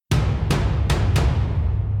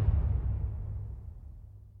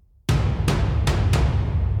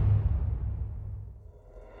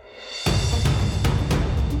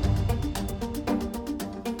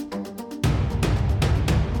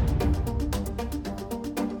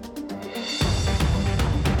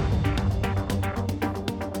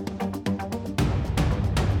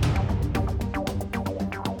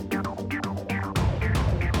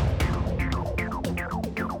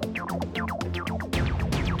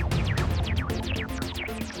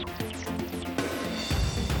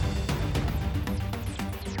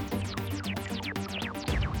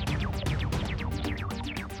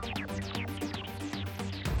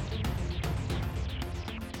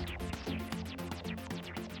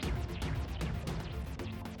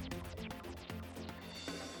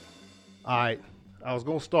All right. I was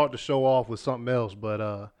going to start the show off with something else,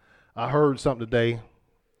 but I heard something today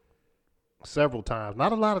several times.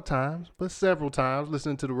 Not a lot of times, but several times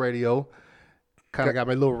listening to the radio. Kind of got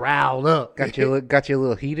me a little riled up. Got you a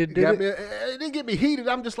little heated, did it? It didn't get me heated.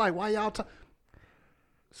 I'm just like, why y'all talk?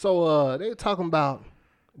 So they were talking about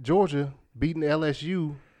Georgia beating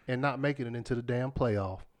LSU and not making it into the damn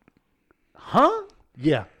playoff. Huh?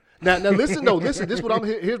 Yeah. Now listen though. Listen, this is what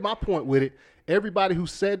here's my point with it. Everybody who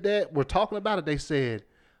said that were talking about it. They said,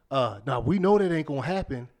 "No, we know that ain't gonna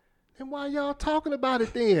happen." Then why y'all talking about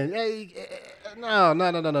it then? Hey, no.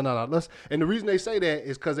 And the reason they say that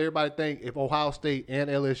is because everybody think if Ohio State and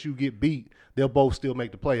LSU get beat, they'll both still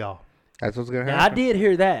make the playoff. That's what's gonna Now, happen. I did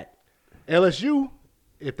hear that. LSU,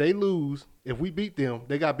 if they lose, if we beat them,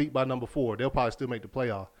 they got beat by number 4. They'll probably still make the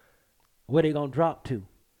playoff. Where they gonna drop to?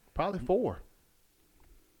 Probably 4.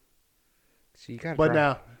 So you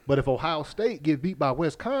got. But if Ohio State get beat by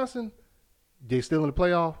Wisconsin, they still in the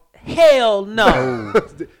playoff. Hell no.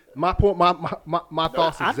 My point, my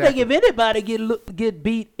thoughts. I Exactly. think if anybody get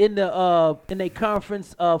beat in the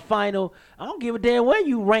conference final, I don't give a damn where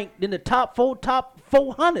you ranked in the top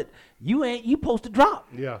 400. You supposed to drop.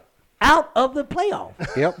 Yeah. Out of the playoff.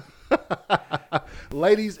 Yep.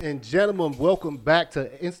 Ladies and gentlemen, welcome back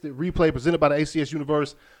to Instant Replay presented by the ACS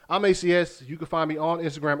Universe. I'm ACS. You can find me on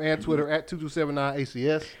Instagram and Twitter at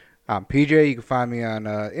 2279ACS. I'm PJ. You can find me on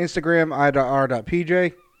Instagram,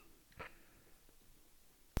 i.r.pj.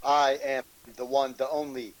 I am the one, the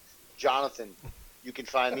only, Jonathan. You can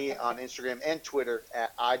find me on Instagram and Twitter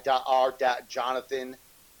at i.r.jonathan.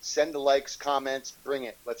 Send the likes, comments, bring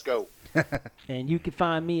it. Let's go. And you can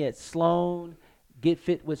find me at Sloan,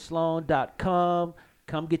 getfitwithsloan.com.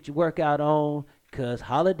 Come get your workout on, because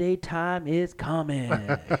holiday time is coming.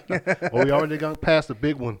 Well, we already got past the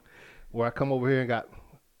big one where I come over here and got,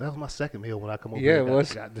 that was my second meal when I come over here. Yeah, it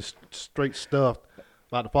was. Got this straight stuffed.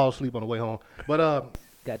 About to fall asleep on the way home. But,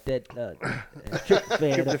 Got that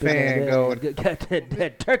tryptophan going. Got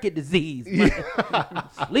that turkey disease.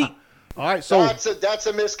 Sleep. all right, so. That's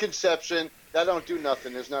a misconception. That don't do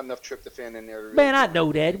nothing. There's not enough tryptophan in there. Man, I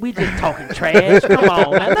know that. We just talking trash. Come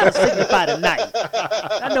on, man. Let us signify tonight.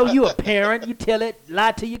 I know you a parent. You tell it,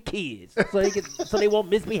 lie to your kids so they won't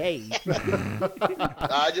misbehave.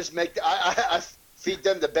 I just I feed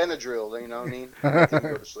them the Benadryl. You know what I mean? Let them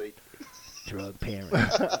go to sleep. Drug parent.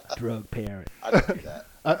 I don't do that.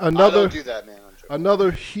 I Another don't do that, man. I'm joking.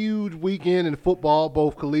 Another huge weekend in football,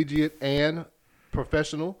 both collegiate and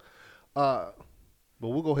professional. But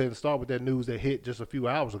we'll go ahead and start with that news that hit just a few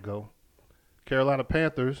hours ago. Carolina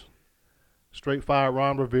Panthers straight fired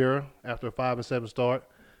Ron Rivera after a 5-7 start.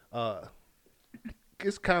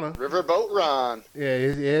 It's kind of Riverboat Ron.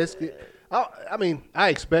 yeah. I mean, I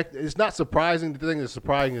expect it's not surprising. The thing that's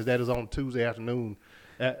surprising is that it's on Tuesday afternoon.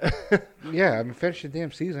 Yeah, I mean, finish the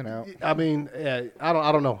damn season out. I mean, I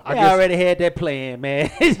don't know. I They guess, already had that plan,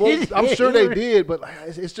 man. well, I'm sure they did, but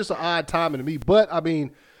it's just an odd timing to me. But I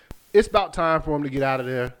mean, it's about time for him to get out of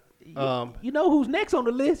there. You know who's next on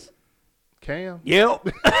the list? Cam. Yep.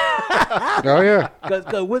 Oh yeah. Cause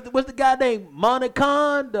what's the guy named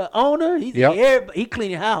Monicon, the owner? He's he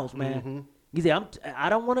cleaning house, man. Mm-hmm. He said, I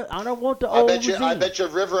don't want the I old bet you regime.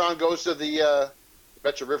 Riveron goes to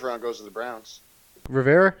the Browns.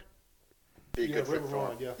 Rivera. Be a good fit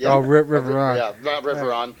for him. Yeah. Oh, Riveron. Yeah, not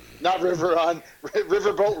Riveron. Not Riveron.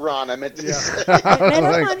 Riverboat Ron, I meant to say. Man,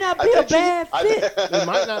 that might not be a bad fit. It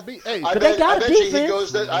might not be. Hey, I they got a bet you he defense.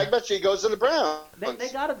 goes to. I bet you he goes to the Browns. They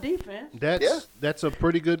got a defense. that's a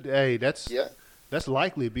pretty good. Hey, that's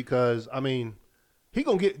likely because I mean, he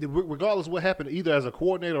gonna get regardless of what happened, either as a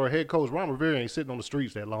coordinator or a head coach. Ron Rivera ain't sitting on the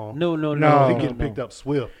streets that long. No. He getting picked up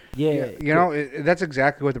swift. Yeah. You know, that's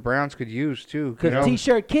exactly what the Browns could use too. Because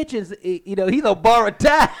T-shirt Kitchens, he's a borrowed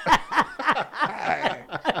tie.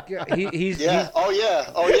 He's he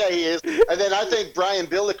is. And then I think Brian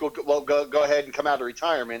Billick will go ahead and come out of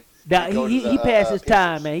retirement. He passed his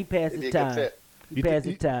time, man. He passed It'd be his a good time. fit. He passed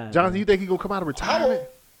his time. Jonathan, you think he gonna come out of retirement?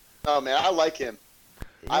 Oh man, I like him.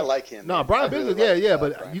 I like him. No, man. Brian I really Billick, like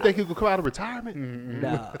but Brian you think he gonna come out of retirement?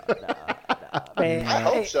 No. Man, I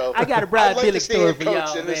hope so. I got a Brian I'd like Billick to see story him for coach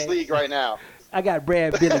y'all, in this man. league right now. I got a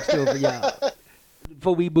Brad Billick story for y'all.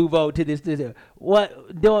 Before we move on to this,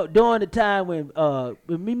 what during the time when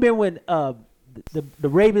remember when the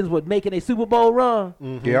Ravens were making a Super Bowl run?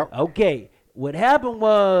 Mm-hmm. Yep. Okay, what happened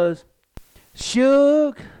was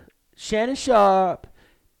Suge, Shannon Sharp,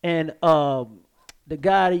 and the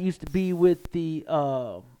guy that used to be with the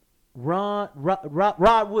Rod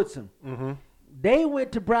Woodson. Mm-hmm. They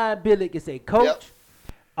went to Brian Billick and said, "Coach,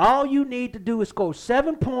 All you need to do is score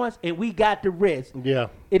 7 points, and we got the rest. Yeah.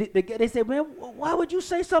 They said, man, why would you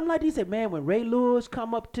say something like this? He said, man, when Ray Lewis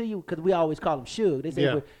come up to you, because we always call him Suge. They said,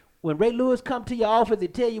 Yeah. when Ray Lewis come to your office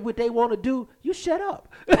and tell you what they want to do, you shut up.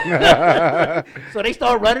 So they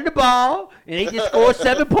start running the ball, and they just scored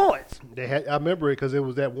 7 points. I remember it because it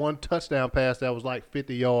was that one touchdown pass that was like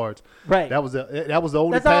 50 yards. Right. That was the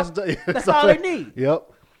only That's pass. all- that's all they need. Yep.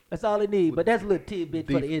 That's all they need. But that's a little tidbit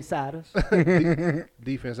for the insiders.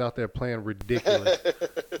 Defense out there playing ridiculous.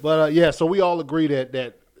 But yeah, so we all agree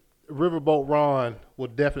that Riverboat Ron will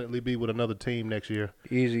definitely be with another team next year.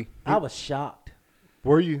 Easy. I was shocked.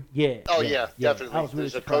 Were you? Yeah. Oh yeah, definitely. I was really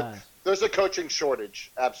surprised. There's a coaching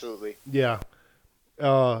shortage. Absolutely. Yeah.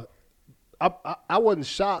 I wasn't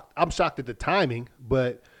shocked. I'm shocked at the timing,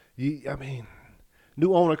 but I mean,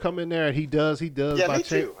 new owner come in there and he does. Yeah, by me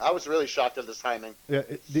too. I was really shocked at this timing. Yeah,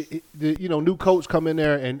 new coach come in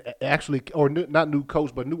there and actually, or not new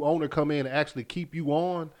coach, but new owner come in and actually keep you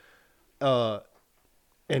on.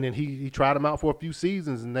 And then he tried them out for a few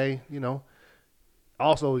seasons, and they,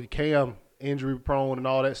 also Cam injury prone and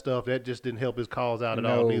all that stuff. That just didn't help his cause out at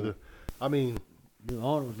all No. neither. I mean, The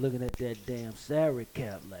owner was looking at that damn salary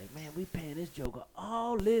cap like, man, we paying this joker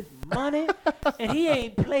all this money, and he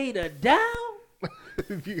ain't played a down.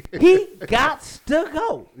 He got to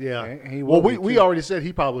go. yeah. And he Well, will be we too. already said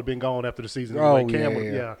he probably would have been gone after the season. Oh, Like Cam yeah,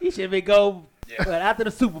 would- yeah. He should be go after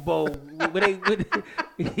the Super Bowl when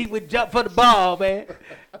he would jump for the ball, man.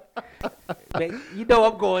 Man, you know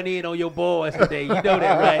I'm going in on your boys today. You know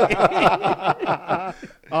that, right?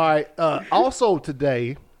 All right. Also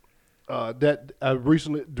today, that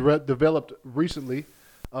recently developed recently,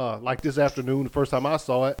 like this afternoon, the first time I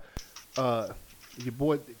saw it, your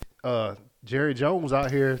boy Jerry Jones out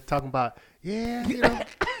here talking about,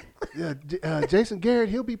 Jason Garrett,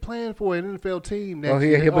 he'll be playing for an NFL team next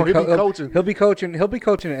year. He'll be coaching. He'll be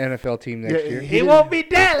coaching an NFL team next year. He won't be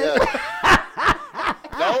Dallas.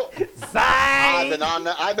 No, Sign.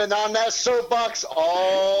 I've been on that soapbox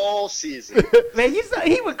all season. Man, you saw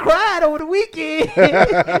he was crying over the weekend.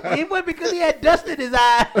 It wasn't because he had dust in his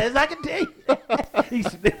eyes, I can tell you.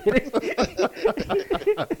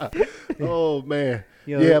 Oh man,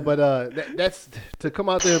 Yo. yeah, but that's to come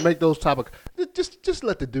out there and make those type of just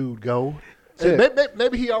let the dude go. That's it.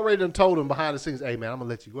 Maybe he already done told him behind the scenes, hey man, I'm gonna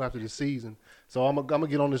let you go after this season. So I'm gonna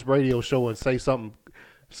get on this radio show and say something.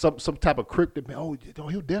 Some type of cryptic. Oh,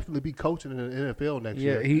 he'll definitely be coaching in the NFL next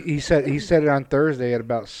Yeah, year. he said it on Thursday at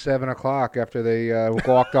about 7:00 after they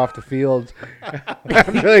walked off the field.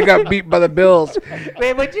 After they got beat by the Bills.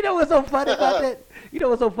 Man, but you know what's so funny about that? You know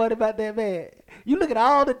what's so funny about that, man? You look at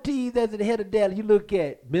all the teams that's ahead of Dallas. You look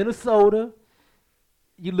at Minnesota.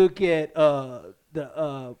 You look at the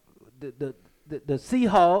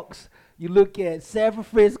Seahawks. You look at San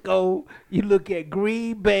Francisco. You look at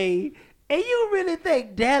Green Bay. And you really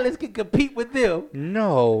think Dallas can compete with them?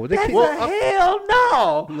 No, they That's can't. a hell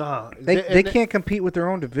no. Nah, They can't compete with their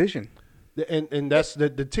own division. And that's the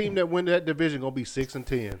team that win that division gonna be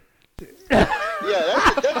 6-10. Yeah,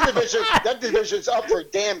 that division's up for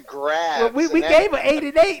damn grabs. Well, we and that- gave her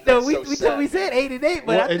 8-8 though. That's We so we sad. said 8-8,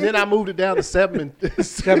 but Well, and then I moved it down to 7 and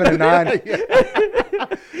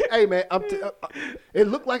 7-9. Hey man, it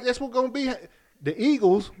looked like that's what gonna be. The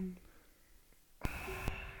Eagles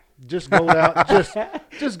just go down,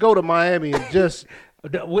 just go to Miami and just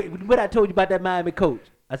what I told you about that Miami coach.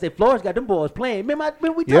 I said Florida's got them boys playing. Remember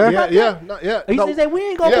we talked Yeah. about that? He no, said we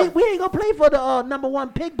ain't gonna play for the number one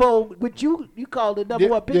pick bowl, which you called the number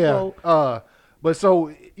one pick bowl. But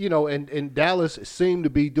so and Dallas seemed to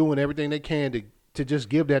be doing everything they can to just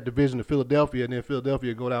give that division to Philadelphia, and then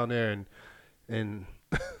Philadelphia go down there and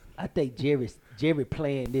I think Jerry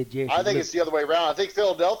playing this. Jerry I think it's the other way around. I think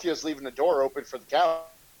Philadelphia's leaving the door open for the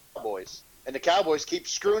Cowboys. And the Cowboys keep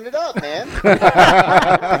screwing it up, man.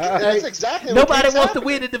 That's exactly what nobody keeps wants to happening.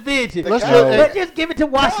 win the division. Let's But just give it to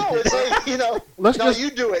No, Washington. it's like, you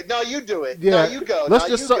do it. No, you do it. yeah, No, you go. Let's no,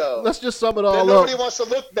 just you go. let's just sum it Then all nobody up. wants to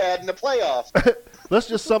look bad in the playoffs. Let's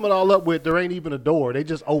just sum it all up with there ain't even a door. They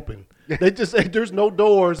just open. They just say there's no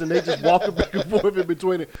doors and they just walking back and forth in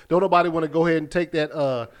between it. Don't nobody want to go ahead and take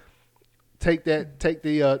the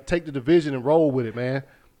division and roll with it, man.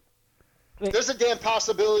 There's a damn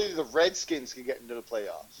possibility the Redskins can get into the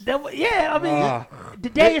playoffs. Yeah, I mean,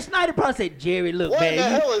 Darius Snyder probably said, Jerry, look, What man. the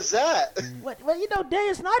hell is that? Well,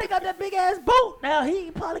 Darius Snyder got that big ass boat. Now he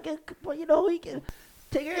probably can, he can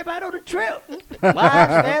take everybody on a trip.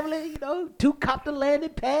 Wives, family, 2 copter landing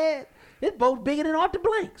pads. His boat's bigger than Arthur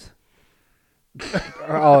Blank's.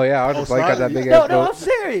 Oh yeah, I was like got that big ass No, boat. I'm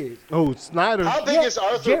serious. Oh, Snyder. How big Yeah, is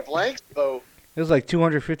Arthur Blank's boat? It was like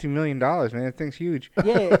 $250 million, man. That thing's huge.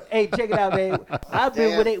 Yeah, hey, check it out, man. I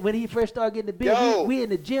remember Damn. when he first started getting the big. Yo. We in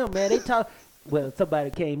the gym, man. They talk. Well,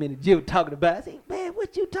 somebody came in the gym talking about it. I said, man,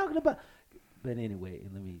 what you talking about? But anyway,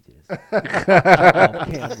 let me just off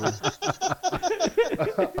camera.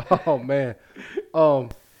 Oh man.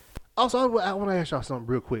 Also, I want to ask y'all something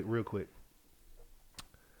real quick.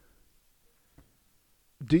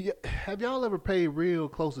 Have y'all ever paid real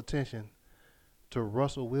close attention to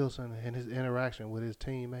Russell Wilson and his interaction with his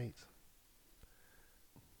teammates?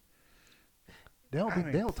 They don't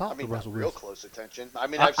talk I mean, to not Russell real Wilson. close attention. I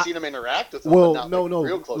mean, I've seen him interact with them. Well, but not no. like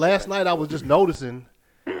real close Last attention. night I was just noticing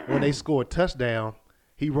when they scored a touchdown,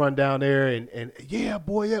 he run down there and yeah,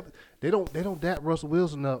 boy, yeah. They don't dap Russell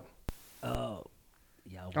Wilson up. Oh,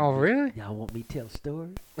 y'all. Oh, really? Y'all want me to tell a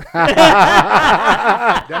story?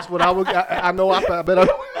 That's what I would. I know. I better.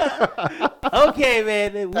 Okay,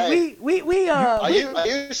 man. Hey. We Are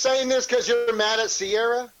you saying this because you're mad at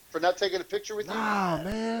Sierra for not taking a picture with you? Nah,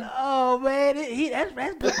 man. Oh man, that's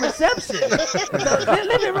good perception. So,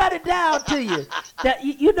 let me write it down to you. That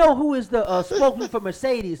you know who is the spokesman for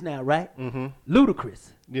Mercedes now, right? Mm-hmm. Ludacris.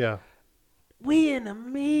 Yeah. We in a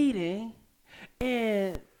meeting,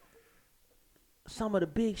 and some of the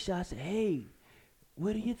big shots said, "Hey,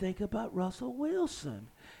 what do you think about Russell Wilson?"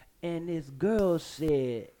 And this girl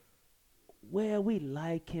said, "Well, we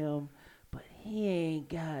like him, but he ain't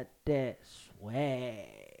got that swag."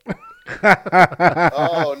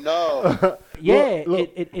 Oh no! Yeah,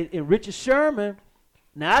 Look. And Richard Sherman.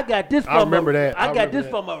 Now I got this from I remember that. I got remember this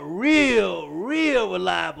that. from a real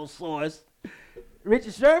reliable source.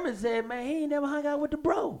 Richard Sherman said, "Man, he ain't never hung out with the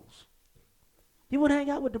bros. He wouldn't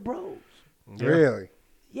hang out with the bros." Yeah. Really?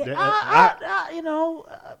 Yeah, That- you know,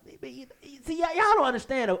 see, y'all don't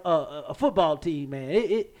understand a football team, man.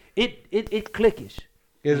 It clickish.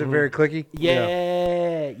 Is it very clicky?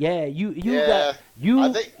 Yeah. You Yeah. got you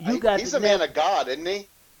I think you got he's the a man of God, isn't he?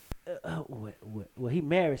 well, he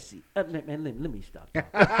married. Man, let me stop.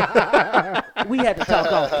 We had to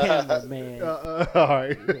talk off camera, man. All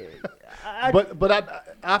right. But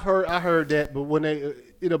I've heard that. But when they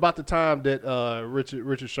about the time that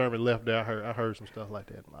Richard Sherman left there, I heard some stuff like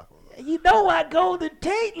that. You know why Golden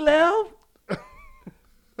Tate left?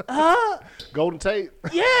 Huh? Golden Tate,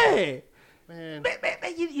 Yeah. man. Man,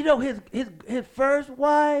 you know his first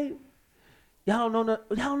wife. Y'all don't know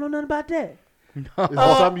nothing about that. Is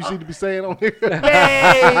that something you seem to be saying on here?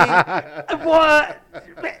 Man, boy,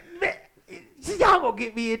 man, y'all gonna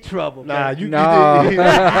get me in trouble. Nah, man. you No.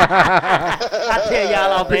 I tell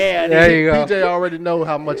y'all off air. There you go. PJ already know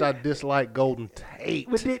how much I dislike Golden Tate.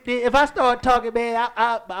 But if I start talking, man,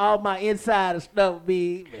 all my insider stuff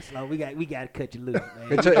be. Slow, we got to cut you loose,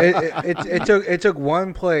 man. It took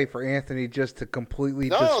one play for Anthony just to completely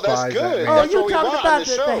No, despise that's good. that Oh, man. That's you what we talking want about on the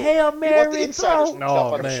the show. Hail We Mary want the insider throw? stuff No,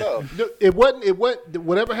 on the man. show. It wasn't.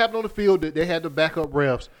 Whatever happened on the field, that they had to back up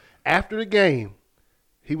refs. After the game,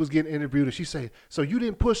 he was getting interviewed, and she said, "So you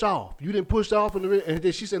didn't push off? You didn't push off?" And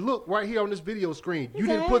then she said, "Look right here on this video screen. You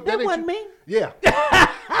didn't put that. That ain't wasn't you." me. Yeah.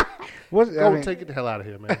 Go take it the hell out of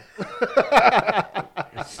here, man.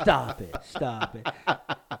 Stop it.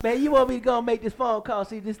 Man, you want me to go and make this phone call,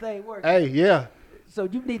 see if this thing works? Hey, yeah. So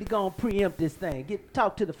you need to go and preempt this thing.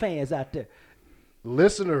 Talk to the fans out there.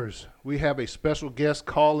 Listeners, we have a special guest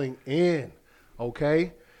calling in.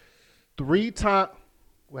 Okay, 3-time.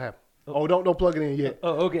 What happened? Oh, don't plug it in yet.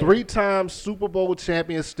 Oh, okay. 3-time Super Bowl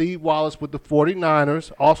champion Steve Wallace with the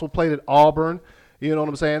 49ers. Also played at Auburn. You know what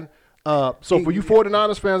I'm saying? So for you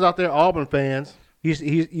 49ers fans out there, Auburn fans. He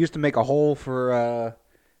used to make a hole for a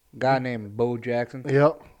guy named Bo Jackson.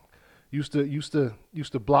 Yep. Used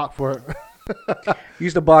to block for. He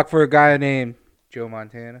used to block for a guy named Joe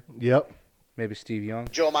Montana. Yep. Maybe Steve Young.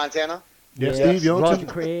 Joe Montana. Yeah, Steve Young Roger too.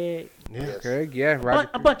 Craig. Yeah. Yes. Craig, yeah, Robert.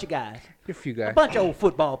 A bunch of guys. A few A guys. bunch of old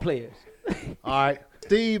football players. All right,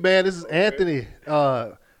 Steve, man, this is Anthony.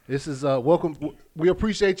 This is welcome. We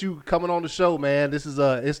appreciate you coming on the show, man. This is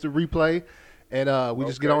it's the replay, and we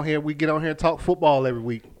just get on here. We get on here and talk football every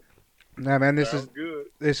week. Nah, man, this Sounds good.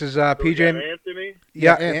 is So we PJ. got Anthony.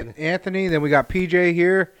 Yeah, Anthony. Anthony. Then we got PJ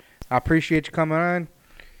here. I appreciate you coming on.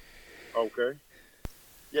 Okay.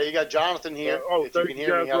 Yeah, you got Jonathan here. Oh, if you thank can you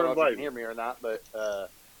hear me, guys I for don't know if you inviting can hear me or not, but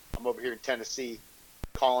I'm over here in Tennessee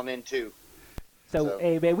calling in too. So,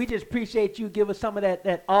 hey, man, we just appreciate you giving us some of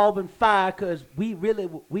that Auburn fire because we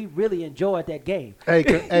really enjoyed that game.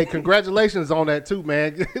 Hey, congratulations on that too,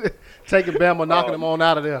 man. Taking Bama, knocking them on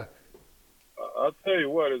out of there. I'll tell you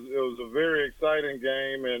what, it was a very exciting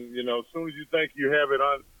game, and as soon as you think you have it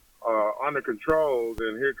under control,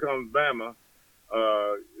 then here comes Bama.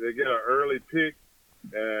 They get an early pick,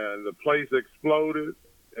 and the place exploded. And then, 3 minutes later, they score. And, it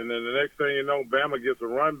was just a and then the next thing you know, Bama gets a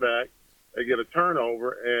run back, they get a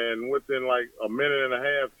turnover, and within like a minute and a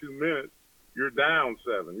half, 2 minutes, you're down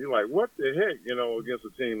 7. You're like, what the heck, against a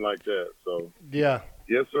team like that? So, Yeah.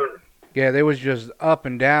 yes, sir. Yeah, they was just up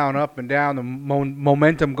and down. The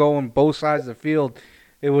momentum going both sides of the field.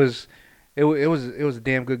 It was a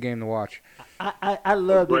damn good game to watch. I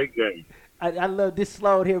love Great game. I love this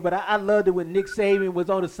slowed here, but I loved it when Nick Saban was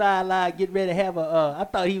on the sideline getting ready to have I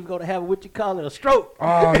thought he was going to have a stroke.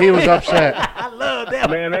 Oh, he was upset. I love that.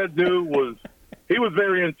 Man, that dude was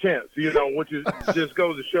very intense, which just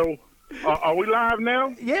goes to show. Are we live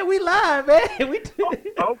now? Yeah, we live, man.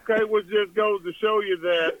 Okay, which just goes to show you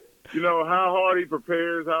that, how hard he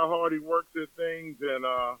prepares, how hard he works at things,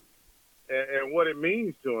 and what it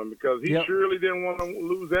means to him, because he surely didn't want to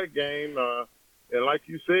lose that game. And like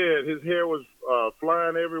you said, his hair was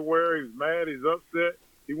flying everywhere. He's mad. He's upset.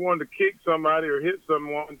 He wanted to kick somebody or hit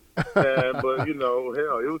someone. But,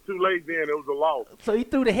 hell, it was too late then. It was a loss. So he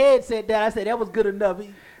threw the headset down. I said, that was good enough.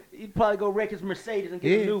 He'd probably go wreck his Mercedes and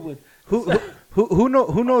get a new one. Who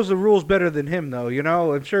knows the rules better than him, though?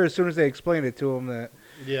 I'm sure as soon as they explain it to him that,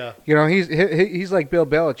 he's like Bill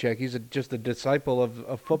Belichick. He's just a disciple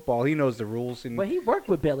of football. He knows the rules. But he worked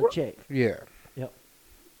with Belichick. Yeah.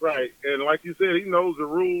 Right, and like you said, he knows the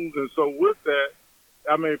rules, and so with that,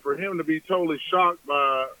 I mean, for him to be totally shocked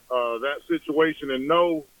by that situation and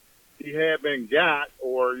know he had been got,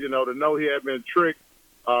 or to know he had been tricked,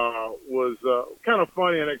 was kind of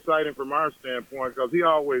funny and exciting from our standpoint, because he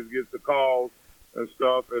always gets the calls and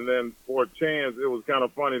stuff, and then for a chance, it was kind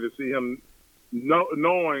of funny to see him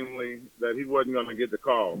knowingly that he wasn't going to get the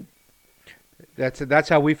call. That's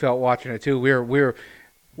how we felt watching it too.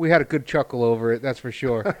 We had a good chuckle over it, that's for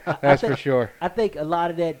sure. For sure. I think a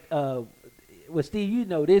lot of that, Steve,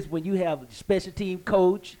 this, when you have a special team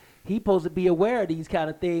coach, he's supposed to be aware of these kind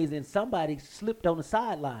of things, and somebody slipped on the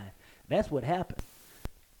sideline. That's what happened.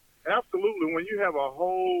 Absolutely. When you have a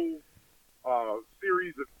whole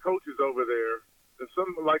series of coaches over there, and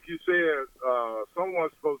like you said,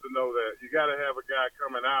 someone's supposed to know that. You got to have a guy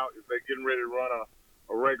coming out if they're getting ready to run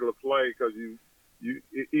a regular play, because you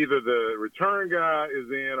either the return guy is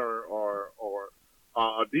in or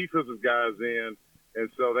a defensive guy is in, and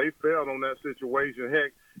so they failed on that situation.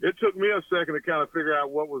 Heck, it took me a second to kind of figure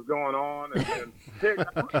out what was going on, and heck,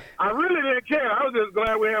 I really didn't care. I was just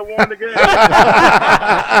glad we had won the game.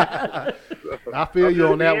 I feel you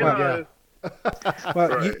on that one, guy. Well,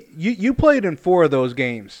 right. you played in 4 of those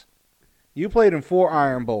games. You played in 4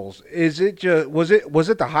 Iron Bowls. Was it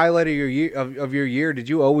the highlight of your year? Of your year? Did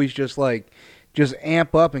you always just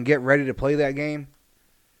amp up and get ready to play that game?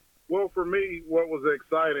 Well, for me, what was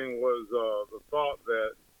exciting was the thought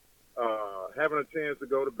that having a chance to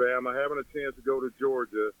go to Bama, having a chance to go to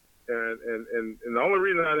Georgia, and the only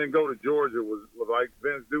reason I didn't go to Georgia was like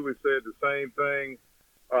Vince Dooley said the same thing.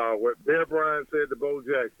 What Bear Bryant said to Bo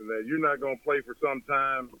Jackson, that you're not going to play for some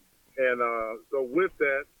time. And so with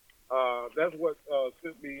that, that's what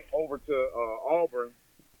sent me over to Auburn.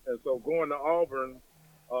 And so going to Auburn,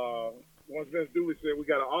 once Vince Dooley said, we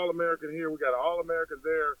got an All-American here, we got an All-American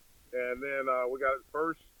there, and then we got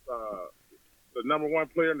first the number 1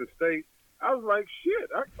 player in the state. I was like, shit.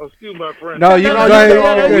 Excuse my friend. No, you go ahead.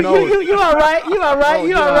 You all right. You all right.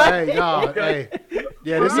 You all right. Hey, no, okay. Hey.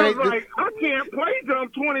 Yeah, this ain't. Like, I can't play till I'm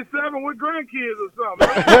 27 with grandkids or something.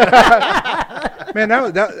 Man,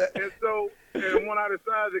 that. And so, when I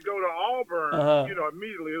decided to go to Auburn,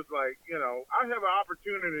 immediately it was like, I have an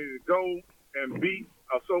opportunity to go and beat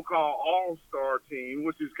a so-called all-star team,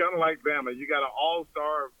 which is kind of like Bama. You got an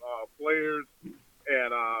all-star players,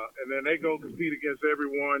 and then they go compete against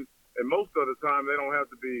everyone. And most of the time, they don't have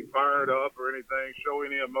to be fired up or anything, show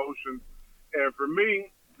any emotion. And for me,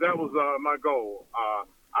 that was my goal.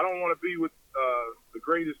 I don't want to be with the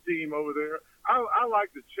greatest team over there. I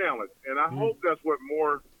like the challenge, and I hope that's what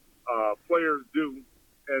more players do.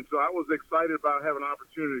 And so I was excited about having an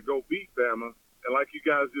opportunity to go beat Bama. And like you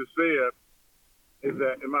guys just said, is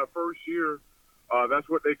that in my first year, that's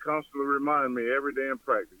what they constantly remind me every day in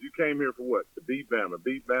practice. You came here for what? To beat Bama,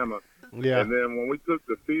 beat Bama. Yeah. And then when we took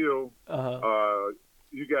the field,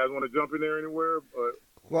 you guys want to jump in there anywhere?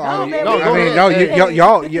 Well,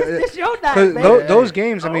 y'all. It's your night, man. Those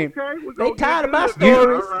games, I mean, they tired of my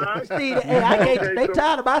stories. Steve, they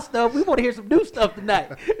tired of my stuff. We want to hear some new stuff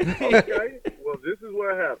tonight. Okay. Well, this is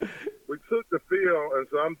what happened. We took the field, and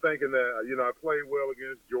so I'm thinking that, I played well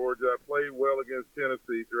against Georgia. I played well against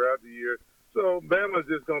Tennessee throughout the year. So Bama's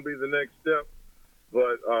just going to be the next step.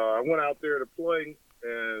 But I went out there to play,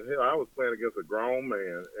 and I was playing against a grown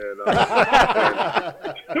man. And,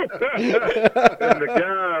 and the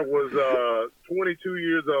guy was 22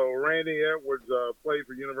 years old, ran Anthony Edwards played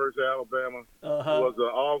for University of Alabama. Uh-huh. Was an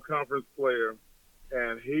all-conference player,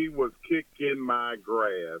 and he was kicking my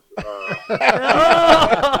grass.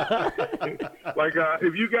 Like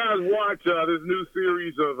if you guys watch this new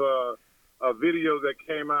series of videos that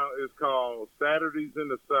came out, it's called Saturdays in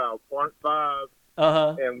the South, Part 5.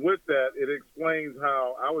 Uh-huh. And with that, it explains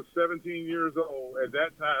how I was 17 years old at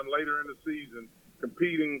that time, later in the season,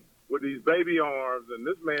 competing with these baby arms, and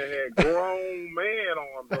this man had grown man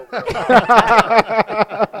arms over there.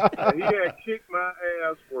 And he had kicked my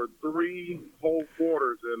ass for 3 whole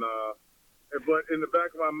quarters, but in the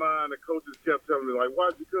back of my mind, the coaches kept telling me, like,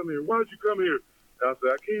 "Why'd you come here? Why'd you come here?" And I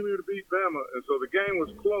said, "I came here to beat Bama." And so the game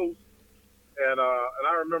was close, and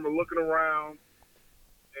I remember looking around,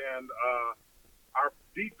 and our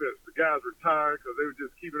defense, the guys were tired because they were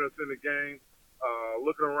just keeping us in the game.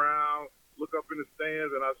 Looking around, look up in the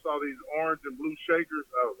stands, and I saw these orange and blue shakers.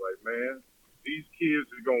 I was like, man, these kids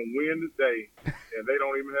are going to win today, and they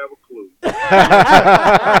don't even have a clue.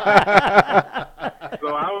 So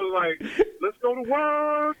I was like, let's go to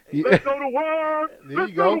work. Let's go to work.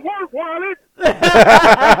 Let's go to work, Wally.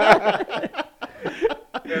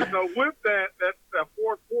 And so with that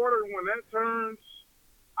fourth quarter, when that turns,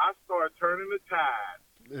 I started turning the tide.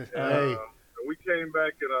 And we came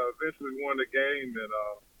back and eventually won the game, and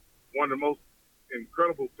one of the most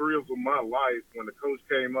incredible thrills of my life when the coach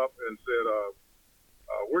came up and said,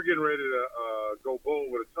 we're getting ready to go bowl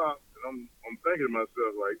with a top. And I'm thinking to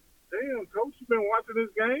myself, like, damn, coach, you been watching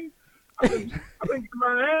this game? I've been getting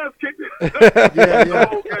my ass kicked the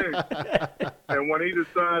whole game. And when he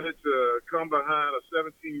decided to come behind a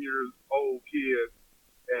 17-year-old kid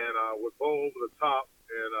and with Bo over the top,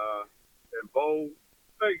 and Bo,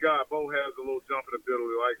 thank God, Bo has a little jumping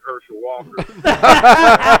ability like Herschel Walker.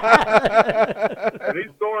 And he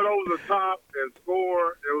scored over the top and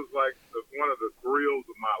scored. It was like one of the thrills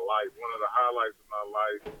of my life, one of the highlights of my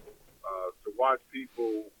life, to watch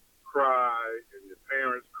people cry and your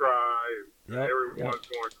parents cry and everyone's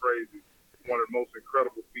going crazy. One of the most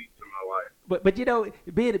incredible feats in my life. But you know,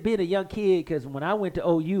 being a young kid, because when I went to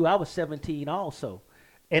OU, I was 17 also.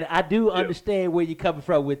 And I do understand where you're coming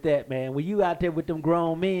from with that, man. When you out there with them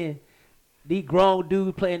grown men, these grown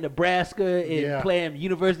dudes playing Nebraska and playing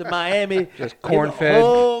University of Miami, just corn-fed, a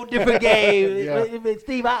whole different game.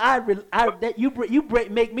 Steve,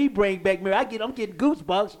 make me bring back memory. I'm getting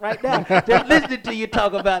goosebumps right now just listening to you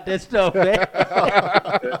talk about that stuff, man.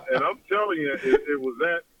 And I'm telling you, it was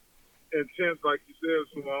that intense, like you said,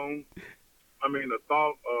 Simone. I mean, the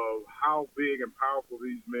thought of how big and powerful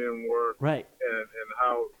these men were, right, and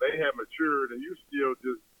how they had matured, and you still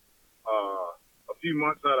just a few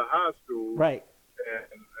months out of high school, right,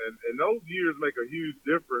 and those years make a huge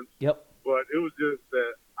difference. Yep. But it was just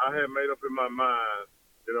that I had made up in my mind,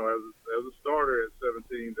 you know, as a starter at 17,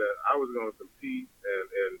 that I was going to compete,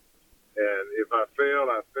 and if I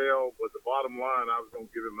failed, I failed. But the bottom line, I was going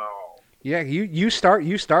to give it my all. Yeah, you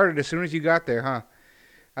started as soon as you got there, huh?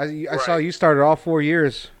 I saw you started all 4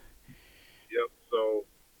 years. Yep. So,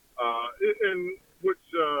 and which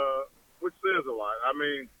says a lot. I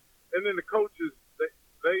mean, and then the coaches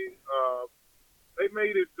they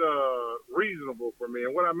made it reasonable for me.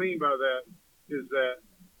 And what I mean by that is that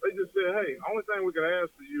they just said, hey, only thing we can ask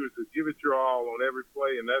of you is to give it your all on every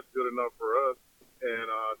play, and that's good enough for us. And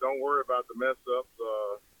don't worry about the mess ups.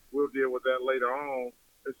 We'll deal with that later on.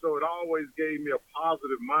 And so it always gave me a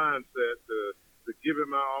positive mindset to give it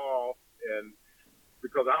my all, and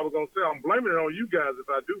because I was going to say, I'm blaming it on you guys if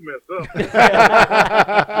I do mess up.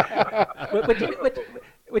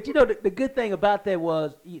 but you know, the good thing about that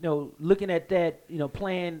was, you know, looking at that, you know,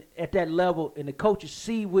 playing at that level, and the coaches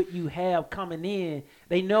see what you have coming in.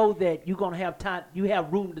 They know that you're going to have time, you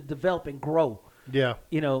have room to develop and grow. Yeah.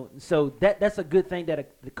 You know, so that's a good thing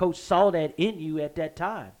that the coach saw that in you at that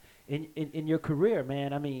time in your career,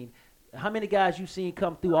 man. I mean, how many guys you seen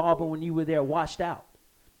come through Auburn when you were there washed out?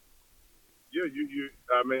 Yeah,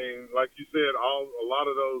 I mean, like you said, a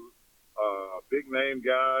lot of those big name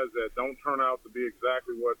guys that don't turn out to be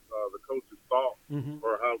exactly what the coaches thought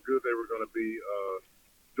or how good they were going to be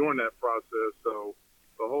during that process. So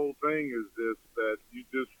the whole thing is that you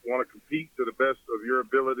just want to compete to the best of your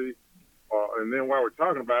ability. And then while we're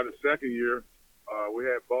talking about it, second year, we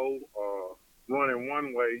had Bo running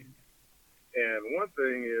one way. And one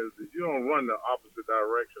thing is you don't run the opposite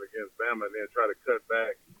direction against Bama and then try to cut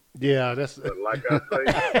back. Yeah, that's like I say.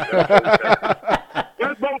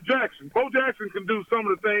 That's Bo Jackson. Bo Jackson can do some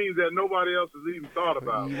of the things that nobody else has even thought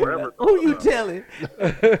about. Who you telling?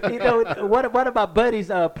 You know, one of my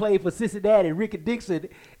buddies played for Cincinnati, Ricky Dixon,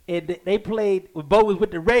 and they played when Bo was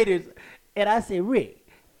with the Raiders. And I said, Rick,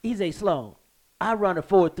 he said, Sloan, I run a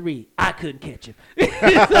 4.3. I couldn't catch him. He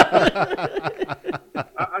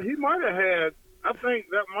might have had. I think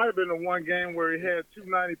that might have been the one game where he had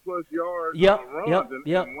 290-plus yards Yep, on runs yep, in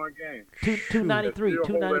yep. one game. 293. Still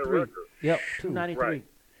hold that record. Yep, 293. Right.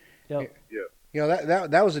 Yep. Yeah.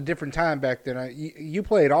 That was a different time back then. You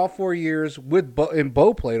played all 4 years and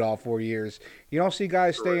Bo played all 4 years. You don't see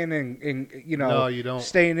guys staying in No, you don't.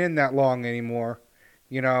 staying in that long anymore.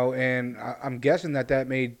 And I'm guessing that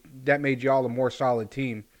made y'all a more solid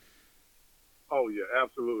team. Oh yeah,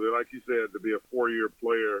 absolutely. Like you said, to be a 4-year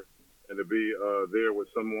player and to be there with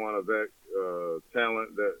someone of that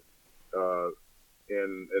talent, that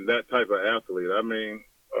and that type of athlete. I mean,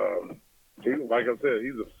 like I said,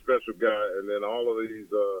 he's a special guy. And then all of these,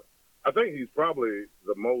 I think he's probably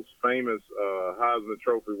the most famous Heisman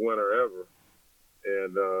Trophy winner ever.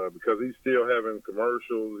 And because he's still having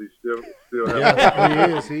commercials, he's still having.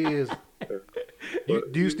 Yeah, he is.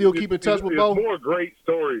 Do you still keep in touch with Bo? More great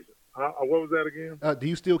stories. What was that again? Do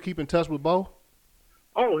you still keep in touch with Bo?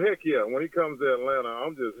 Oh, heck yeah. When he comes to Atlanta,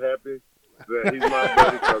 I'm just happy that he's my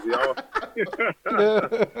buddy because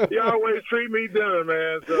he always treat me dinner,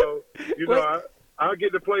 man. So, I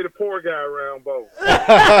get to play the poor guy around Bo.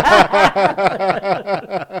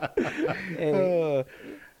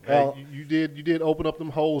 Well, you did open up them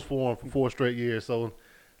holes for him for 4 straight years. So,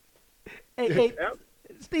 hey,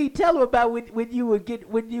 Steve, tell him about when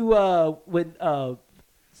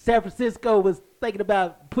San Francisco was thinking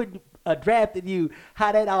about drafting you,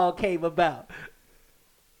 how that all came about.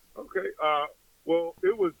 Okay. Well,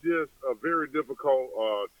 it was just a very difficult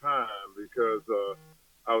time because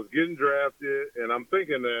I was getting drafted, and I'm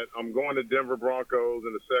thinking that I'm going to Denver Broncos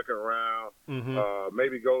in the second round,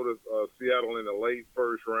 maybe go to Seattle in the late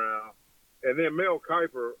first round. And then Mel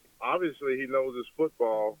Kiper, obviously he knows his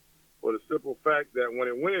football, but the simple fact that when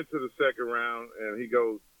it went into the second round and he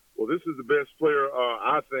goes, well, this is the best player,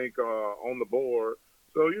 I think, on the board.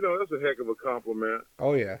 So, that's a heck of a compliment.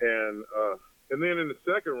 Oh, yeah. And then in the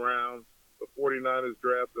second round, the 49ers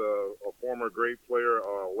draft a former great player,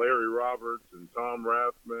 Larry Roberts and Tom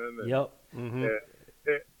Rathman. And, yep. Mm-hmm.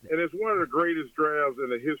 And it's one of the greatest drafts in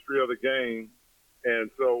the history of the game.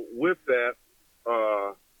 And so with that,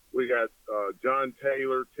 we got John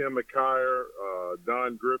Taylor, Tim McKyer,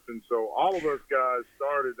 Don Griffin. So all of us guys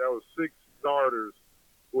started. That was 6 starters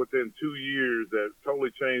within 2 years that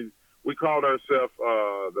totally changed. We called ourselves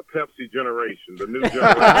the Pepsi generation, the new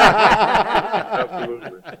generation.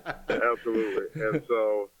 Absolutely. And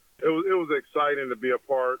so it was exciting to be a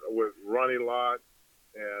part with Ronnie Lott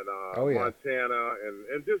and Montana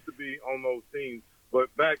and just to be on those teams. But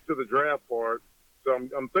back to the draft part. So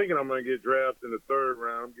I'm thinking I'm going to get drafted in the third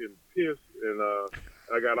round. I'm getting pissed, and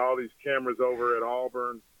I got all these cameras over at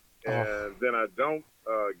Auburn, and then I don't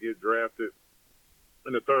get drafted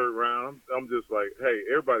in the third round. I'm just like, hey,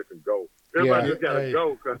 everybody can go. Everybody just got to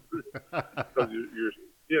go because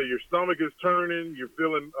your stomach is turning. You're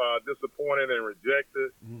feeling disappointed and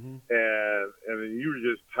rejected, and then you're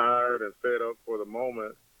just tired and fed up for the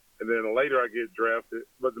moment. And then later I get drafted.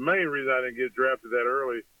 But the main reason I didn't get drafted that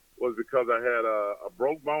early was because I had a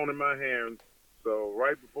broke bone in my hand. So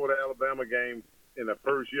right before the Alabama game, in the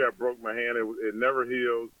first year I broke my hand. It never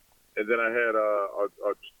healed. And then I had a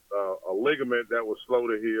ligament that was slow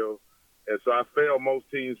to heal. And so I failed most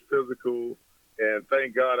teams' physical. And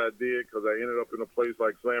thank God I did because I ended up in a place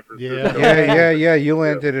like San Francisco. Yeah. You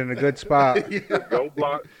landed in a good spot. Go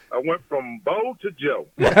block. I went from Bo to Joe.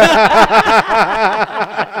 That's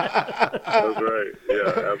right.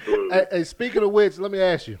 Yeah, absolutely. Hey, speaking of which, let me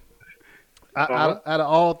ask you. Out of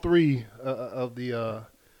all 3 of the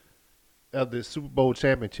Super Bowl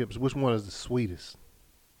championships, which one is the sweetest?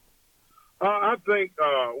 I think,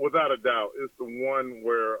 without a doubt, it's the one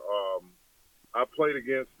where I played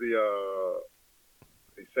against the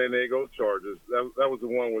San Diego Chargers. That was the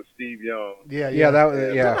one with Steve Young. Yeah.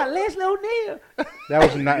 Leslie O'Neal. That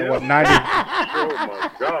was 90. Oh my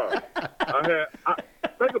God!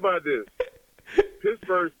 Think about this.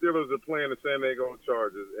 Pittsburgh Steelers are playing the San Diego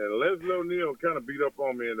Chargers, and Leslie O'Neal kind of beat up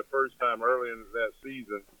on me in the first time early in that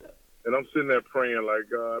season. And I'm sitting there praying like,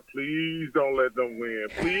 God, please don't let them win.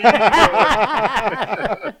 Please don't.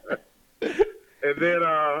 And then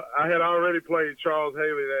I had already played Charles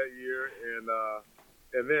Haley that year,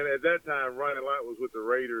 and then at that time Ronnie Lott was with the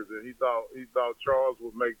Raiders, and he thought Charles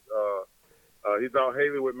would make he thought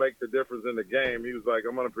Haley would make the difference in the game. He was like,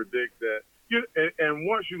 I'm going to predict that. And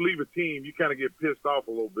once you leave a team, you kind of get pissed off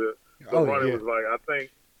a little bit. So Ronnie was like, I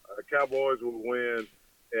think Cowboys will win,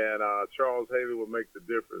 and Charles Haley will make the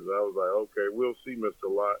difference. I was like, okay, we'll see, Mr.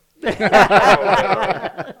 Lott.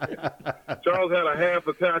 Charles almost had a half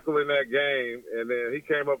a tackle in that game, and then he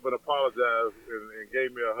came up and apologized and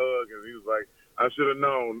gave me a hug, and he was like, "I should have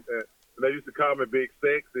known." And they used to call me Big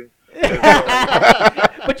Sexy.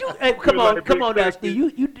 But you, come on now, Steve.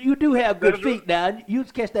 You do have good feet now. You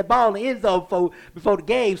catch that ball in the end zone before the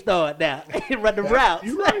game started now and run the routes.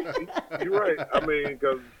 You're right. I mean,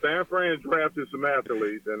 because San Fran drafted some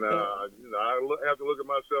athletes, and I have to look at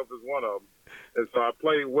myself as one of them. And so I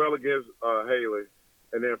played well against Haley,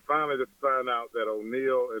 and then finally to find out that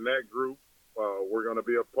O'Neal and that group were going to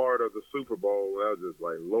be a part of the Super Bowl. I was just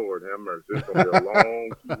like, Lord have mercy, it's going to be a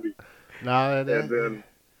long 2 weeks. Nah, that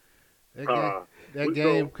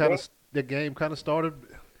game kind of started.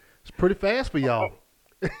 It's pretty fast for y'all.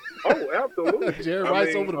 Oh, absolutely. Jerry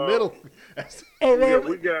Rice over the middle. Hey, man,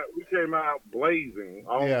 we came out blazing,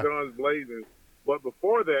 all guns blazing. But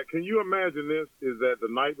before that, can you imagine this? Is that the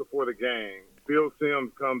night before the game, Phil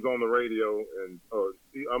Simms comes on the radio, and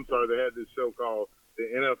they had this show called the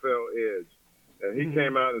NFL Edge, and he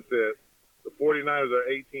came out and said, the 49ers are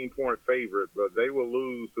 18-point favorite, but they will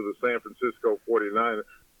lose to the San Francisco 49ers.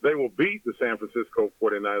 They will beat the San Francisco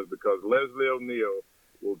 49ers because Leslie O'Neal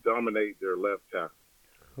will dominate their left tackle.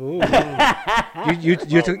 You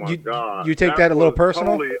take that a little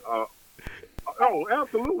personal? Totally,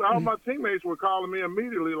 absolutely. All my teammates were calling me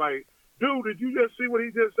immediately like, dude, did you just see what he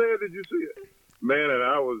just said? Did you see it? Man, and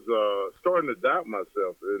I was starting to doubt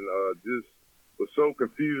myself and just was so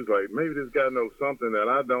confused, like maybe this guy knows something that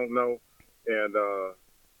I don't know. And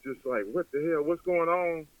just like, what the hell? What's going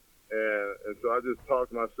on? And so I just talked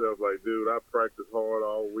to myself like, dude, I practiced hard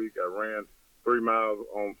all week. I ran 3 miles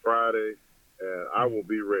on Friday, and I will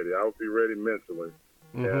be ready. I will be ready mentally.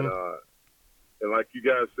 And like you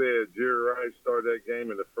guys said, Jerry Rice started that game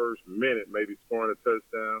in the first minute, maybe scoring a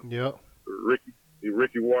touchdown. Yep.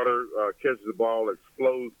 Ricky Water catches the ball,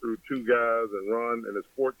 explodes through 2 guys and run, and it's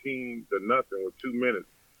 14-0 with 2 minutes.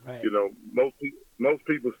 Right. You know, most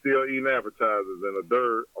people still eating appetizers and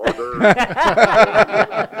hors d'oeuvres.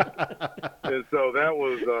 And so that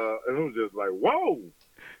was, it was just like, whoa.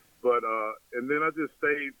 But, and then I just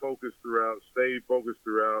stayed focused throughout.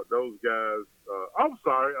 Those guys,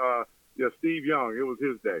 Steve Young, it was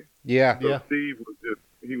his day. Yeah. So Steve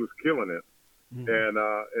he was killing it. And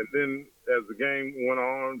then as the game went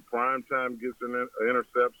on, Primetime gets an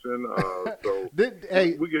interception.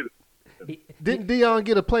 Didn't Deion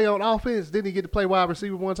get a play on offense? Didn't he get to play wide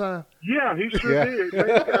receiver one time? Yeah, he sure did.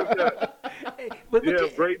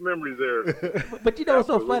 Great memories there. But you know what's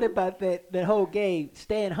so funny about that whole game?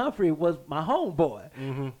 Stan Humphrey was my homeboy,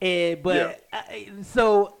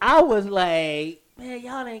 so I was like, man,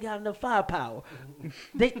 y'all ain't got enough firepower.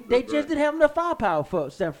 They just didn't have enough firepower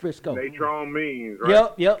for San Francisco. Natron Means,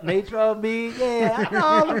 right? Yep, Natron Means. Yeah, I know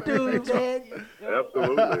all them dudes, man.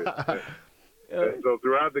 Absolutely. And so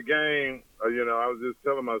throughout the game, I was just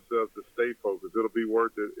telling myself to stay focused. It'll be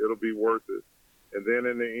worth it. And then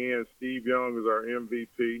in the end, Steve Young is our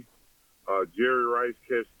MVP. Jerry Rice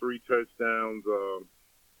catch 3 touchdowns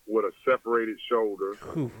with a separated shoulder.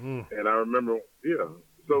 And I remember,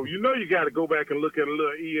 So you got to go back and look at a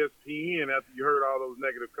little ESPN after you heard all those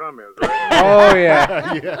negative comments, right? Oh,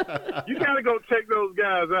 yeah. You got to go check those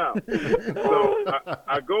guys out. So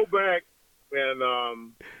I go back and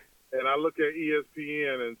I look at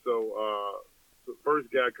ESPN, and so the first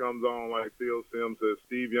guy comes on, like Phil Simms says,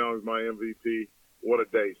 Steve Young's my MVP. What a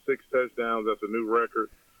day. 6 touchdowns. That's a new record.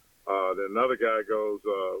 Then another guy goes,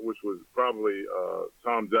 which was probably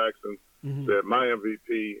Tom Jackson, said my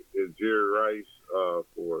MVP is Jerry Rice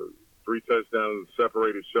for 3 touchdowns,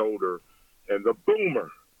 separated shoulder. And the boomer,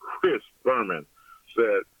 Chris Berman,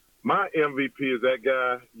 said, my MVP is that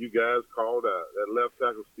guy you guys called out, that left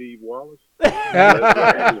tackle Steve Wallace.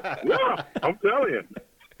 Yeah, I'm telling you.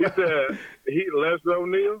 He said, Leslie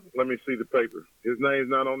O'Neal, let me see the paper. His name's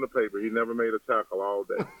not on the paper. He never made a tackle all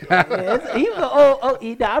day. He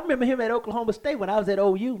was I remember him at Oklahoma State when I was at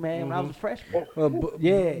OU, man, when I was a freshman.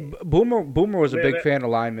 Boomer was a big fan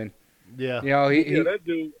of linemen. Yeah. That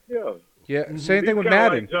dude, Yeah, same thing with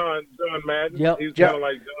Madden. Like John Madden. Yep. He was kind of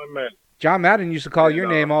like John Madden. John Madden used to call your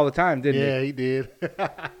name all the time, didn't he? Yeah, he did.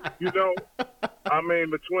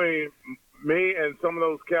 Between me and some of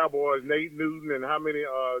those Cowboys, Nate Newton, and how many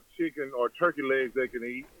chicken or turkey legs they can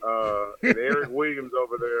eat, and Eric Williams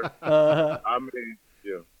over there.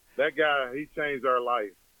 That guy, he changed our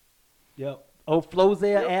life. Yep. Oh,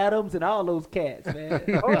 Flozell Adams and all those cats, man.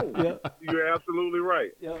 You're absolutely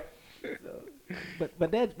right. Yep.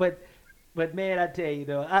 But man, I tell you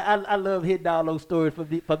though, I love hitting all those stories from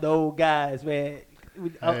the old guys, man.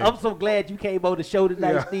 I'm so glad you came on the show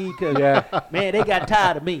tonight, Steve, because, man, they got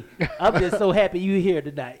tired of me. I'm just so happy you're here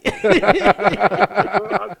tonight. I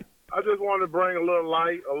just want wanted to bring a little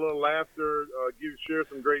light, a little laughter, share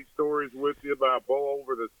some great stories with you about Bo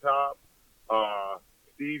Over the Top,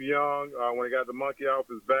 Steve Young when he got the monkey off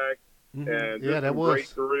his back, and just some great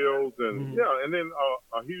thrills, and and then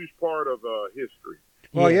a huge part of history.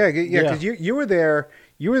 Well, because you were there.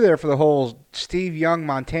 You were there for the whole Steve Young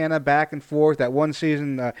Montana back and forth. That one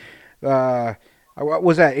season, what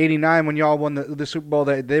was that, '89 when y'all won the Super Bowl?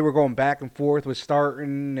 That they were going back and forth with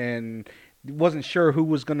starting, and wasn't sure who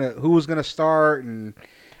was gonna start, and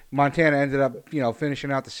Montana ended up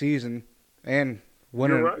finishing out the season and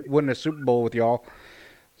winning a Super Bowl with y'all.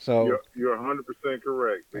 So you're 100%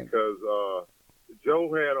 correct, because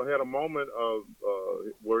Joe had a moment of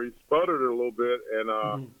where he sputtered a little bit, and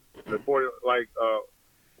before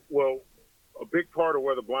a big part of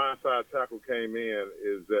where the blindside tackle came in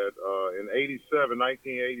is that in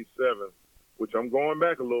 1987, which I'm going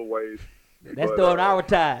back a little ways. That's during our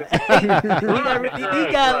time. These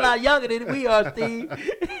guys a lot younger than we are, Steve.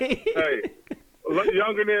 Hey,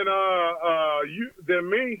 younger than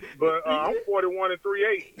me, but I'm 41 and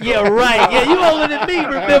 3/8. Yeah, right. Yeah, you older than me.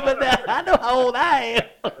 Remember that? I know how old I am.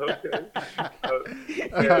 Okay.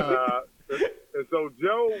 And so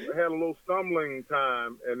Joe had a little stumbling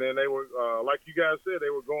time, and then they were, like you guys said, they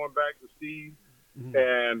were going back to Steve,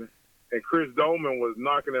 and Chris Dolman was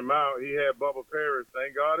knocking him out. He had Bubba Parrish.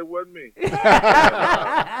 Thank God it wasn't me.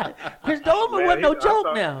 Chris Dolman wasn't no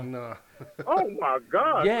joke now. No. Oh, my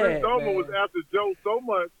God. Yeah, Chris Dolman was after Joe so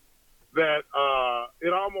much that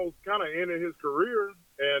it almost kind of ended his career.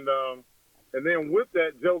 And then with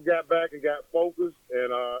that, Joe got back and got focused.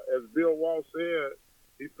 And as Bill Walsh said,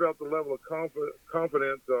 he felt the level of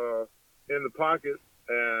confidence in the pocket,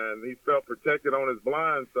 and he felt protected on his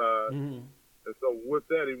blind side. And so with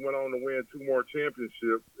that, he went on to win 2 more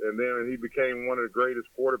championships, and then he became one of the greatest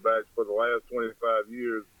quarterbacks for the last 25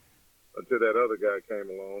 years until that other guy came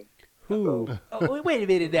along. Who? Oh, wait a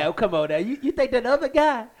minute now. Come on now. You think that other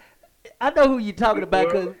guy? I know who you're talking about,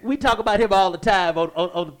 because we talk about him all the time on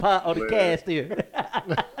the cast here.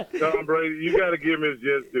 Tom Brady, you got to give him his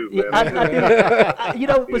just due, man.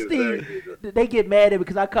 But Steve, they get mad at me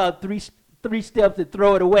because I call 3 steps and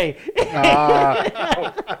throw it away. He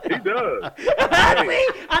does. See,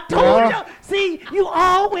 I told you. See, you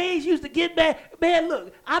always used to get mad. Man,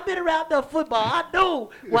 look, I've been around the football. I know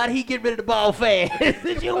why he get rid of the ball fast.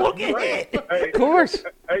 You won't get hit. Hey, of course.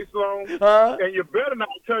 Hey, Sloan, and you better not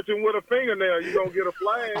touch him with a fingernail. You're going to get a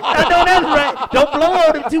flag. I know that's right. Don't blow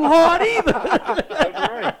on him too hard either.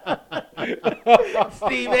 That's right.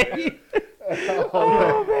 Steve, man.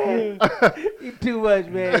 Oh, man. You too much,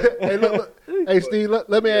 man. Hey, look. Hey, Steve,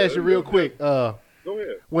 let me ask you real quick. Go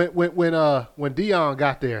ahead. When Deion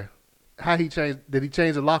got there, how he changed? Did he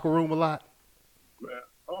change the locker room a lot? Man,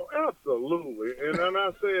 oh, absolutely. And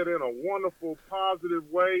I say it in a wonderful, positive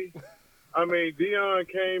way. I mean, Deion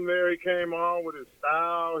came there. He came on with his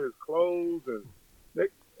style, his clothes, and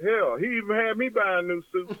hell, he even had me buying new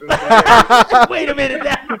suits. Wait a minute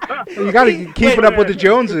now. You got to keep it up with the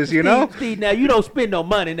Joneses, you know? Steve, now you don't spend no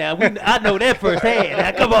money now. I know that firsthand.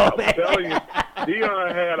 Now, come on, man. I'm telling you,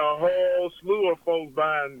 Deion had a whole slew of folks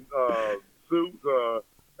buying suits.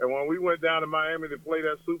 And when we went down to Miami to play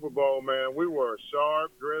that Super Bowl, man, we were a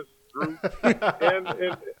sharp-dressed group.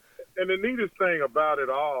 and the neatest thing about it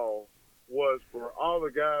all was for all the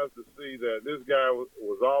guys to see that this guy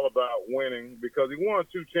was all about winning, because he won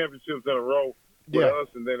 2 championships in a row with us,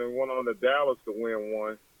 and then he went on to Dallas to win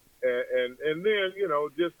one. And then,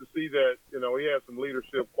 just to see that, he had some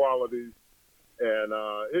leadership qualities. And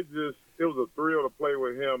it was a thrill to play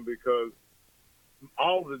with him, because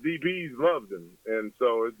all the DBs loved him. And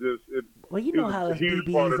so well, you know how a huge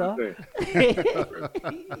DBs part of are. the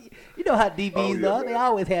thing. You know how DBs are. They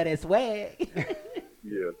always had that swag.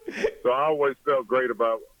 Yes. So I always felt great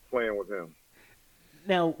about playing with him.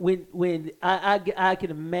 Now, when I can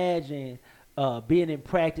imagine being in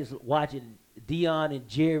practice watching Deion and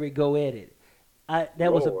Jerry go at it.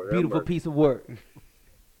 That was a beautiful piece of work.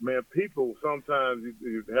 Man, people, sometimes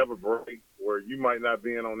you have a break where you might not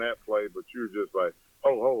be in on that play, but you're just like,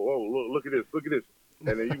 oh, look at this.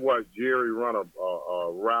 And then you watch Jerry run a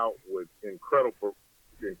route with incredible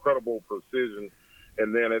precision.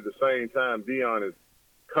 And then at the same time, Deion is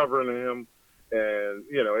covering him. And,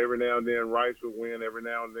 every now and then Rice would win. Every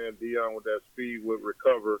now and then Deion with that speed would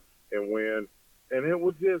recover and win. And it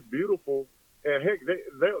was just beautiful. And, heck,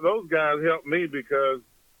 those guys helped me, because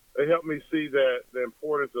they helped me see that the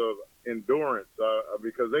importance of endurance,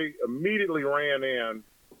 because they immediately ran in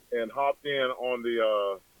and hopped in on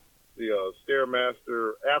the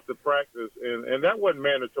Stairmaster after practice. And that wasn't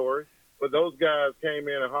mandatory, but those guys came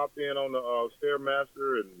in and hopped in on the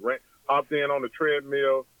Stairmaster and hopped in on the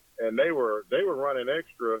treadmill and they were running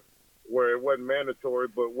extra where it wasn't mandatory.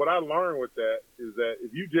 But what I learned with that is that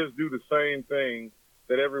if you just do the same thing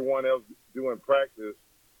that everyone else do in practice,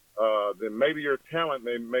 then maybe your talent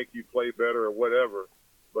may make you play better or whatever.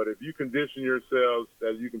 But if you condition yourselves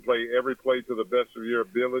that you can play every play to the best of your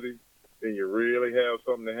ability, then you really have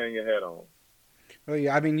something to hang your hat on. Well,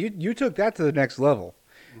 yeah, I mean, you took that to the next level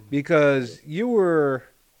because you were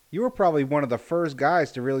probably one of the first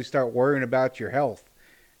guys to really start worrying about your health,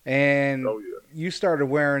 and you started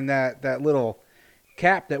wearing that little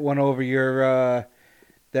cap that went over your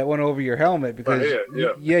helmet because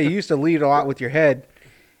you used to lead a lot with your head,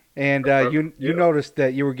 and you noticed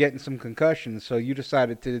that you were getting some concussions, so you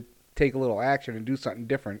decided to take a little action and do something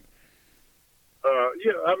different.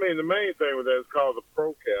 Yeah, I mean, the main thing with that is called the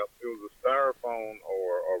Pro Cap. It was a styrofoam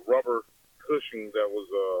or a rubber cushion that was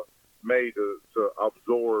made to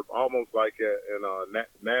absorb, almost like in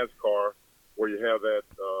NASCAR, where you have that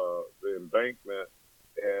the embankment,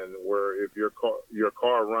 and where if your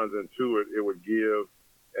car runs into it, it would give,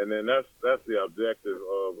 and then that's the objective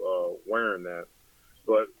of wearing that.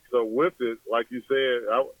 But so with it, like you said,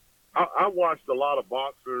 I watched a lot of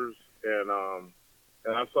boxers and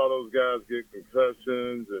I saw those guys get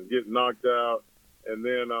concussions and get knocked out. And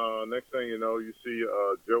then next thing you know, you see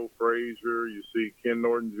Joe Frazier, you see Ken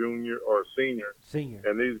Norton Jr. or Senior.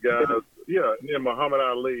 And these guys, and then Muhammad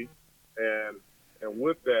Ali. And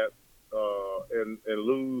with that, and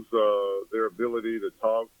lose their ability to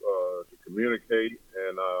talk, to communicate,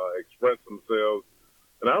 and express themselves.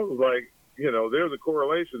 And I was like, there's a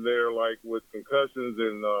correlation there, like with concussions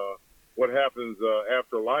and what happens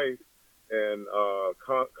after life. And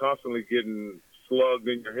constantly getting slugged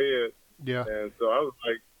in your head. Yeah. And so I was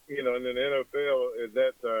like, and then the NFL at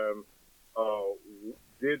that time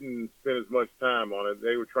didn't spend as much time on it.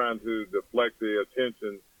 They were trying to deflect the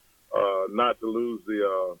attention, not to lose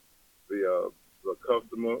the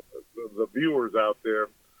customer, the viewers out there.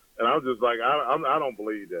 And I was just like, I don't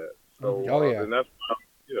believe that. So, and that's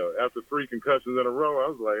after 3 concussions in a row, I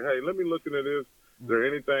was like, hey, let me look into this. Is there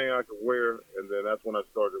anything I could wear? And then that's when I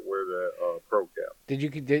started to wear that Pro Cap.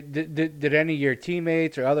 Did any of your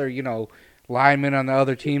teammates or other linemen on the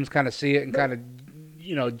other teams kind of see it and kind of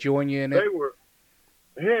join you in it? They were.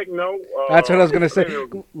 Heck no. That's what I was gonna say.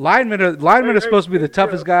 Linemen are supposed to be the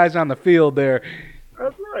toughest guys on the field there.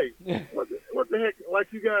 That's right. What the heck?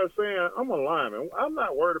 Like you guys saying, I'm a lineman. I'm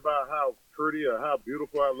not worried about how pretty or how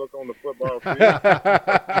beautiful I look on the football field.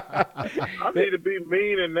 I need to be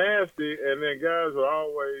mean and nasty, and then guys will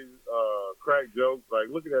always crack jokes like,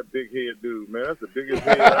 "Look at that big head dude, man. That's the biggest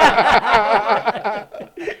head."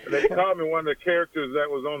 They called me one of the characters that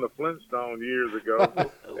was on the Flintstones years ago.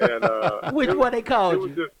 And which one they called you? It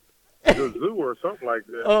was just the zoo or something like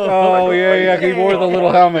that. Oh, like yeah. He wore the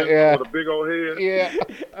little helmet, with a big old head. Yeah.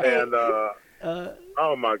 And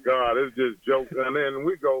oh my God, it's just jokes. And then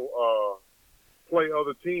we go play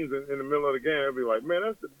other teams in the middle of the game. They'll be like, "Man,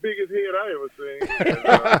 that's the biggest head I ever seen." And,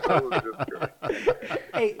 it was just crazy.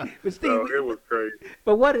 Hey, but Steve, so it was crazy.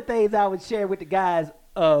 But one of the things I would share with the guys,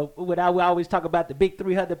 when I would always talk about the big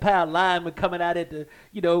 300-pound lineman coming out at the,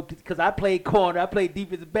 because I played corner, I played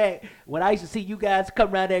defensive back. When I used to see you guys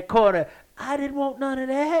come around that corner, I didn't want none of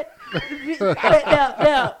that.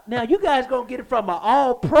 now you guys gonna get it from an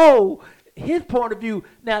all-pro, his point of view.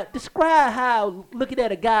 Now describe how looking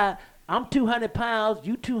at a guy. I'm 200 pounds,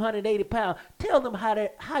 you 280 pounds. Tell them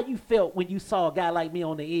how you felt when you saw a guy like me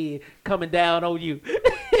on the end coming down on you.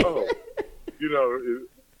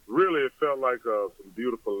 Really, it felt like some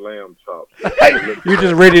beautiful lamb chops. You're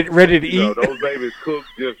just ready to eat. Those babies cooked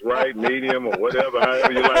just right, medium or whatever,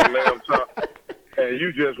 however you like lamb chops. And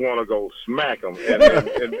you just want to go smack them.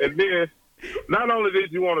 And then not only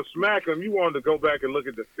did you want to smack them, you wanted to go back and look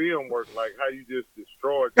at the film work, like how you just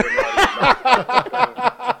destroyed somebody.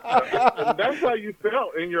 And that's how you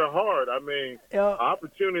felt in your heart. I mean,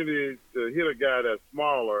 opportunity to hit a guy that's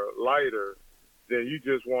smaller, lighter, then you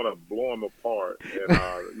just want to blow them apart.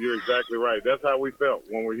 And you're exactly right. That's how we felt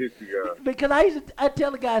when we hit you guys. Because I tell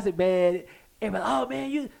the guys, man, oh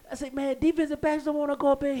man, I say, man, defensive backs don't want to go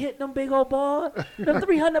up and hit them big old balls. Them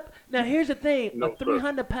 300. Now here's the thing: a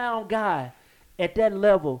 300-pound guy at that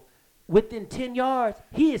level, within 10 yards,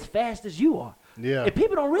 he is fast as you are. Yeah. And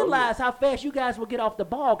people don't realize how fast you guys will get off the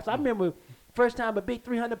ball. Because I remember first time a big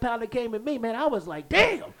 300-pounder came at me, man, I was like,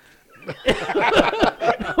 damn.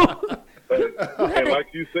 And like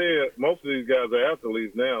you said, most of these guys are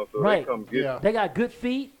athletes now, so they come get They got good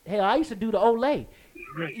feet. Hell, I used to do the Olay.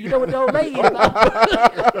 You know what the old lady is about.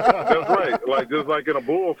 That's right. Like just like in a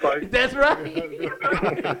bullfight. That's right.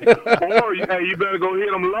 Or you better go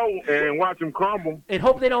hit them low and watch them crumble. And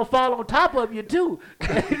hope they don't fall on top of you too.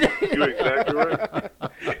 You're exactly right.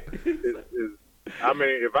 I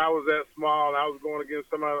mean, if I was that small and I was going against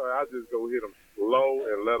somebody, I'd just go hit them low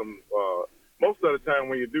and let them. Most of the time,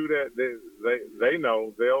 when you do that, they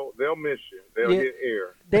know they'll miss you. They'll hit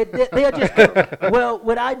air. They'll just well,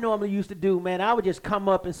 what I normally used to do, man, I would just come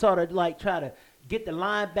up and sort of like try to get the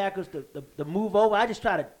linebackers to move over. I just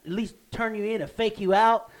try to at least turn you in or fake you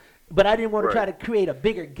out, but I didn't want to try to create a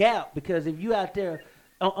bigger gap because if you out there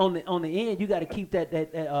on the end, you got to keep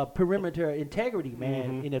that perimeter integrity,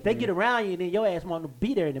 man. And if they get around you, then your ass won't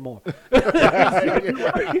be there anymore.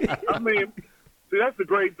 Right. I mean. See, that's the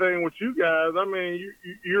great thing with you guys. I mean,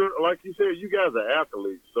 you're like you said, you guys are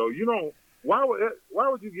athletes, so you don't. Why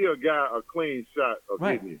would you give a guy a clean shot of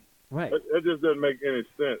hitting you? Right. That just doesn't make any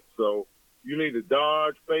sense. So you need to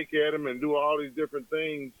dodge, fake at him, and do all these different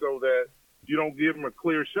things so that you don't give him a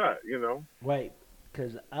clear shot. You know. Right.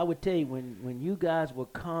 Because I would tell you, when you guys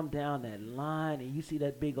would come down that line and you see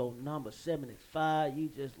that big old number 75, you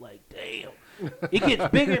just like, damn. It gets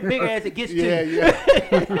bigger and bigger as it gets to you. Yeah.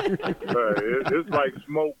 It's like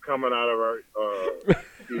smoke coming out of our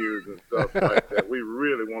ears and stuff like that. We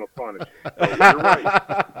really want to punish you. So you're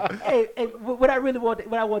right. Hey, what I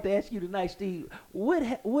want to ask you tonight, Steve,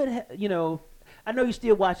 you know, I know you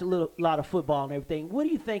still watch a lot of football and everything. What do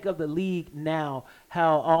you think of the league now,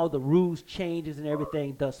 how all the rules changes and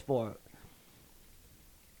everything thus far?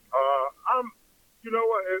 You know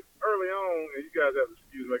what, early on, and you guys have to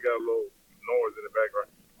excuse me, I got a little noise in the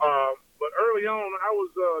background. But early on, I was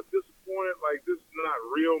disappointed, like this is not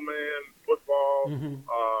real man football.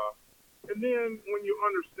 And then when you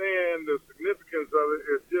understand the significance of it,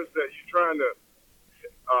 it's just that you're trying to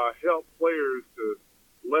help players to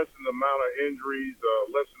lessen the amount of injuries,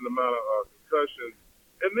 lessen the amount of concussions.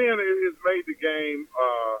 And then it's made the game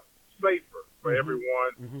safer for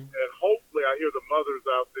everyone. And hopefully I hear the mothers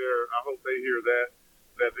out there, I hope they hear that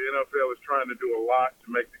the NFL is trying to do a lot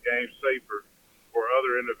to make the game safer for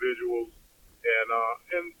other individuals.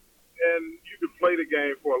 And you can play the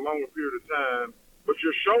game for a longer period of time, but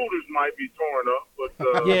your shoulders might be torn up. But it's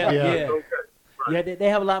okay. Right. Yeah, they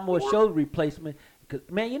have a lot more shoulder replacement.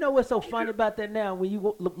 Man, you know what's so funny about that now? When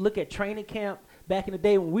you look at training camp back in the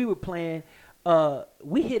day when we were playing,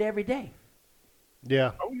 we hit every day.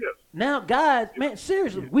 Yeah. Oh, yes. Now, guys, man,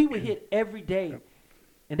 seriously, we would hit every day.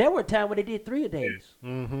 And there were a time when they did 3 a days.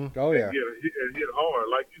 Oh, yeah. It hit hard.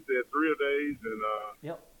 Like you said, 3 a days. And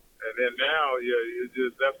then now,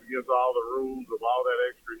 that's against all the rules of all that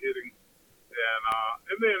extra hitting.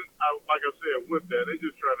 And then, like I said, with that, they're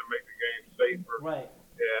just trying to make the game safer. Right.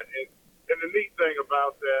 And the neat thing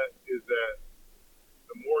about that is that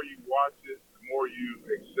the more you watch it, the more you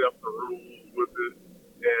accept the rules with it,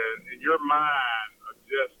 and your mind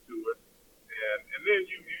adjusts to it. And then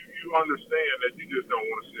you understand that you just don't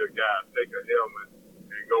want to see a guy take a helmet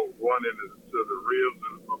and go run into the ribs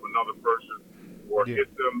of another person or hit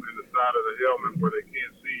them in the side of the helmet where they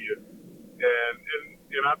can't see you.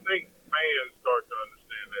 And I think fans start to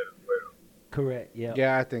understand that as well. Correct. Yeah.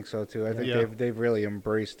 Yeah, I think so too. I think they've really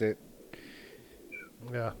embraced it.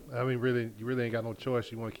 Yeah, I mean, really, you really ain't got no choice.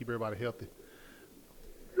 You want to keep everybody healthy.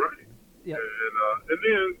 Right. Yeah. And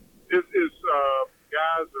then it's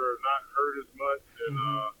guys are not hurt as much, and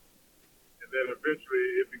then eventually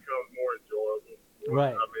it becomes more enjoyable.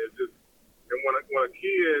 Right. I mean, when a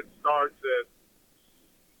kid starts at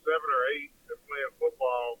 7 or 8 and playing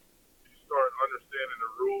football, you start understanding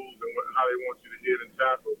the rules and how they want you to hit and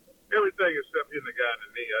tackle. Everything except hitting the guy in the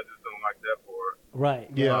knee. I just don't like that part. Right.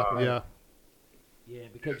 Yeah. Yeah,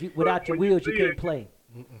 because without your wheels, you can't play.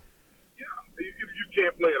 Yeah, you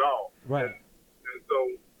can't play at all. Right. And so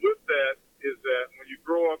with that is that when you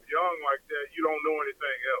grow up young like that, you don't know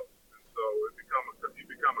anything else, and so you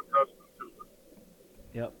become accustomed to it.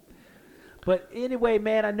 Yep. But anyway,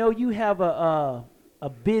 man, I know you have a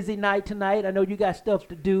busy night tonight. I know you got stuff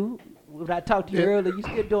to do. When I talked to you earlier, you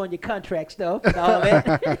still doing your contract stuff and all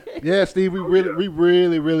that. Yeah, Steve, we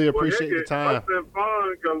really appreciate the time. It's been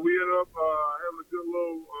fun because we ended up having a good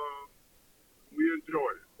little. We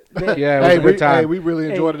enjoyed it. Yeah, it was a good time. We really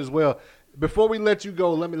enjoyed it as well. Before we let you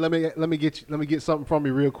go, let me get something from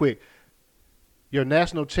you real quick. Your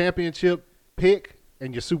national championship pick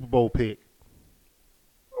and your Super Bowl pick.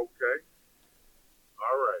 Okay.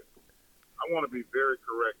 All right. I want to be very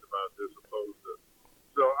correct about this, opposed to.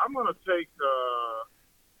 So I'm going to take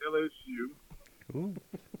LSU and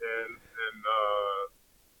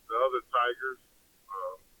the other Tigers,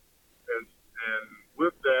 and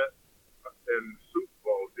with that, and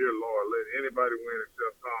anybody win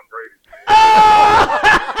except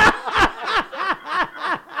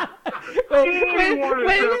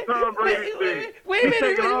Tom Brady.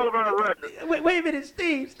 Wait a minute,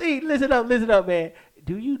 Steve, listen up, man.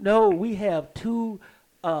 Do you know we have two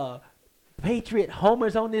Patriot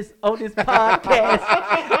homers on this podcast?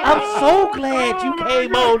 I'm so glad you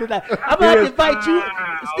came on tonight. I'm going to invite you,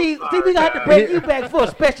 Steve. Steve, we got to bring you back for a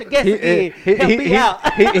special guest again. Help me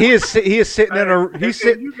out. He is sitting in a. He's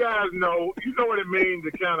sitting. You guys know what it means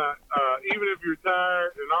to kind of even if you're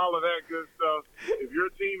tired and all of that good stuff. If your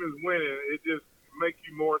team is winning, it just makes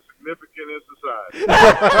you more significant in society.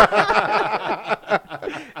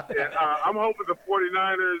 And, I'm hoping the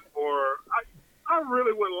 49ers I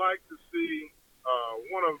really would like to see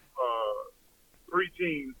one of three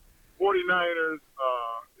teams. 49ers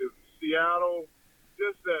is Seattle.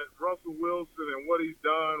 Just that Russell Wilson and what he's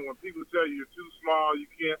done. When people tell you you're too small, you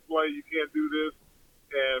can't play, you can't do this,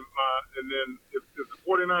 and then if the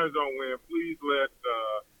 49ers don't win, please let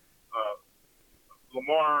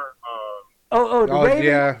Lamar. The Ravens.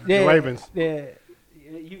 Yeah, the Ravens. Yeah.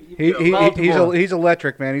 He's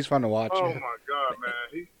electric, man. He's fun to watch. Oh my God,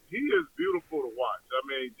 man, he is beautiful to watch. I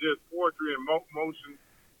mean, just poetry in motion,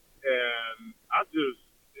 and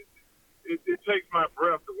it takes my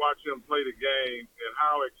breath to watch him play the game and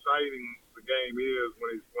how exciting the game is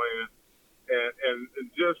when he's playing, and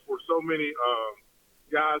just for so many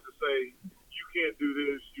guys to say you can't do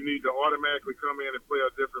this, you need to automatically come in and play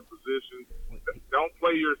a different position. Don't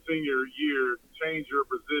play your senior year, change your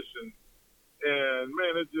position. And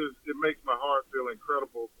man, it makes my heart feel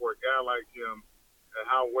incredible for a guy like him and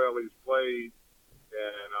how well he's played.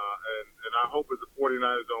 And I hope if the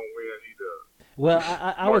 49ers don't win, he does. Well,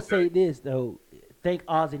 I would say this though. Thank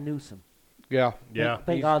Ozzie Newsome. Yeah.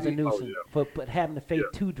 Thank Ozzie Newsome for having the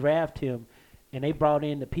faith to draft him, and they brought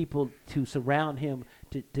in the people to surround him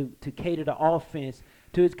to cater the offense.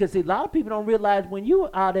 Because a lot of people don't realize when you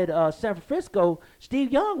were out at San Francisco,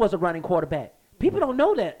 Steve Young was a running quarterback. People don't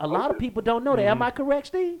know that. A lot of people don't know that. Am I correct,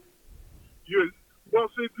 Steve? Well,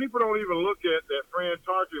 see, people don't even look at that. Fran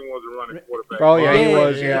Tarkenton was a running quarterback. Oh, yeah, he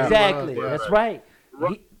was, yeah. Exactly. That's right.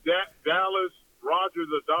 Dallas Rogers,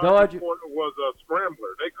 the Dodger was a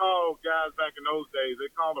scrambler. They called guys back in those days, they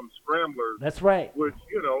called them scramblers. That's right. Which, is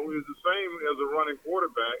the same as a running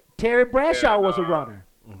quarterback. Terry Bradshaw was a runner.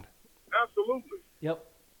 Absolutely. Yep.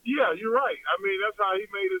 Yeah, you're right. I mean, that's how he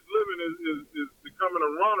made his living is becoming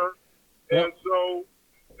a runner. Yep.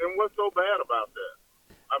 And what's so bad about that?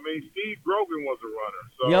 I mean, Steve Grogan was a runner.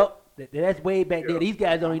 So, yep. That's way back there. These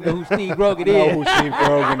guys don't even know who Steve Grogan is. know who Steve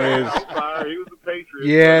Grogan is. I'm sorry, he was a Patriot.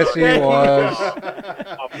 Yes, he was.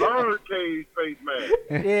 A birdcage face man.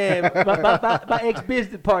 Yeah, my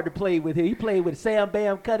ex-business partner played with him. He played with Sam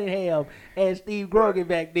Bam Cunningham and Steve Grogan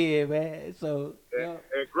back there, man. So. And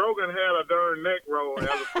Grogan had a darn neck roll as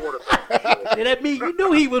a quarterback. And that means you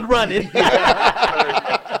knew he was running. He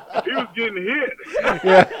was getting hit.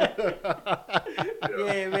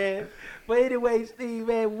 Yeah, man. But anyway, Steve,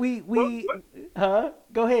 man,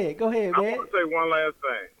 Go ahead, man. I want to say one last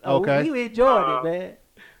thing. Okay. You enjoyed it, man.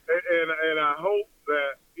 And I hope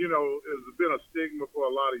that it's been a stigma for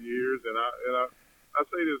a lot of years, and I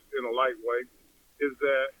say this in a light way, is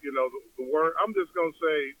that the word I'm just gonna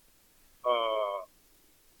say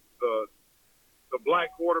the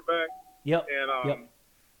black quarterback. Yep. And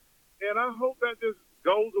I hope that just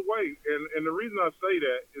goes away. And the reason I say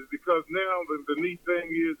that is because now the neat thing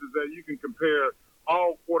is that you can compare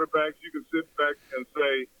all quarterbacks. You can sit back and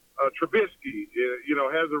say Trubisky,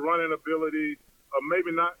 has a running ability,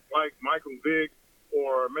 maybe not like Michael Vick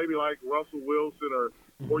or maybe like Russell Wilson,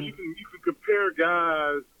 or you can compare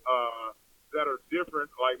guys that are different,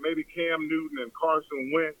 like maybe Cam Newton and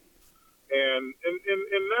Carson Wentz. And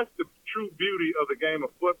that's the true beauty of the game of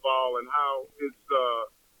football and how it's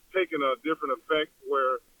taken a different effect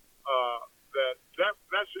where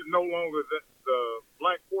that should no longer, the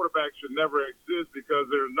black quarterback should never exist because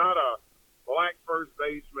there's not a black first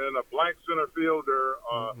baseman, a black center fielder,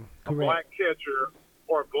 a black catcher,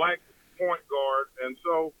 or a black point guard. And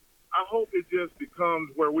so I hope it just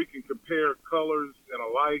becomes where we can compare colors and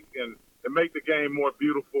alike and make the game more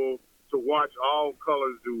beautiful to watch all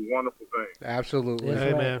colors do wonderful things. Absolutely.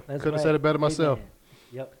 Hey, man. Couldn't have said it better myself. Amen.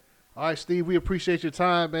 Yep. All right, Steve, we appreciate your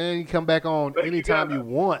time, man. You come back on anytime you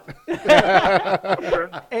want.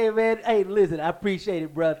 Hey, man. Hey, listen, I appreciate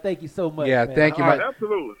it, bro. Thank you so much. Yeah, man. thank you.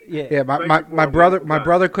 Absolutely. Yeah. My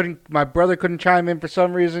brother couldn't chime in for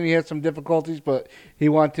some reason. He had some difficulties, but he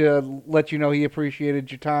wanted to let you know he appreciated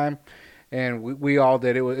your time, and we all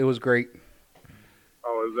did. It was great.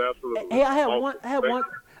 Oh, it was absolutely. Hey,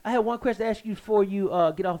 I had one question to ask you before you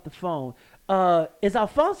get off the phone. Is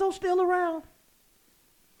Alfonso still around?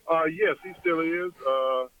 Yes, he still is.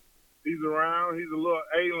 He's around. He's a little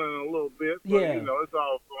ailing a little bit, but Yeah. it's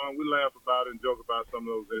all fun. We laugh about it and joke about some of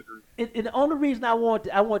those injuries. And the only reason I want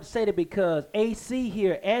to say that because AC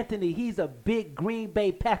here, Anthony, he's a big Green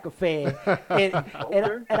Bay Packer fan, and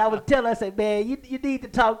I was telling, I said, man, you need to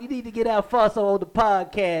talk, you need to get Alfonso on the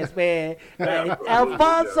podcast, man. Right?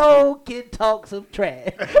 Alfonso can talk some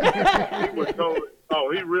trash. He was told,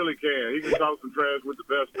 he really can. He can talk some trash with the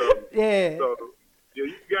best of them. Yeah. So, yeah,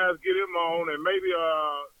 you guys get him on, and maybe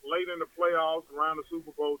late in the playoffs, around the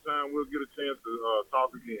Super Bowl time, we'll get a chance to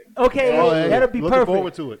talk again. Okay, hey, that'll be looking perfect.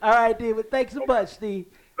 forward to it. All right, David. Thanks so much, Steve.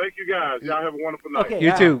 Thank you, guys. Y'all have a wonderful night. Okay.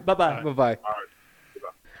 You too. Bye-bye. Bye-bye. All right. Goodbye.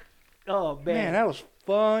 Oh, man. Man, that was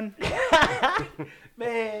fun.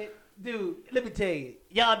 Man, dude, let me tell you,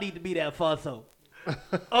 y'all need to meet Alfonso.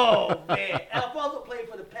 Oh, man. Alfonso played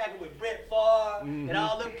for the Packers with Brett Favre and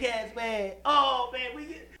all them cats, man. Oh, man, we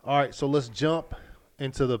get... All right, so let's jump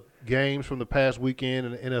into the games from the past weekend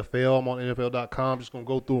in the NFL. I'm on NFL.com. Just going to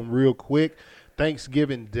go through them real quick.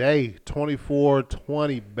 Thanksgiving Day,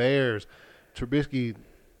 24-20 Bears. Trubisky.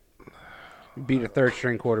 Beat a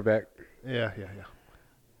third-string quarterback. Yeah.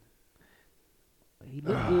 He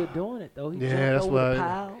looked good doing it, though. He Yeah, jumped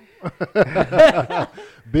over that's the pile.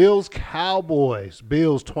 Bills Cowboys.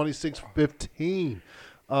 Bills 26-15.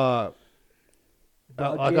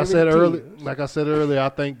 Like I said earlier, I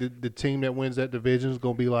think the team that wins that division is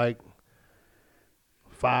going to be like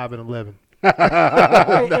 5-11.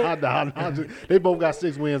 Nah, they both got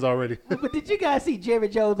 6 wins already. But did you guys see Jerry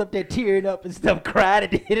Jones up there tearing up and stuff, crying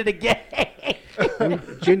at the end of the game?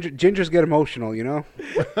 Gingers get emotional, you know?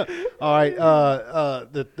 All right,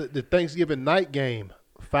 the Thanksgiving night game,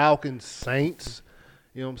 Falcons Saints.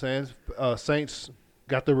 You know what I'm saying? Saints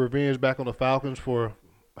got their revenge back on the Falcons for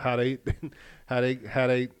how they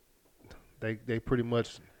pretty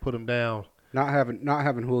much put them down. Not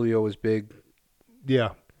having Julio was big. Yeah.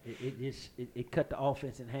 It cut the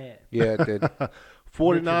offense in half. Yeah, it did.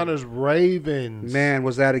 49ers Ravens. Man,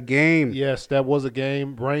 was that a game? Yes, that was a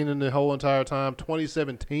game. Raining the whole entire time.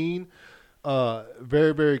 2017.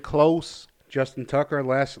 Very, very close. Justin Tucker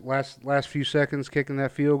last few seconds kicking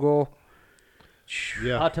that field goal.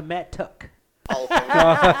 Yeah. Out to Matt Tuck. Hall of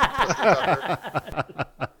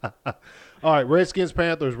Fame. All right, Redskins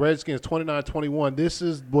Panthers. Redskins 29-21. This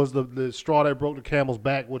was the straw that broke the camel's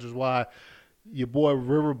back, which is why your boy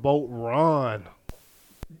Riverboat Ron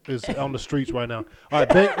is on the streets right now. All right,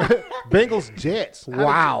 Bengals Jets.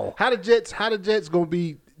 Wow. How the Jets gonna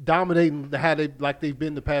be dominating they've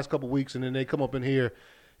been the past couple weeks, and then they come up in here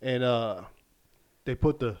and they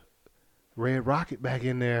put the Red Rocket back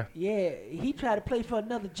in there. Yeah, he tried to play for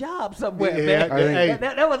another job somewhere, Yeah, man.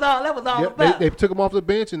 That was all Yep, about. they took him off the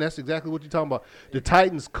bench, and that's exactly what you're talking about. The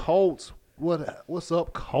Titans Colts. What's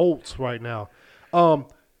up, Colts right now?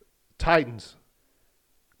 Titans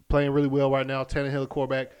playing really well right now. Tannehill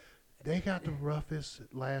quarterback. They got the roughest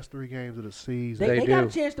last 3 games of the season. They They got do.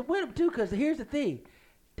 a chance to win them too, because here's the thing: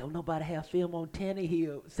 don't nobody have film on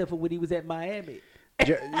Tannehill except for when he was at Miami.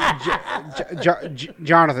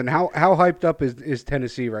 Jonathan, how hyped up is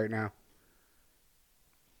Tennessee right now?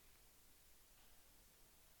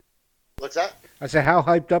 What's that? I said, how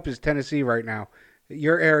hyped up is Tennessee right now?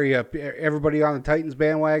 Your area, everybody on the Titans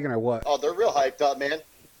bandwagon or what? Oh, they're real hyped up, man.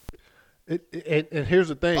 And here's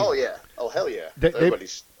the thing. Oh, yeah. Oh, hell yeah. They-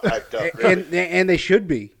 Everybody's hyped up. Really. And they should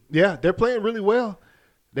be. Yeah, they're playing really well.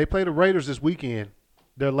 They play the Raiders this weekend.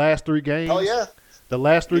 Their last 3 games. Oh, yeah. The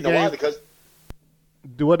last 3 You know why? games. Because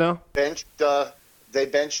Do what now? they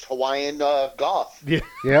benched Hawaiian Goff. Yeah.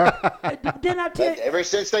 Yeah. Didn't I tell you? Ever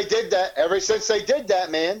since they did that,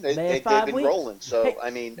 man, they've 5 been weeks. rolling. So, Hey. I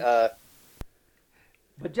mean, But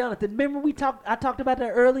Jonathan, remember I talked about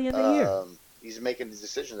that early in the year. he's making the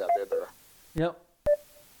decisions out there. Yep.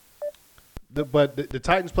 But the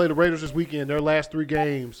Titans play the Raiders this weekend. Their last 3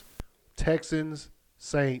 games: Texans,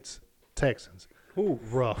 Saints, Texans. Ooh,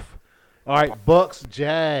 rough. All right, Bucks,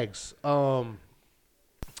 Jags. Bucks.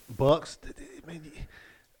 Man,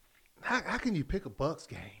 how can you pick a Bucks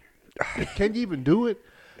game? Can you even do it?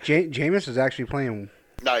 Jameis is actually playing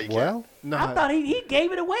No, you well. No. I thought he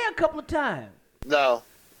gave it away a couple of times. can't. No.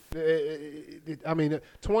 I mean,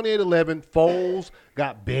 28-11. Foles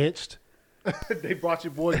got benched. They brought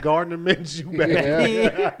your boy Gardner Minshew back.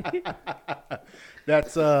 Yeah.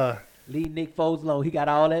 That's Leave Nick Foles alone. He got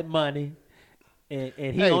all that money, and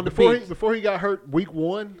he hey, on the before bench. before he got hurt week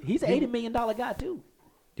 1. He's an $80 million guy too.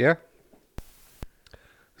 Yeah.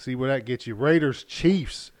 See where that gets you. Raiders,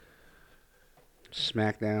 Chiefs.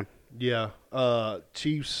 Smackdown. Yeah,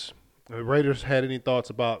 Chiefs. Raiders had any thoughts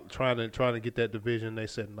about trying to get that division? They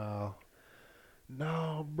said no.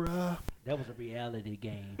 No, bruh. That was a reality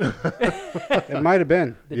game. It might have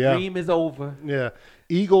been. The Yeah. dream is over. Yeah.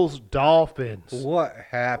 Eagles, Dolphins. What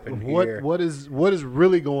happened here? What is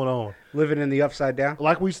really going on? Living in the upside down?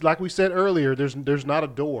 Like we said earlier, there's not a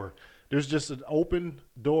door. There's just an open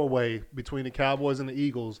doorway between the Cowboys and the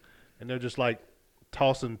Eagles, and they're just like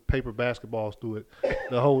tossing paper basketballs through it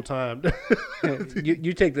the whole time.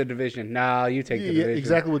 you take the division. Nah, you take the Yeah, division.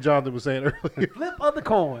 exactly what Jonathan was saying earlier. Flip of the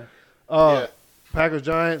coin. Yeah. Packers,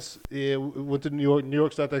 Giants. Yeah, went to New York. New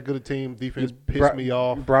York's not that good a team. Defense pissed Brought- me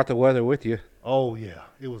off. Brought the weather with you. Oh yeah,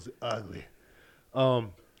 it was ugly.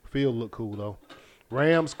 Field looked cool though.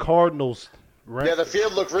 Rams, Cardinals. Yeah, the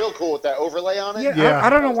field looked real cool with that overlay on it. Yeah. I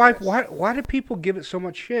don't know That was why. nice. Why did people give it so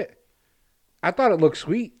much shit? I thought it looked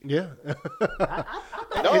sweet. Yeah.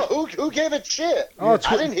 No, who gave it shit? Oh,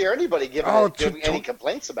 I didn't hear anybody give any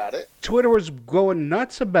complaints about it. Twitter was going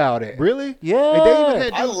nuts about it. Really? Yeah. And they even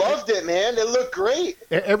had I loved it, man. It looked great.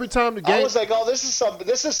 every time the I game. was like, oh, this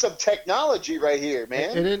is some technology right here,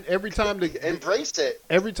 man. And then every time Embrace it.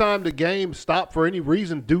 the game stopped for any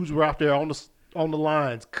reason, dudes were out there on the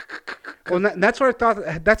lines. Well, that's what I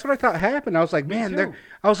thought. That's what I thought happened. I was like, man, too.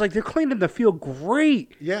 they're cleaning the field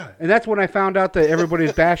great. Yeah. And that's when I found out that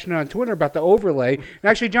everybody's bashing on Twitter about the overlay. And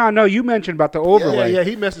actually, John, no, you mentioned about the overlay. Yeah,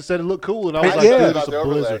 he messaged said it looked cool, and I was Yeah. like, Yeah. dude, About it's a the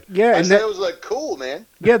overlay. blizzard. Yeah, I and said that- it was like cool, man.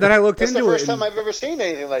 Yeah, then I looked That's the into first it. time and- I've ever seen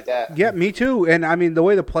anything like that. Yeah, me too. And I mean, the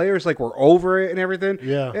way the players like were over it and everything.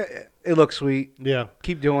 Yeah. It looks sweet. Yeah,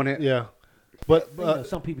 Keep doing it. yeah. But You know,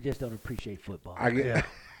 some people just don't appreciate football. I get. yeah,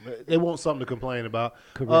 they want something to complain about.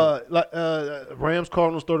 Correct. Rams,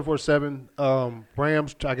 Cardinals, 34-7.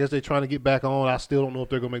 Rams, I guess they're trying to get back on. I still don't know if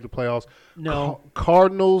they're gonna make the playoffs. No.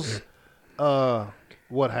 Cardinals.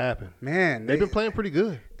 What happened? Man, They've been playing pretty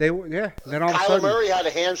good. They were. Yeah. Then all of a Kyler sudden. Murray had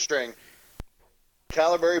a hamstring.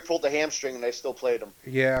 Kyler Murray pulled the hamstring, and they still played him.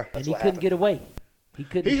 Yeah. And he what couldn't happened. get away. He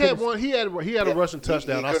couldn't. He had couldn't- one. He had a rushing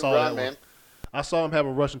touchdown. He I couldn't saw run, that man. one. I saw him have a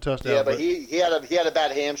rushing touchdown. Yeah, but he had a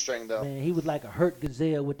bad hamstring though. Man, he was like a hurt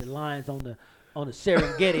gazelle with the lions on the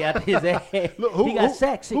Serengeti out his ass. Look, he got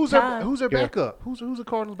sacked 6 times. Who's their Yeah. backup? Who's the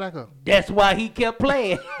Cardinals backup? That's why he kept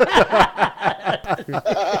playing.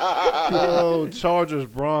 Oh, Chargers,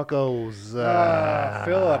 Broncos.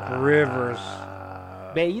 Phillip Rivers.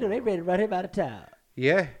 Man, you know they ready to run him out of town.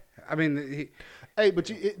 Yeah. I mean, Hey,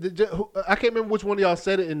 but I can't remember which one of y'all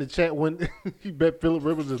said it in the chat when you bet Phillip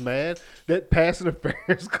Rivers is mad. That pass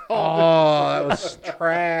interference call. oh, that was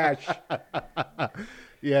trash.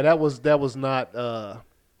 Yeah, that was not.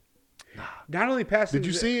 Not only passing. Did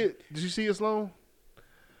you see it? Did you see it, Sloan?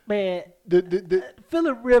 Man, The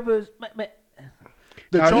Phillip Rivers, man,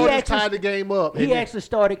 Now, he Chargers actually- tied the game up. he and actually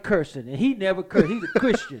started cursing, and he never cursed. He's a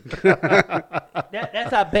Christian.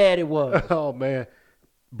 That's how bad it was. oh man,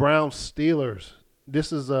 Browns Steelers.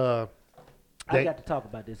 This is I They- got to talk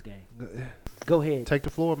about this game. Go ahead. take the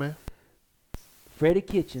floor, man. Freddie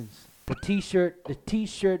Kitchens, the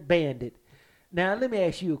t-shirt bandit. Now let me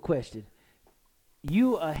ask you a question.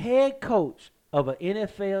 You a head coach of an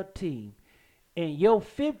NFL team, and your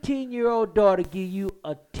 15-year-old daughter give you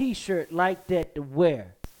a t-shirt like that to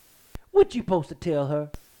wear. What you supposed to tell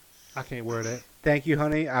her? I can't wear that. Thank you,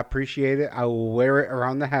 honey. I appreciate it. I will wear it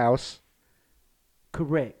around the house.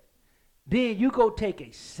 Correct. Then you go take a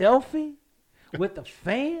selfie with a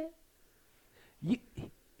fan.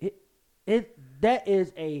 That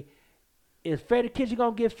is a. Is Freddie Kitchen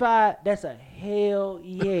gonna get fired? That's a hell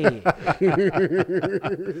yeah.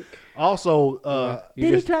 Also, You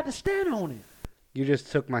Then just, he tried to stand on it. you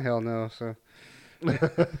just took my hell no. So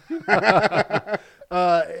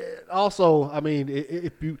also, I mean,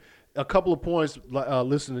 if you a couple of points,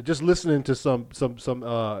 listening to some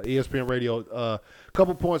ESPN radio, a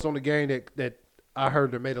couple points on the game that I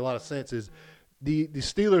heard that made a lot of sense is the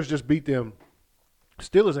Steelers just beat them.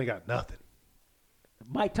 Steelers ain't got nothing.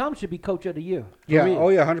 Mike Thomas should be coach of the year. For yeah. real. Oh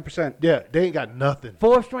yeah, 100%. Yeah, they ain't got nothing.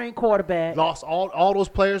 4th-string quarterback. Lost all those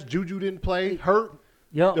players. Juju didn't play. Hurt.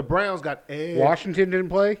 Yup. The Browns got Washington didn't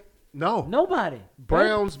play. No. Nobody.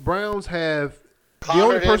 Browns have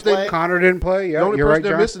Connor didn't play? Connor didn't play. Yeah, the only you're person right,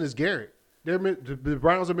 they're John. missing is Garrett. The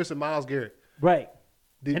Browns are missing Myles Garrett. Right.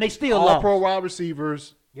 And they still all lost. pro wide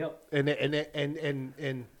receivers, Yep. and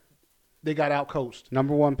they got out coached.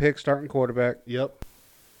 Number 1 pick, starting quarterback. Yep.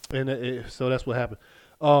 And so that's what happened.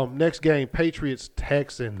 Next game, Patriots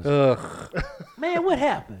Texans. Ugh. Man, what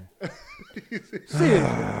happened?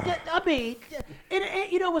 Seriously. I mean,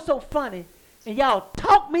 and you know what's so funny? And y'all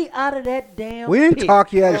talk me out of that damn We didn't pick.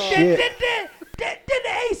 talk you out of Did shit. the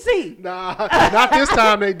AC. Nah, not this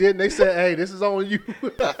time. They didn't. They said, "Hey, this is on you."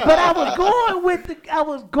 But I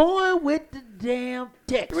was going with damn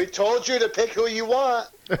Texans. We told you to pick who you want.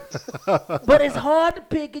 But it's hard to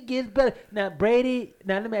pick against better. Now, Brady,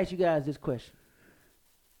 let me ask you guys this question.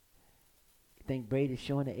 You think Brady's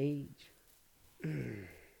showing the age?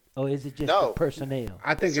 Or is it just the personnel?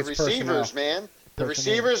 I think it's the receivers, personnel. man. The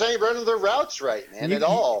receivers ain't running their routes right, man, at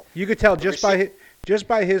all. You could tell just by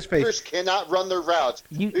his face. Receivers cannot run their routes.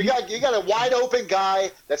 You got a wide open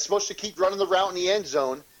guy that's supposed to keep running the route in the end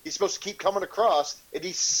zone. He's supposed to keep coming across, and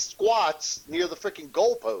he squats near the freaking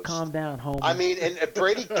goalpost. Calm down, Homer. I mean, and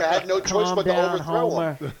Brady had no choice but to overthrow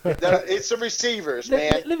him. It's the receivers,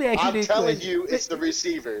 man. Let me ask you I'm this telling question. you, it's the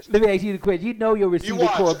receivers. Let me ask you the question. You know your receiver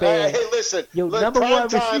core bad. Hey, listen. Your number one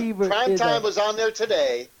receiver Prime Time was on there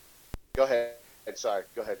today. Go ahead. Sorry.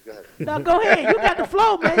 Go ahead. No, go ahead. You got the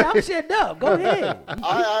flow, man. I'm shutting up. Go ahead.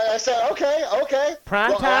 I said, okay.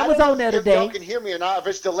 Prime Time was on there today. If y'all can hear me or not, if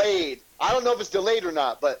it's delayed. I don't know if it's delayed or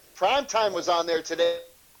not, but Prime Time was on there today.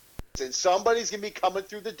 And somebody's going to be coming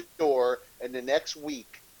through the door in the next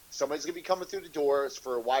week. Somebody's going to be coming through the door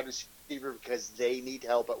for a wide receiver because they need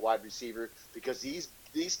help at wide receiver because these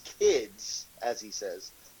kids, as he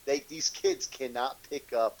says, these kids cannot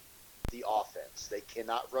pick up the offense. They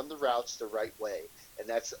cannot run the routes the right way. And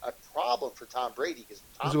that's a problem for Tom Brady because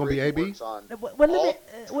Tom Brady works on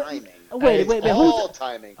timing. Wait. All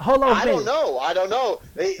timing. Hold on, I don't know.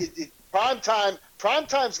 Prime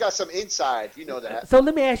Time's got some inside. You know that. So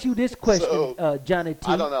let me ask you this question, Johnny T.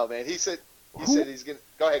 I don't know, man. He said he's going to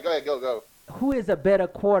 – go ahead, go. Who is a better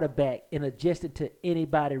quarterback and adjusted to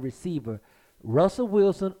anybody receiver, Russell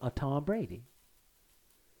Wilson or Tom Brady?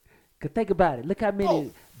 Because think about it. Look how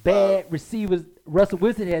many bad receivers Russell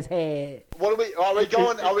Wilson has had. What are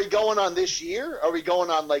we going on this year? Are we going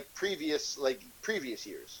on like previous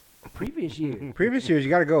years? Previous year. Previous years, you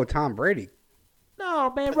got to go with Tom Brady.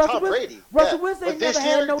 No, man, Russell Wilson ain't never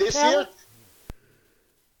had no talent.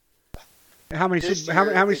 How many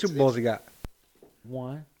Super Bowls he got?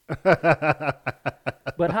 One.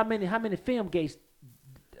 But how many film gates?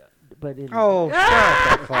 But shut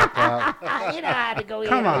the fuck up! You know how to go.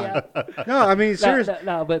 Come on. No, I mean seriously.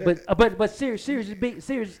 No, but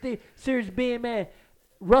serious being, man,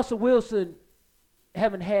 Russell Wilson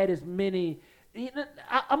haven't had as many. I'm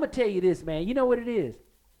gonna tell you this, man. You know what it is.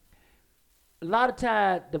 A lot of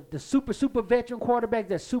times, the super veteran quarterbacks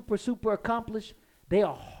that super accomplished, they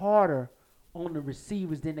are harder on the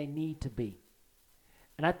receivers than they need to be.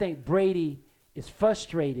 And I think Brady is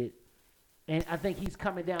frustrated, and I think he's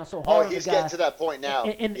coming down so hard on the guy. He's getting to that point now.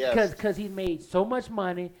 And because he made so much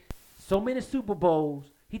money, so many Super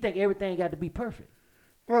Bowls, he think everything got to be perfect.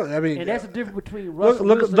 Well, I mean, and that's the difference between Russell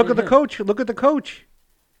Wilson look at the coach. Look at the coach.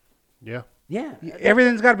 Yeah. Yeah.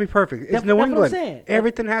 Everything's got to be perfect. It's New England. What I'm saying.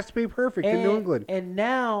 Everything has to be perfect in New England. And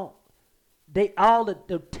now, all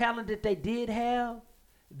the talent that they did have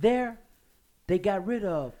there, they got rid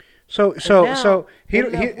of. So he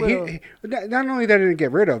not only that he didn't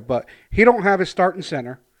get rid of, but he don't have his starting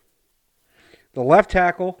center. The left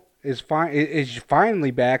tackle is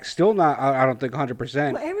finally back. Still not, I don't think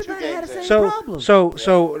 100%. Well, everybody had the same problem.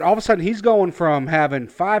 So all of a sudden he's going from having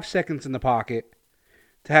 5 seconds in the pocket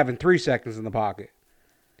to having 3 seconds in the pocket.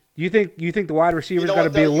 You think the wide receiver's got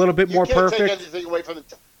to be a little bit more perfect? You can't take anything away from the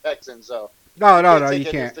Texans, though. No, you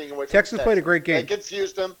can't. Texans played a great game. They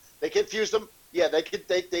confused them. Yeah, they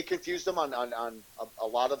confused them on a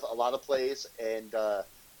lot of plays, and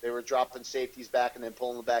they were dropping safeties back and then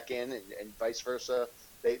pulling them back in, and vice versa.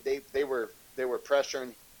 They were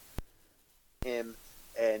pressuring him,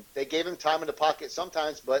 and they gave him time in the pocket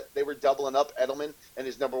sometimes, but they were doubling up Edelman and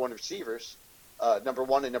his number one receivers, number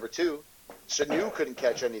one and number two. Sanu couldn't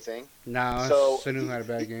catch anything. No, so Sanu had a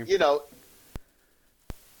bad game.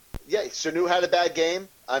 Sanu had a bad game.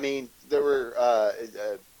 I mean, there were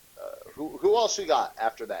who else we got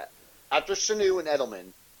after that? After Sanu and Edelman,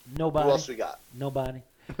 nobody. Who else we got? Nobody.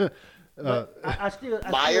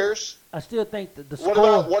 Myers. I still think that the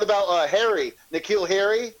score. What about Harry? N'Keal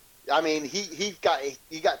Harry? I mean, he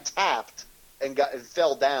got tapped and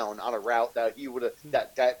fell down on a route that he would have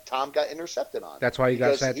that Tom got intercepted on. That's why he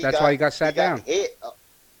got sat. That's why he got sat down. Hit.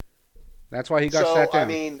 That's why he got sat down. I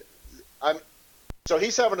mean, so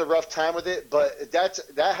he's having a rough time with it, but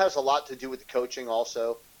that has a lot to do with the coaching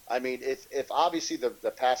also. I mean, if obviously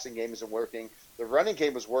the passing game isn't working, the running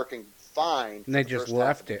game was working fine. And they just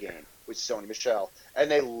left it game with Sony Michel,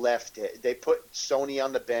 and they left it. They put Sony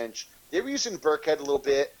on the bench. They were using Burkhead a little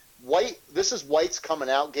bit. White. This is White's coming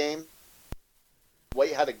out game.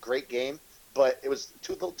 White had a great game, but it was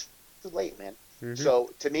too late, man. Mm-hmm. So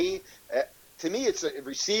to me, it's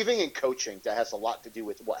receiving and coaching that has a lot to do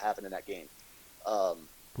with what happened in that game.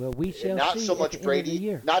 Well, we shall not see so much at the Brady. end of the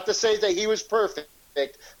year. Not to say that he was perfect.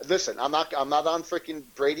 Listen, I'm not on freaking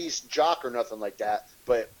Brady's jock or nothing like that,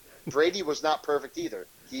 but Brady was not perfect either.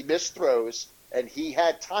 He missed throws, and he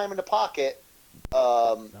had time in the pocket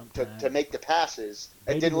to make the passes,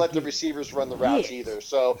 and didn't let the receivers run the routes either.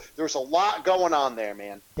 So there's a lot going on there,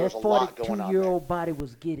 man. There's a lot going on. That 42-year-old body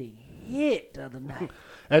was getting hit the other night.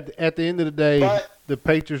 At the end of the day, the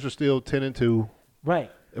Patriots are still 10-2. Right.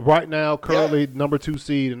 Right now, currently number 2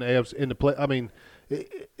 seed in the AFC in the play. I mean,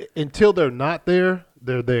 until they're not there,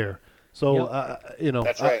 they're there. So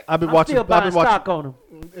that's right. I've been watching. Still buying stock on them.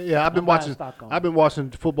 Yeah, I've been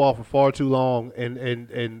watching football for far too long,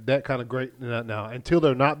 and that kind of great now. Until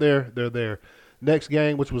they're not there, they're there. Next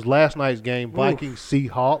game, which was last night's game, Vikings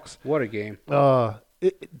Seahawks. What a game!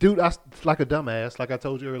 Dude, I like a dumbass. Like I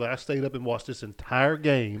told you earlier, I stayed up and watched this entire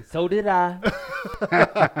game. So did I.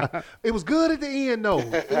 It was good at the end, though.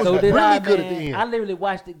 It was So did really I, good man. at the end. I literally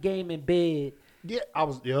watched the game in bed. Yeah, I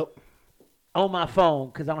was. Yep. On my phone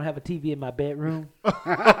because I don't have a TV in my bedroom. but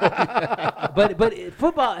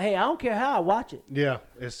football, hey, I don't care how I watch it. Yeah,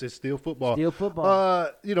 it's still football. Still football.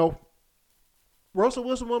 Russell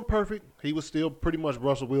Wilson wasn't perfect. He was still pretty much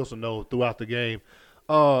Russell Wilson, though, throughout the game.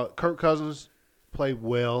 Kirk Cousins played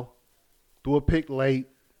well. Threw a pick late.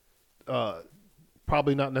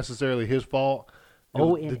 Probably not necessarily his fault.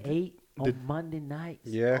 0-8 on Monday nights.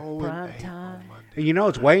 Yeah. Prime time.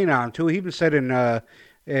 It's weighing on him, too. He even said in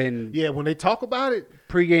when they talk about it,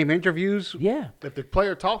 pregame interviews. Yeah. if the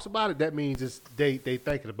player talks about it, that means it's they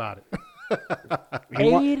thinking about it.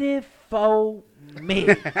 84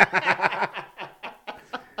 million.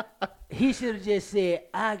 He should have just said,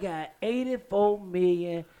 I got 84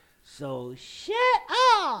 million, so shut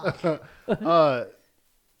up.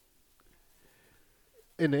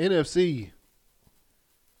 In the NFC,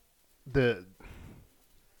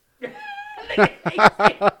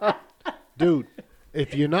 dude,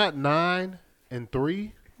 if you're not 9-3,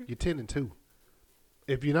 you're 10-2.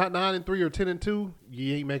 If you're not 9-3 or 10-2,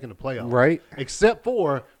 you ain't making the playoffs, Right. Except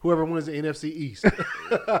for whoever wins the NFC East.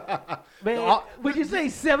 Man, would you say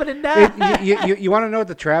 7-9? You want to know what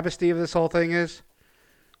the travesty of this whole thing is?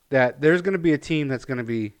 That there's going to be a team that's going to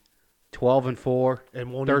be 12-4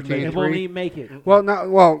 And won't 13 It won't even make it.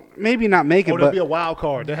 Well, maybe not make it, Or there'll but be a wild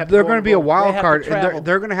card. They're they're going to be a wild They have card, to and travel.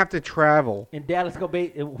 they're going to have to travel. And Dallas go be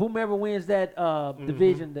whomever wins that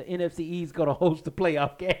division, the NFC East going to host the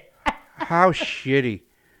playoff game. How shitty!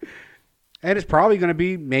 And it's probably going to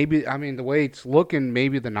be the way it's looking,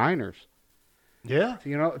 maybe the Niners. Yeah,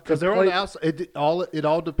 Because they're on the outside. It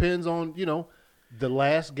all depends on the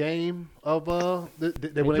last game of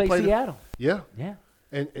They when they play Seattle. Yeah, Yeah.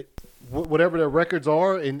 and whatever their records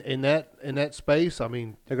are in that space, I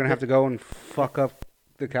mean, They're going to have to go and fuck up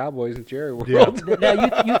the Cowboys in Jerry World. Yeah.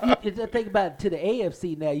 Now you think about it, to the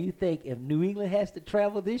AFC. Now you think if New England has to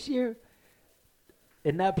travel this year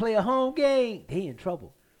and not play a home game, they in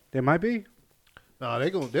trouble. They might be. no,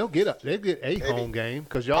 they'll get a home game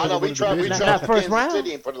because y'all. I know gonna we win the traveled division. Not to first Kansas round?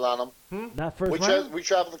 City and put it on them. Not first round. We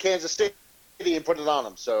traveled to Kansas City and put it on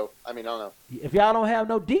them. So I mean, I don't know. If y'all don't have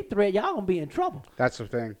no deep threat, y'all gonna be in trouble. That's the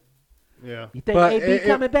thing. Yeah, You think But AB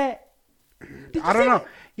coming back? Did you I don't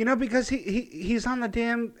see know. that? Because he's on the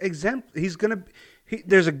damn exempt. He's gonna.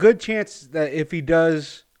 There's a good chance that if he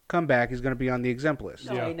does come back, he's gonna be on the exempt list.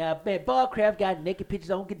 No, ain't now, man. Bob Kraft got naked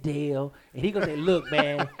pictures on Goodell, and he gonna say, "Look,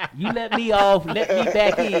 man, you let me off, let me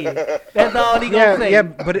back in." That's all he gonna say. Yeah,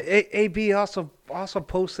 but AB also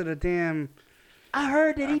posted a damn. I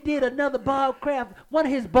heard that he did another Bob Kraft. One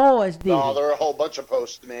of his boys did. No, it. there are a whole bunch of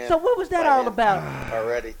posts, man. So what was that all about?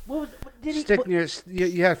 Already. What did he? Sticking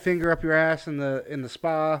you had a finger up your ass in the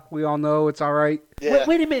spa. We all know it's all right. Yeah.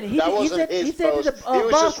 Wait a minute. That wasn't his he said post. to the, He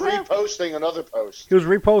was Bob just Kraft reposting another post. He was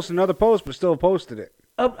reposting another post, but still posted it.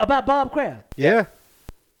 about Bob Kraft. Yeah.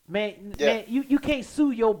 Man, Yeah. man, you can't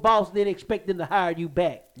sue your boss then expect them to hire you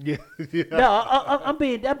back. yeah. No, I'm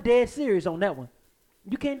dead serious on that one.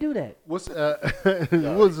 You can't do that. What's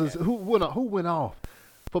who went off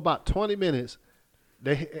for about 20 minutes?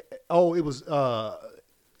 It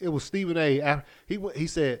was Stephen A. He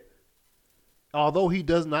said, although he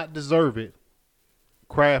does not deserve it,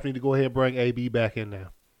 Kraft need to go ahead and bring AB back in now.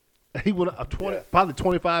 He went probably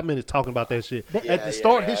 25 minutes talking about that shit. At the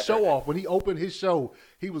start his show off, when he opened his show,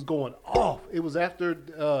 he was going off. It was after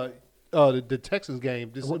the Texans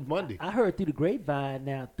game this Monday. I heard through the grapevine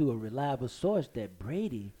now, through a reliable source, that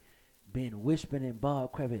Brady been whispering in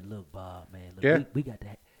Bob Kraft, "Look, Bob, man, look, we got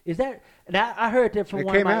that." Is that? Now I heard that from It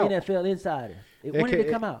one of came my out. NFL insiders. When did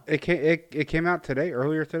it come out? It came out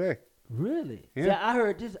earlier today. Really? Yeah. See,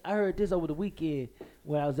 I heard this over the weekend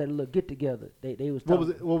when I was at a little get together. They was What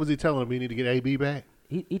talking. was he telling him? He need to get AB back.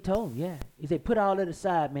 He told him, yeah. He said, "Put all that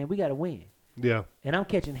aside, man. We got to win." Yeah. And I'm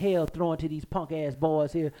catching hell throwing to these punk ass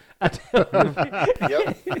boys here. Yep.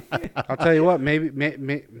 I'll tell you what,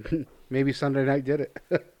 maybe Sunday night did it.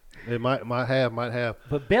 It might have.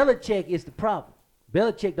 But Belichick is the problem.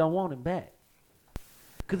 Belichick don't want him back.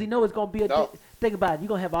 Because he know it's going to be a think about it. You're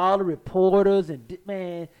going to have all the reporters and,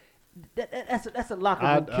 man, that's a locker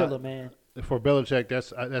room killer, man. For Belichick,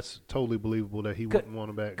 that's totally believable that he wouldn't want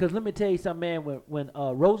him back. Because let me tell you something, man. When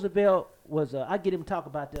Roosevelt was, I get him to talk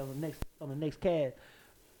about that on the next cast.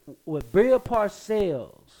 When Bill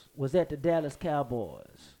Parcells was at the Dallas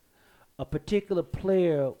Cowboys, a particular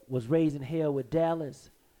player was raising hell with Dallas.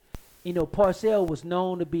 You know, Parcells was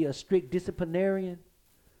known to be a strict disciplinarian.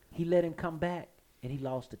 He let him come back, and he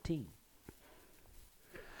lost the team.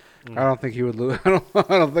 I don't think he would lose. I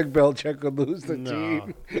don't think Belichick would lose the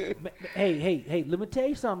team. Hey, let me tell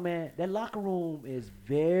you something, man. That locker room is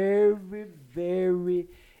very, very.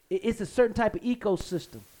 It's a certain type of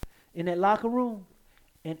ecosystem in that locker room,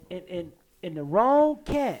 and the wrong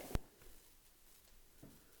cat,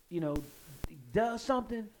 you know, does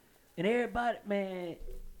something, and everybody, man,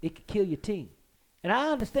 it could kill your team. And I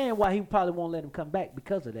understand why he probably won't let him come back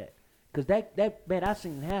because of that. Because that man, I've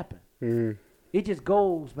seen it happen. Mm. It just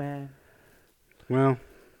goes, man. Well,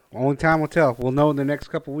 only time will tell. We'll know in the next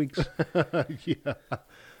couple weeks. Yeah.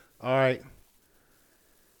 All right.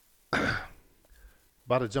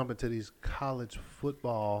 About to jump into these college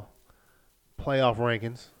football playoff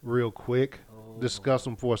rankings real quick. Discuss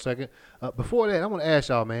them for a second. Before that, I want to ask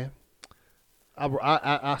y'all, man.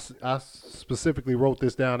 I specifically wrote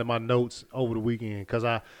this down in my notes over the weekend because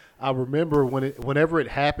I remember whenever it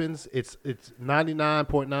happens, it's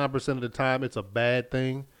 99.9% of the time it's a bad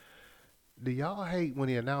thing. Do y'all hate when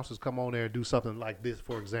the announcers come on there and do something like this,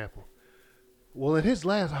 for example? Well, in his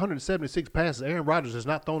last 176 passes, Aaron Rodgers has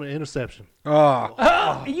not thrown an interception.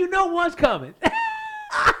 You know one's coming.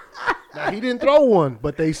 Now, he didn't throw one,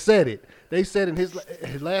 but they said it. They said in his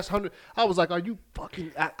last 100. I was like, "Are you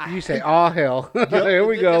fucking?" You say, "Oh hell!" Here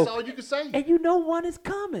we go. That's all you can say. And you know one is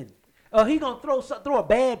coming. Oh, he gonna throw a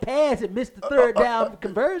bad pass and miss the third down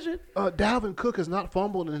conversion. Dalvin Cook has not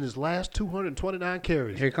fumbled in his last 229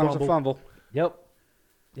 carries. Here comes a fumble. Yep.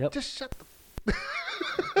 Just shut the.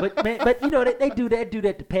 but you know they do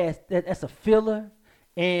that to pass. That's a filler,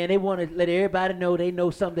 and they want to let everybody know they know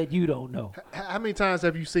something that you don't know. How many times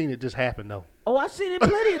have you seen it just happen though? Oh, I've seen it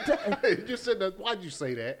plenty of times. Just said that. Why'd you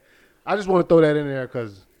say that? I just want to throw that in there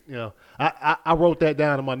because I wrote that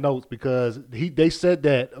down in my notes because they said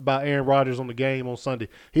that about Aaron Rodgers on the game on Sunday.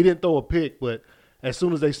 He didn't throw a pick, but as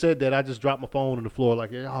soon as they said that, I just dropped my phone on the floor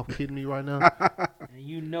like, "Are y'all kidding me right now?" And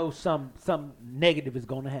you know some negative is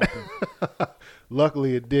going to happen.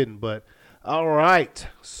 Luckily, it didn't. But all right,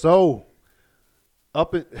 so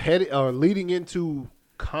leading into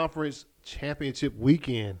conference championship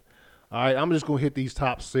weekend. All right, I'm just gonna hit these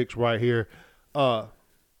top 6 right here.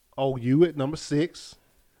 OU at number 6,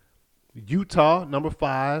 Utah number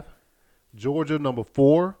 5, Georgia number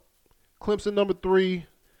 4, Clemson number 3,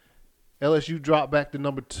 LSU dropped back to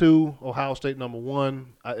number 2, Ohio State number 1.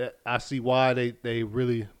 I see why they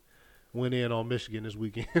really went in on Michigan this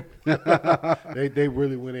weekend. they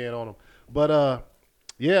really went in on them. But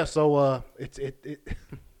yeah, so it's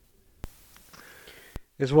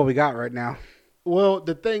It's what we got right now. Well,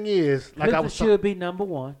 the thing is, like Clemson should be number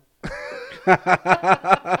 1.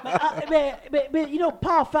 man, you know,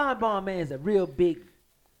 Paul Feinbaum, man, is a real big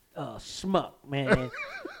schmuck, man.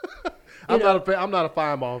 I'm not a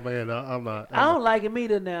Feinbaum fan. I'm not. I don't like him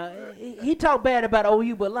either. Now he talk bad about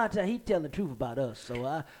OU, but a lot of times he telling the truth about us.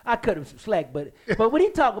 So I cut him some slack. But when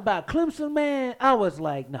he talk about Clemson, man, I was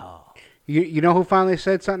like, no. You know who finally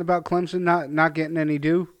said something about Clemson not getting any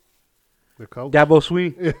due? The coach, Dabo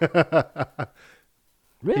Swinney.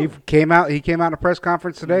 Really? He came out in a press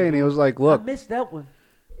conference today, and he was like, "Look, I missed that one.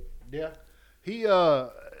 Yeah,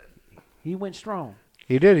 he went strong.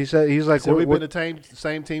 He did. He said he's like, we've been the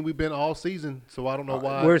same team we've been all season, so I don't know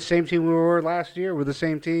why. We're the same team we were last year. We're the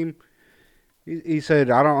same team. He said,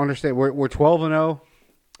 I don't understand. We're 12-0.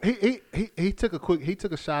 He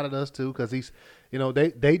took a shot at us too because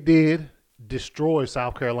they did destroy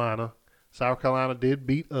South Carolina. South Carolina did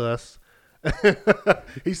beat us.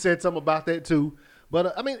 He said something about that too.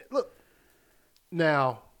 But I mean, look.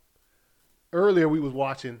 Now, earlier we was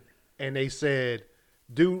watching, and they said,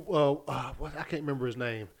 "Dude, I can't remember his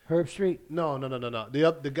name." Herb Street. No. The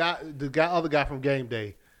other guy from Game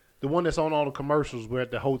Day, the one that's on all the commercials. We're at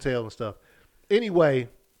the hotel and stuff. Anyway,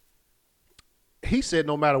 he said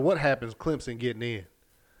no matter what happens, Clemson getting in.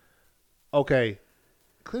 Okay,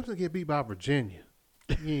 Clemson get beat by Virginia.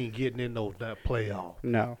 You ain't getting in that playoff.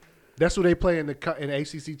 No. That's who they play in the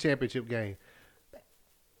ACC championship game.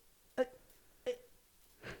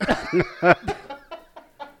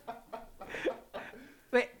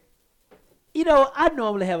 But, I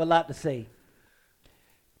normally have a lot to say.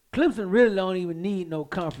 Clemson really don't even need no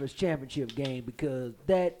conference championship game because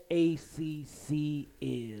that ACC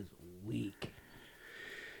is weak.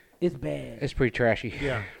 It's bad. It's pretty trashy.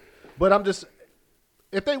 Yeah. But I'm just,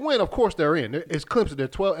 if they win, of course they're in. It's Clemson. They're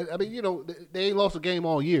 12. I mean, they ain't lost a game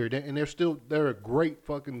all year, and they're a great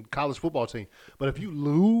fucking college football team. But if you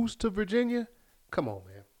lose to Virginia, come on,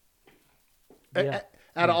 man. Yeah.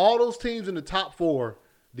 Out of all those teams in the top 4,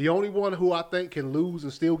 the only one who I think can lose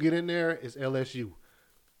and still get in there is LSU,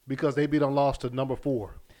 because they beat on loss to number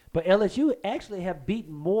 4. But LSU actually have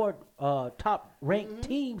beaten more top-ranked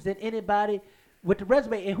teams than anybody with the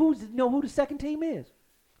resume. And who the second team is?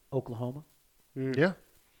 Oklahoma. Yeah.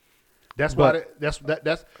 That's why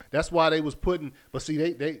that's why they was putting. But see,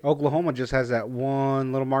 they Oklahoma just has that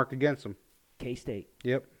one little mark against them. K-State.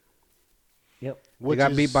 Yep. Yep. They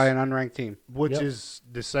got beat by an unranked team. Which is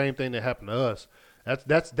the same thing that happened to us.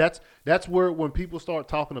 That's where when people start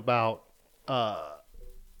talking about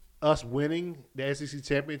us winning the SEC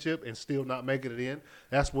championship and still not making it in,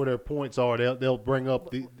 that's where their points are. They'll bring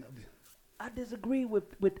up the I disagree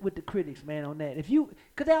with the critics, man, on that.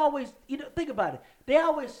 Because they always, think about it. They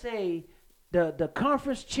always say the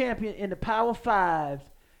conference champion in the Power Fives,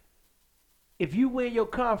 if you win your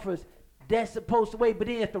conference, that's supposed to win. But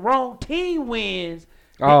then if the wrong team wins,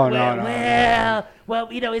 Oh, well, no. well,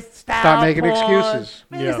 it's style. Stop making porn. excuses.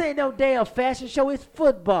 Man, this ain't no damn fashion show. It's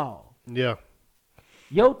football. yeah.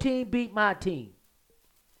 Your team beat my team.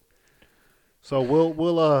 So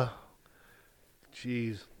we'll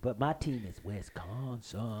jeez. But my team is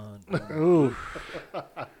Wisconsin. Ooh.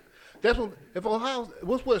 That's when if Ohio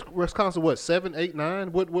what's Wisconsin 7, 8,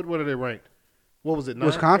 9? What are they ranked? What was it? 9?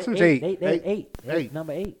 Wisconsin's 8. Eight. Eight.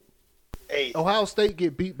 Number 8. 8. Ohio State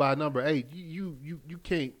get beat by number 8. You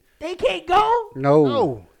can't. They can't go. No.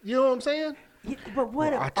 No, you know what I'm saying? Yeah, but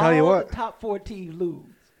what I if tell you all what. the top 4 teams lose?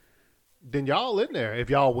 Then y'all in there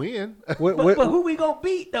if y'all win. What, But who we gonna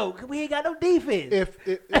beat though? 'Cause we ain't got no defense. If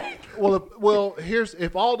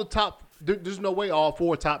all the top, there's no way all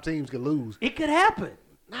 4 top teams can lose. It could happen.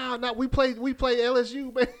 No, we play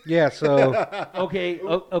LSU, man. yeah, so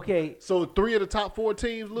Okay. So 3 of the top 4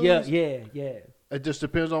 teams lose. Yeah. It just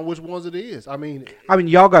depends on which ones it is. I mean,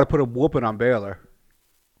 y'all got to put a whooping on Baylor.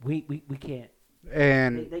 We can't.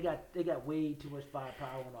 And They got way too much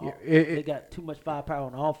firepower on Yeah, they got too much firepower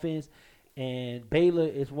on offense, and Baylor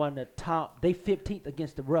is one of the top. They 15th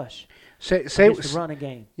against the rush, say against the running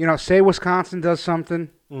game. say Wisconsin does something,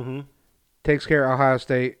 mm-hmm. takes care of Ohio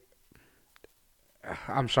State.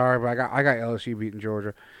 I'm sorry, but I got LSU beating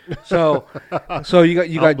Georgia. So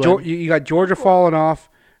you got Georgia falling off.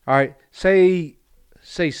 All right, say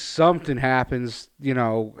something happens,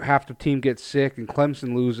 half the team gets sick and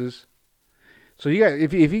Clemson loses. So you got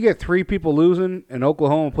if you get 3 people losing and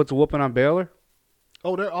Oklahoma puts a whooping on Baylor,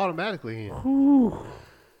 Oh, they're automatically in. whew,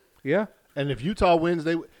 yeah. And if Utah wins,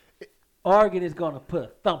 Oregon is gonna put a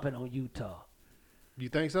thumping on Utah. you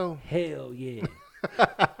think so? Hell yeah.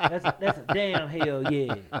 That's a damn hell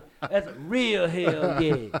yeah. That's a real hell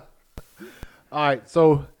yeah. All right,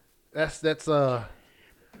 so that's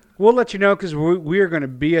We'll let you know because we're going to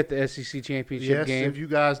be at the SEC championship yes. game. If you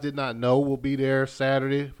guys did not know, we'll be there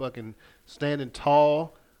Saturday, fucking standing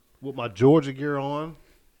tall with my Georgia gear on,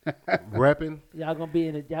 repping. Y'all gonna be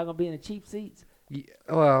in the cheap seats.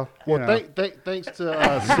 Well, thanks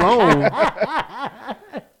to Sloan,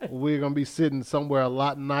 we're gonna be sitting somewhere a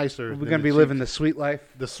lot nicer. we're going to be living the sweet life.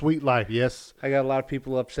 the sweet life. Yes. I got a lot of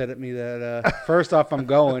people upset at me that first off I'm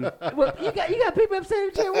going. Well, you got people upset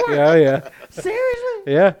at you at work. Yeah.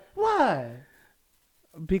 Seriously? Yeah. Why?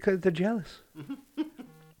 Because they're jealous.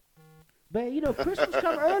 Man, Christmas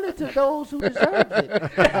come early to those who deserve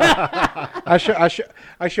it. I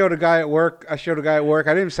showed a guy at work. I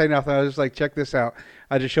didn't even say nothing. I was just like, check this out.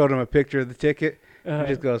 I just showed him a picture of the ticket. He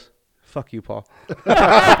just goes, fuck you, Paul.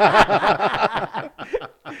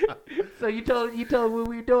 So you told what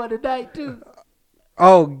we were doing tonight too.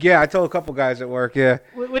 Oh yeah, I told a couple guys at work. Yeah,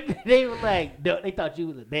 They were like, no, they thought you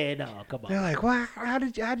was a man. No, come on. they're like, "Wow, how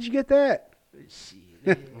did you get that?"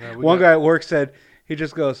 Shit. One guy at work said he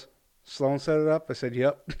just goes, "Sloan set it up." I said,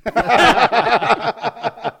 "Yep."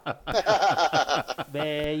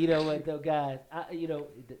 Man, you know what though, guys?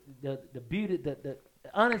 The beauty,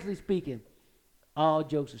 honestly speaking, all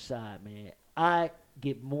jokes aside, man, I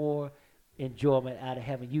get more enjoyment out of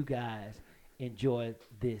having you guys enjoy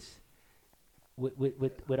this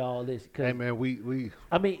with all this. Hey man, we.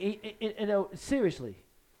 I mean, seriously.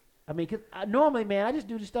 I mean, 'cause normally, man, I just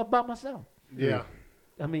do this stuff by myself. Yeah.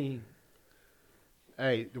 I mean,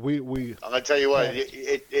 Hey, we I'm gonna tell you what,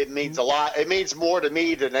 it means a lot. It means more to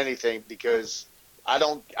me than anything because I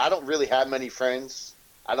don't really have many friends.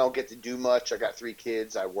 I don't get to do much. I got 3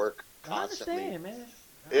 kids. I work constantly. I understand, man.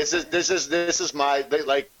 This is my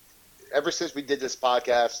like. Ever since we did this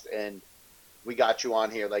podcast and we got you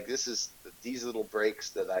on here, like these little breaks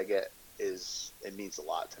that I get it means a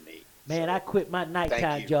lot to me. Man, So, I quit my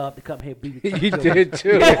nighttime you. job to come here be with you. You did too.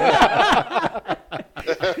 Remember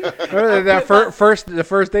that the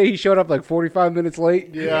first day he showed up like 45 minutes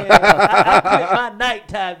late. yeah. I quit my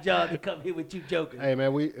nighttime job to come here with you joking. Hey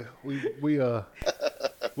man, we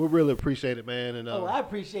really appreciate it, man. And I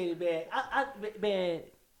appreciate it, man.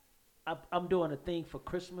 I'm doing a thing for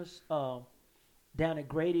Christmas down at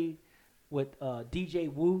Grady with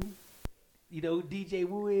DJ Woo. You know who DJ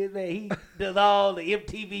Woo is, man? He does all the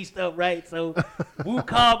MTV stuff, right? So Woo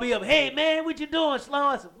called me up. Hey, man, what you doing,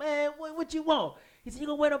 Sloan? I said, man, what you want? He said, you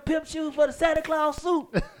gonna wear them pimp shoes for the Santa Claus suit?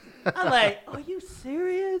 I'm like, are you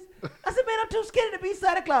serious? I said, man, I'm too scared to be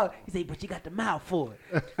Santa Claus. He said, but you got the mouth for it.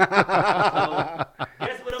 So,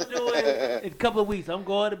 that's what I'm doing in a couple of weeks. I'm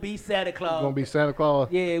going to be Santa Claus. gonna be Santa Claus.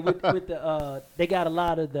 Yeah, with the they got a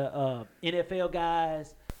lot of the NFL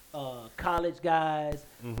guys, college guys.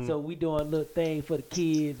 Mm-hmm. So we doing a little thing for the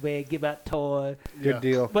kids, man. Give out toys. Yeah. Good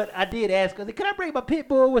deal. But I did ask her, can I bring my pit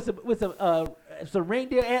bull with some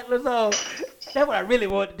reindeer antlers on? That's what I really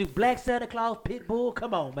wanted to do. Black Santa Claus, pit bull.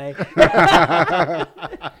 Come on, man. Yeah.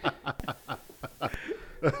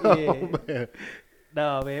 Oh man.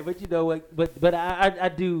 No, man. But you know what? But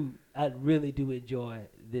I really do enjoy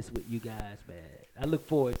this with you guys, man. I look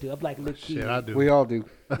forward to it. I'm like a little kid. Shit, I do. We all do.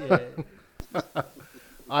 Yeah. All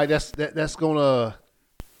right, that's gonna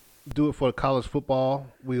do it for the college football.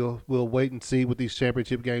 We'll wait and see with these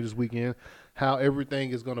championship games this weekend how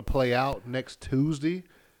everything is gonna play out next Tuesday.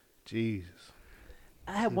 Jesus.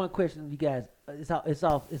 I have one question, you guys. It's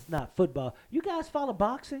not football. You guys follow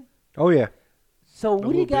boxing? Oh yeah. So what do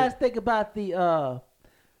you little guys bit. think about the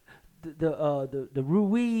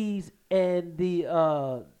Ruiz and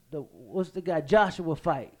the what's the guy Joshua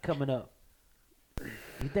fight coming up?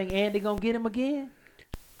 You think Andy gonna get him again?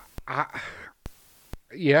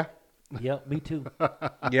 Yeah. Yep, me too.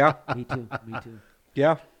 Yeah. Me too. Me too.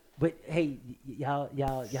 Yeah. But hey, y'all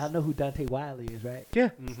know who Dante Wiley is, right? Yeah.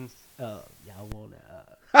 Y'all wanna?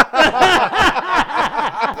 No,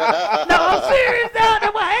 I'm serious. No,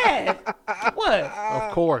 that's what I asked. What?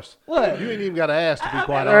 Of course. What? You ain't even got to ask to be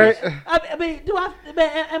quite All right. honest. I mean,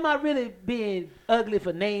 am I really being ugly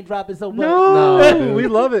for name dropping so much? No, dude. we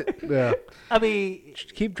love it. Yeah. I mean,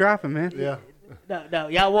 Just keep dropping, man. Yeah. no,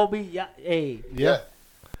 y'all won't be. Hey, Yeah.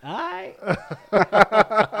 all right.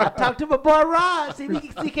 I talked to my boy Rod. See,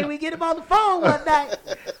 can we get him on the phone one night?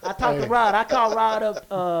 I talked to Rod. I called Rod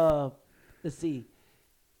up. Let's see.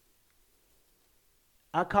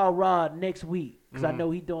 I call Rod next week because I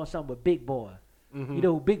know he's doing something with Big Boy. Mm-hmm. You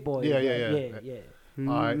know who Big Boy Yeah, is? yeah.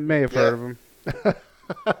 Yeah. All right. May have heard of him.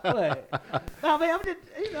 What? No, man, I'm just,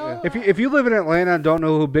 you know. If you live in Atlanta and don't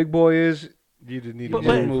know who Big Boy is, You just need But- to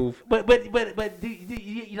just but- move. But do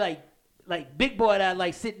you like Big Boy that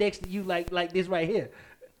like sit next to you like this right here?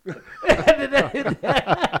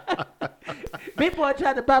 Big Boy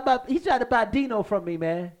tried to buy Dino from me,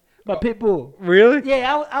 man. My pit bull. Really?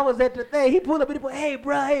 Yeah, I was at the thing. He pulled up and he put, hey,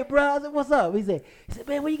 bro. I said, what's up? He said,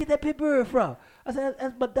 man, where you get that pit bull from? I said,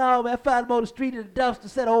 that's my dog, man. I found him on the street in the dumpster,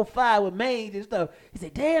 set a whole fire with mange and stuff. He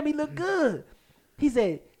said, damn, he look good. He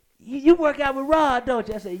said, you work out with Rod, don't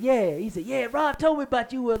you? I said, yeah. He said, yeah, Rod told me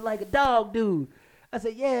about you was like a dog dude. I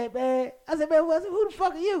said, yeah, man. I said, man, who the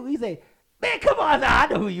fuck are you? He said, man, come on now. I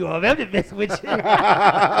know who you are, man. I'm just messing with you.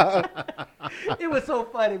 It was so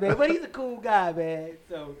funny, man. But he's a cool guy, man.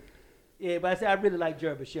 So, yeah, but I said I really like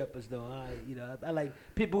German Shepherds, though. I like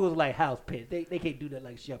pit bulls like house pets. They can't do that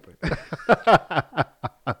like Shepherd.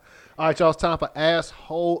 All right, y'all. It's time for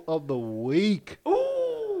Asshole of the Week.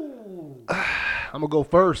 Ooh. I'm going to go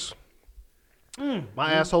first.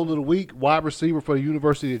 My Asshole of the Week, wide receiver for the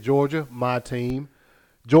University of Georgia, my team,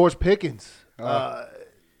 George Pickens.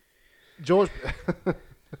 George,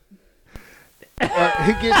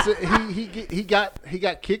 he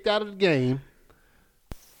got kicked out of the game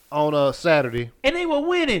on Saturday. And they were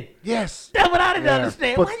winning. Yes. That's what I didn't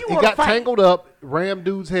understand. But Why you he want to got fight? tangled up, rammed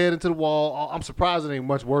dude's head into the wall. I'm surprised it ain't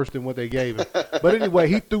much worse than what they gave him. But anyway,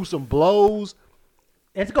 he threw some blows.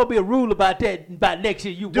 It's gonna be a rule about that by next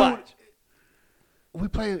year. You Dude, watch. We're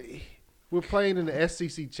playing in the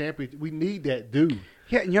SEC championship. We need that dude.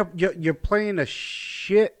 Yeah, and you're playing a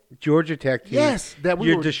shit Georgia Tech team. Yes, that we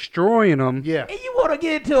you're were- destroying them. Yeah. And you want to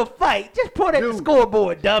get into a fight? Just point at the Dude.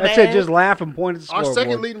 scoreboard, dumbass. That's it. Just laugh and point at the Our scoreboard.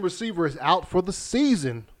 second leading receiver is out for the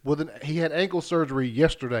season He had ankle surgery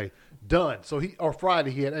yesterday. Done. So Friday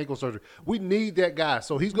he had ankle surgery. We need that guy.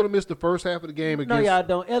 So he's going to miss the first half of the game No, against. y'all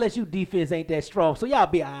don't. LSU defense ain't that strong, so y'all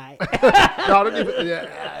be all right. No, the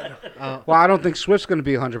defense- Well, I don't think Swift's going to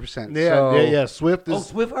be 100%. yeah. Swift is.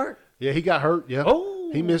 Swift hurt. Yeah, he got hurt. Yeah.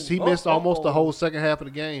 Oh. He missed almost the whole second half of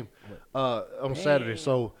the game on Saturday.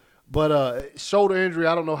 So, but shoulder injury.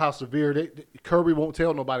 I don't know how severe. Kirby won't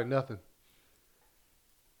tell nobody nothing.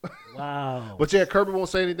 Wow. But yeah, Kirby won't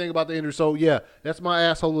say anything about the injury. So yeah, that's my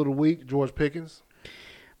asshole of the week, George Pickens.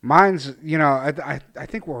 Mine's, I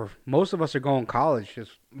think most of us are going college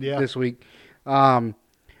this week. I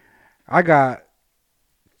got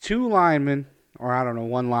two linemen, or I don't know,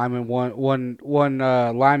 one lineman, one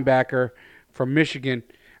linebacker from Michigan,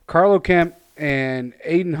 Carlo Kemp and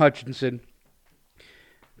Aiden Hutchinson.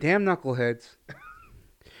 Damn knuckleheads.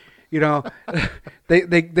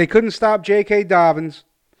 They couldn't stop J.K. Dobbins.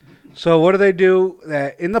 So what do?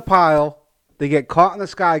 In the pile, they get caught in the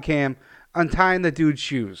sky cam untying the dude's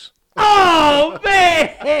shoes. Oh,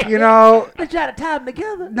 man. They try to tie them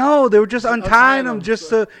together. No, they were just untying them just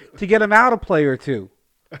to get him out a play or two.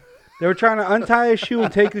 They were trying to untie his shoe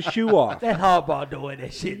and take his shoe off. That Harbaugh doing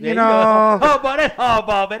that shit, man. That's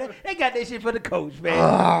Harbaugh, man. They got that shit for the coach, man.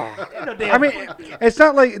 I mean, it's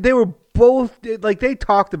not like they were both, like they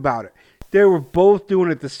talked about it. They were both doing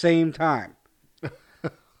it at the same time.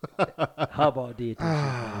 Harbaugh did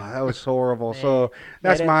that. That was horrible. Man. So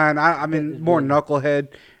that's mine. I mean, more knucklehead.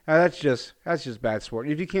 That's just bad sport.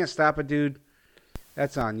 If you can't stop a dude,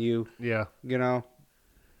 that's on you. Yeah.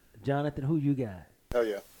 Jonathan, who you got? Oh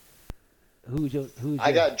yeah.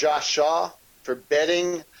 I got Josh Shaw for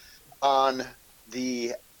betting on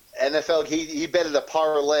the NFL. He betted a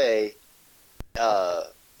parlay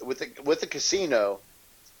with the casino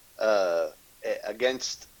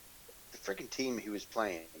against the freaking team he was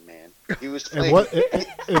playing. Man, he was playing.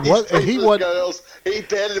 He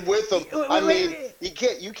betted with them. I mean, you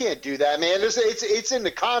can't do that, man. It's in the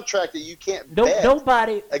contract that you can't bet.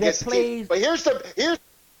 Nobody against that plays. But here's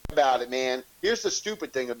about it, man. Here's the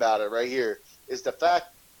stupid thing about it right here is the fact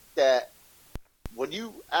that when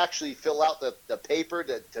you actually fill out the paper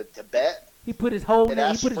to bet, he put his whole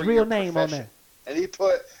name, he put his real name on there, and he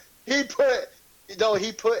put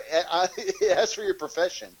asked for your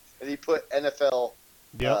profession, and he put NFL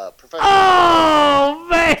professional. Oh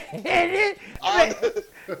man!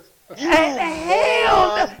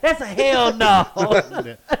 That's a hell no.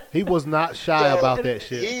 He was not shy about that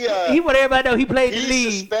shit. He want everybody to know he played the league.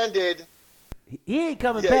 He's suspended. He ain't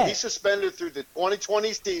coming back. He's suspended through the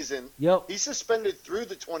 2020 season. Yep. He's suspended through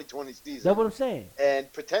the 2020 season. That's what I'm saying. And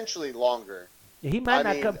potentially longer. Yeah, he might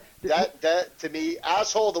not come. That to me,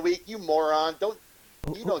 asshole of the week, you moron. Don't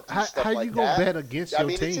do stuff like that. How you gonna bet against your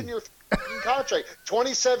team? It's in your contract.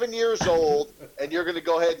 27 years old, and you're gonna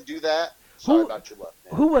go ahead and do that. Sorry about your luck,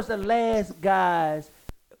 man. Who was the last guys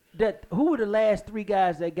who were the last three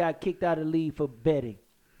guys that got kicked out of the league for betting?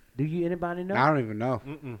 Do anybody know? I don't even know.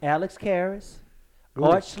 Alex Karras,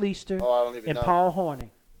 Art Schlichter, and know. Paul Hornung.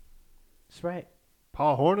 That's right.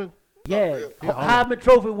 Paul Hornung? Yeah, Heisman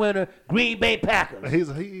Trophy winner, Green Bay Packers. He's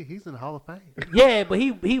in the Hall of Fame. Yeah, but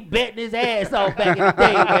he betting his ass off back in the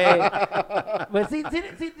day, man. But see,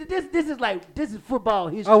 this is football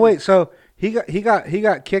history. Oh wait, so he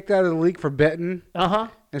got kicked out of the league for betting.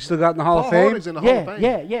 And still got in the Hall of Fame. Hornung's in the Hall of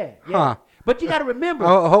Fame. Yeah. Huh. But you got to remember.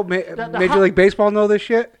 I hope Major League Baseball know this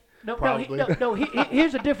shit. No.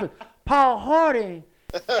 Here's the difference. Paul Harding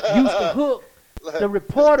used to hook the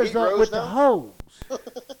reporters up with the hose.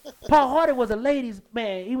 Paul Harding was a ladies'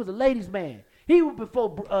 man. He was a ladies' man. He was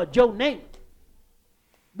before Joe Namath.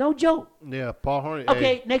 No joke. Yeah, Paul Harding.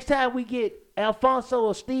 Okay, next time we get Alfonso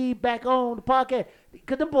or Steve back on the podcast,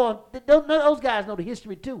 because them boys, those guys know the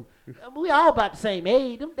history too. We all about the same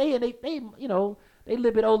age. They a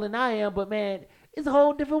little bit older than I am, but man, it's a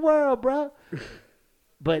whole different world, bro.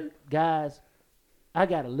 But guys, I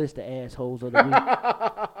got a list of assholes of the week.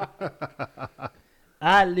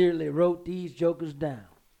 I literally wrote these jokers down.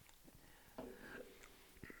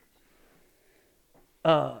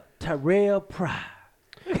 Terrell Pryor.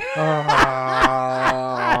 Oh.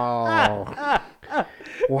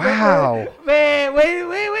 Wow. Man,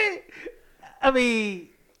 wait. I mean,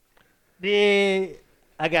 then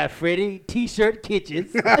I got Freddie T-shirt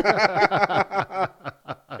Kitchens.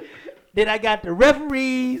 Then I got the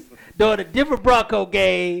referees during a different Bronco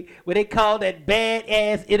game where they called that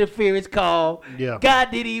badass interference call. Yeah.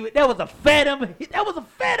 God didn't even. That was a phantom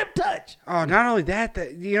touch. Oh, not only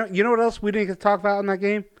that you know what else we didn't get to talk about in that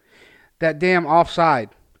game? That damn offside.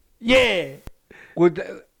 Yeah. Which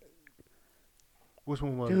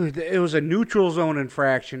one was it? Dude, it was a neutral zone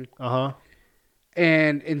infraction.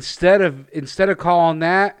 And instead of calling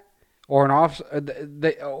that or an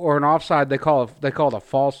offside, they call it a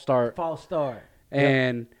false start. False start.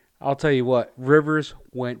 And I'll tell you what, Rivers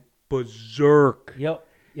went berserk. Yep.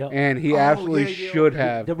 And he absolutely should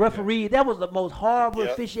have. The referee, that was the most horrible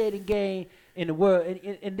Yep. officiating game in the world.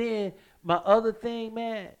 And then my other thing,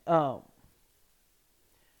 man,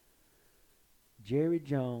 Jerry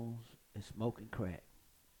Jones is smoking crack.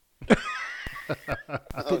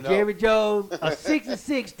 Oh, no. Jerry Jones, a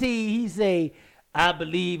 6-6 team, he say, I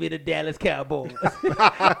believe in the Dallas Cowboys.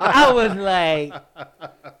 I was like,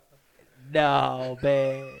 no,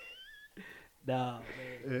 man. Yeah,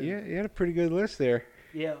 you had a pretty good list there.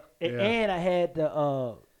 Yeah. And I had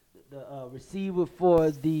the receiver for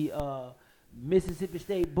the Mississippi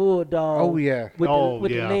State Bulldogs. Oh, yeah. With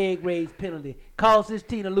the leg raise penalty. Caused his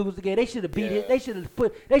team to lose the game. They should have beat him. They should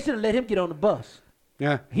have let him get on the bus.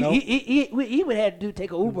 Yeah. He would have to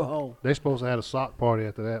take an Uber home. They supposed to have a sock party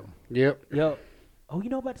after that one. Yep. Yo. Oh, you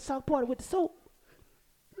know about the sock party with the soap?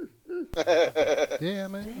 Yeah,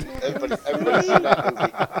 man. Everybody's seen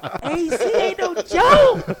that movie. AC ain't no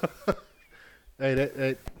joke. Hey,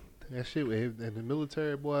 that shit in the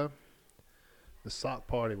military, boy. The sock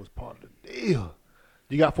party was part of the deal.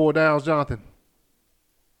 You got 4 downs, Jonathan?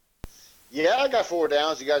 Yeah, I got 4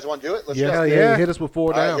 downs. You guys want to do it? Let's Yeah, go. yeah. Hit us with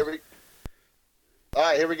 4 downs. All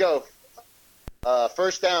right, here we go.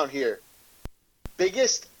 First down here.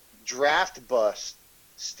 Biggest draft bust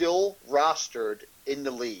still rostered in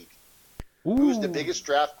the league. Who's the biggest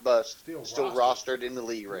draft bust still rostered in the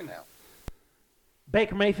league right now?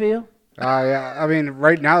 Baker Mayfield. Yeah. I mean,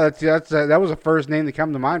 right now that was the first name that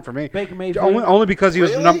came to mind for me. Baker Mayfield. Only because he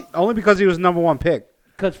was Really? only because he was number 1 pick.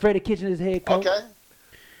 Because Freddie Kitchens is head coach. Okay.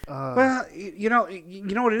 Well, you know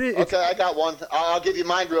what it is. Okay, I got one. I'll give you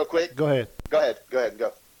mine real quick. Go ahead. Go ahead.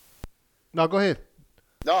 Go. No, go ahead.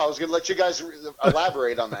 No, I was going to let you guys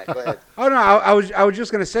elaborate on that. Go ahead. Oh no, I was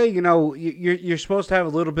just gonna say, you're supposed to have a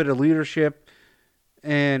little bit of leadership,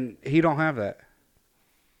 and he don't have that.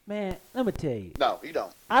 Man, let me tell you. No, you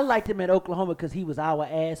don't. I liked him at Oklahoma because he was our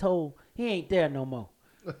asshole. He ain't there no more.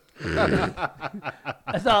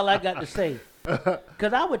 That's all I got to say.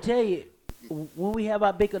 Because I would tell you, when we have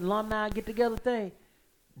our big alumni get-together thing,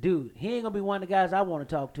 dude, he ain't going to be one of the guys I want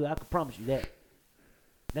to talk to. I can promise you that.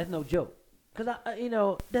 That's no joke. Because,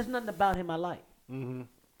 there's nothing about him I like. Mm-hmm.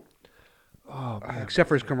 Except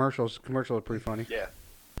for his commercials. Commercials are pretty funny. Yeah.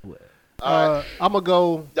 Well, I'm going to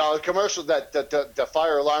go. No, the commercial, the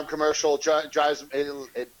fire alarm commercial drives,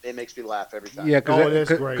 it makes me laugh every time. Yeah,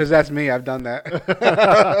 that's great. Because that's me. I've done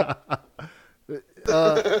that.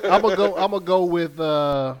 I'm gonna go with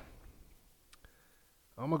Mr.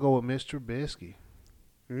 Trubisky.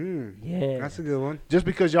 yeah. That's a good one. Just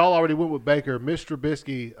because y'all already went with Baker, Mr.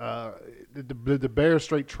 Trubisky, the Bears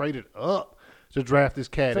straight traded up to draft this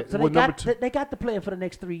cat. So they got to play him for the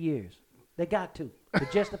next 3 years. They got to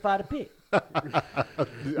justify the pick.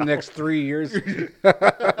 The next 3 years.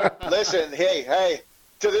 Listen, hey,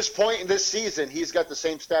 to this point in this season, he's got the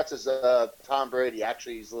same stats as Tom Brady.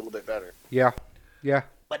 Actually, he's a little bit better. Yeah.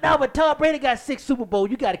 But Tom Brady got 6 Super Bowls.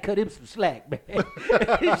 You got to cut him some slack, man.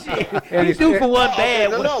 Shit. He's due for one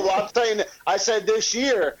bad one. No, well, I'm saying, I said this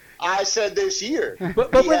year.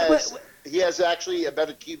 But He has actually a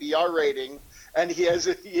better QBR rating, and he has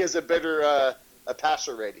a better a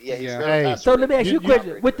passer rating. Yeah, he's Yeah. better Hey, passer so let me ask you a rating.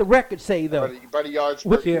 question. What the record say, though? Buddy yards.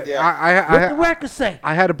 What- per- Yeah. What the record say?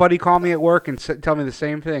 I had a buddy call me at work and tell me the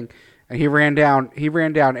same thing, and he ran down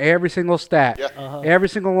every single stat, Yeah. every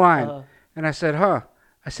single line, and I said,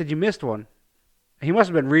 I said, you missed one. He must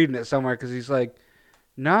have been reading it somewhere because he's like,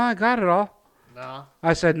 no, I got it all. Nah.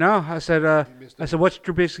 I said, no. I said, what's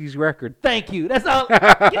Trubisky's record? Thank you. That's all.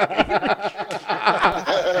 That's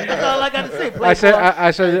all I got to say. I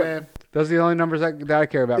said, Hey, man. those are the only numbers that I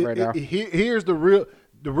care about right now. Here's the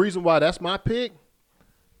reason why that's my pick.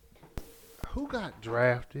 Who got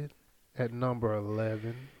drafted at number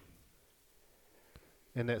 11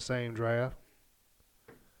 in that same draft?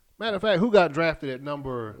 Matter of fact, who got drafted at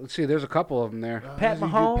number? Let's see, there's a couple of them there. Pat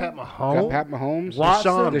Mahomes. Pat Got Mahomes. Pat Mahomes,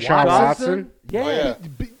 Watson. Deshaun Watson. Yeah. Oh,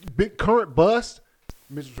 yeah. Big current bust,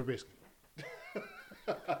 Mr. Trubisky.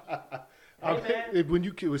 Especially when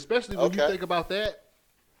you Okay. think about that.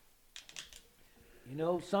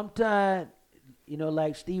 Sometimes,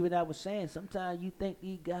 like Steve and I was saying, sometimes you think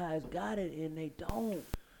these guys got it and they don't.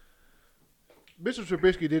 Mr.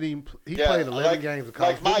 Trubisky didn't even. He Yeah, played 11 games of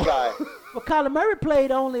college like my football. guy. Well, Kyler Murray played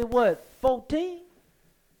only, 14?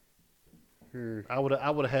 I would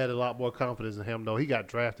have had a lot more confidence in him though. He got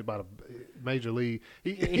drafted by the major league.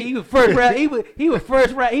 He was first round. He was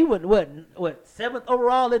first round. He was what 7th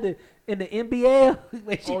overall in in the NBA.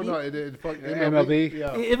 Oh no, it fucking MLB.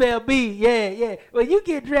 Yeah. MLB, yeah. When you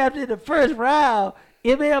get drafted in the first round,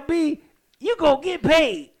 MLB, you gonna get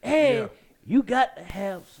paid. Hey, Yeah. you got to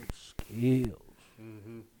have some skills.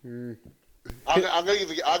 I'm gonna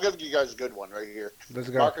give you guys a good one right here. Let's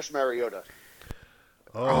go. Marcus Mariota.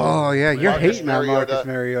 Oh yeah, you're Marcus hating on Marcus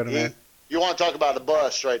Mariota, man. You want to talk about a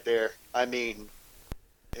bust right there? I mean,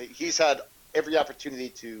 he's had every opportunity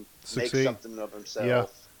to Succeed. make something of himself, Yeah.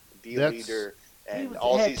 be a That's- leader, and He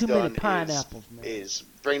all had he's too many done pineapples, man. is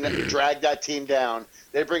drag that team down.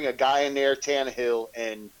 They bring a guy in there, Tannehill,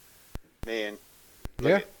 and man,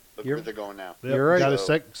 look You're- where they're going now. Yep, You're right. Got a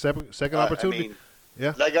So, second opportunity. I mean,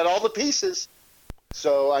 Yeah. they got all the pieces.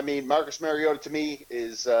 So I mean, Marcus Mariota to me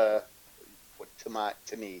is what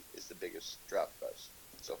to me is the biggest drop bust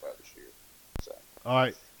so far this year. So All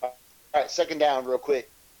right. all right, second down, real quick.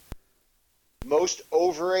 Most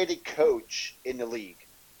overrated coach in the league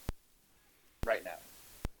right now.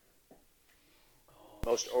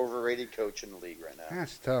 Most overrated coach in the league right now.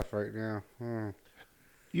 That's tough right now.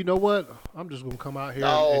 You know what? I'm just gonna come out here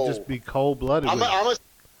No. and just be cold blooded. I'm a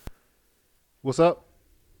What's up?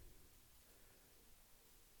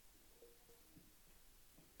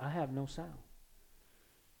 I have no sound.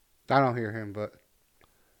 I don't hear him, but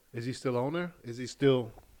Is he still on there? Is he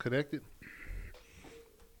still connected?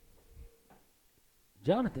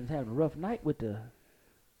 Jonathan's having a rough night with the.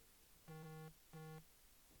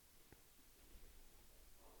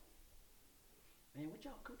 Man, what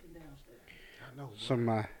y'all cooking downstairs? I know.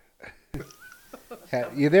 some.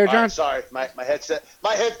 You there, all John? right, sorry, my headset.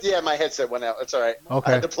 My headset went out. That's all right.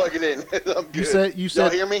 Okay. I had to plug it in. I'm You good. said Y'all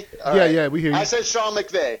hear me? All Yeah, right. yeah, we hear you. I said Sean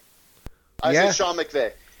McVay. I Yeah. said Sean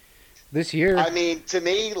McVay. This year, I mean, to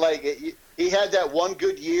me, like he had that one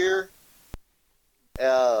good year.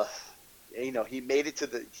 He made it to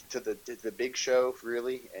the big show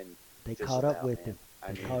really, and They fizzled caught up out, with man. him.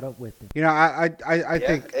 I They mean, caught up with him. you know, I yeah,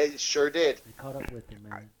 think it sure did. They caught up with him,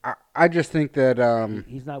 man. I just think that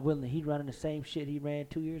He's not willing. He's running the same shit he ran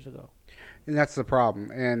 2 years ago. and that's the problem.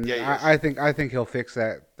 And Yeah, he is. I think he'll fix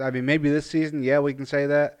that. I mean, maybe this season, yeah, we can say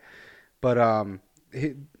that, but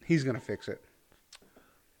he's gonna fix it.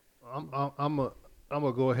 I'm gonna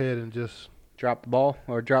go ahead and just Drop the ball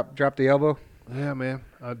or drop the elbow. yeah, man.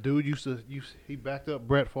 Dude he backed up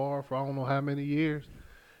Brett Favre for I don't know how many years.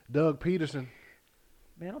 Doug Peterson.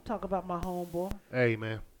 Man, I'm talking about my homeboy. Hey,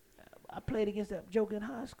 man. I played against that joke in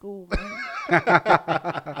high school,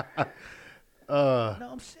 man. No,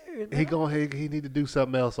 I'm serious, man. He need to do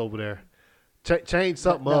something else over there. Change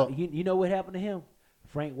something No, up. you know what happened to him?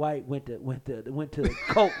 Frank White went to the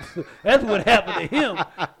Colts. That's what happened to him.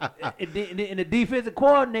 And the defensive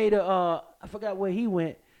coordinator, I forgot where he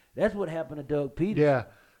went. That's what happened to Doug Peterson.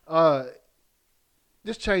 Yeah.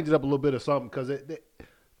 Just change it up a little bit or something because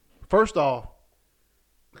first off,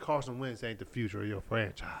 Carson Wentz ain't the future of your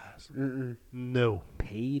franchise. No.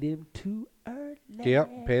 Paid him too early.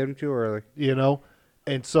 Yep, paid him too early. You know?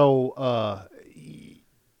 And so I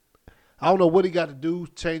don't know what he got to do,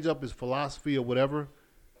 change up his philosophy or whatever.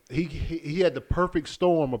 He had the perfect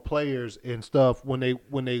storm of players and stuff when they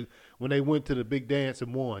went to the big dance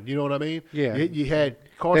and won. You know what I mean? Yeah. You had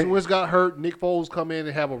Carson Wentz got hurt, Nick Foles come in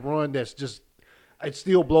and have a run that's just it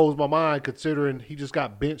still blows my mind considering he just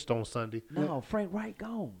got benched on Sunday. No, Frank Wright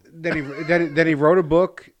gone. Then he wrote a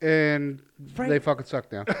book and they fucking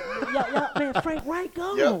sucked down. Man, Frank Wright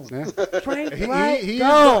gone. Yep. Yeah. Frank He Wright is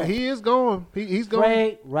gone. he is going. He's going.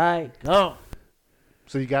 Frank Wright gone.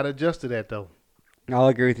 So you got to adjust to that though. I'll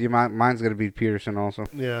agree with you. Mine's gonna be Peterson also.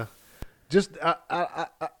 Yeah. Just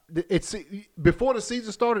it's before the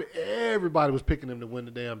season started, everybody was picking him to win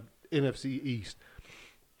the damn NFC East.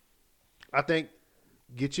 I think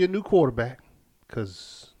get you a new quarterback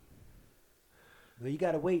because Well, you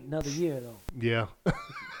got to wait another year, though. yeah.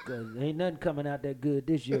 Because ain't nothing coming out that good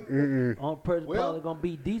this year. Only person probably going to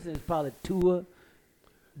be decent is probably Tua.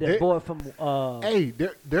 That boy from Hey,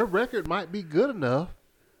 their record might be good enough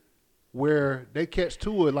where they catch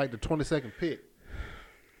Tua at like the 22nd pick.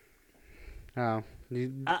 Oh,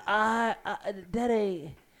 that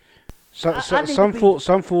ain't.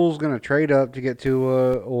 some fool's gonna trade up to get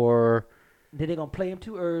Tua, or Then they're going to play him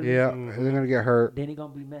too early. yeah, they're gonna get hurt. Then he's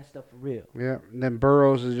going to be messed up for real. Yeah, and then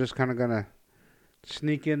Burrows is just kind of gonna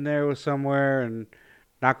sneak in there with somewhere and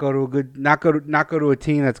not go to a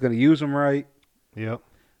team that's gonna use him right, Yep.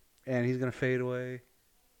 and he's gonna fade away.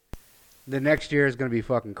 The next year is gonna be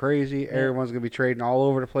fucking crazy. Yeah. Everyone's gonna be trading all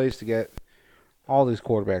over the place to get all these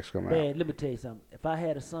quarterbacks coming Man, out. let me tell you something. If I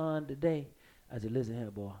had a son today, I said, listen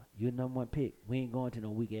here, boy. You're the number one pick. We ain't going to no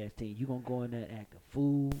weak-ass team. You going to go in there and act a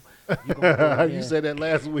fool. You gonna go in You there. said that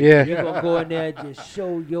last week. Yeah. You're gonna go in there and just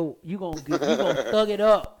show you gonna thug it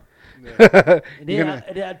up. And You're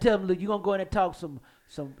then I tell him, look, you gonna go in and talk some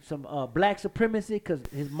black supremacy because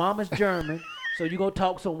his mama's German. So you gonna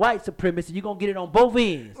talk some white supremacy. You gonna get it on both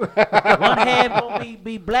ends. One half gonna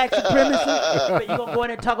be black supremacy. But you gonna go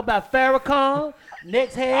in and talk about Farrakhan.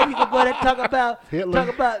 Next half you gonna go in and talk about Hitler.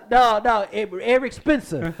 Eric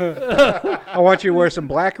Spencer. I want you to wear some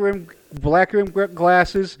black rim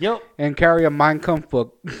glasses Yep. and carry a Mein Kampf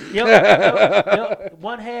book. Yep.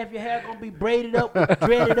 One half your hair gonna be braided up,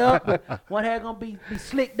 dreaded up. One hair gonna be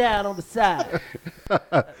slicked down on the side.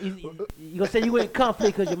 You gonna say you in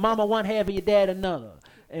conflict because your mama one half and your dad another,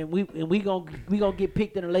 and we gonna get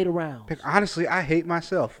picked in the later rounds. Honestly, I hate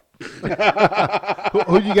myself. Who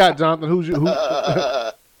you got, Jonathan? Who?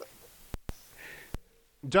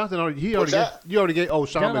 Jonathan, you already gave. Oh,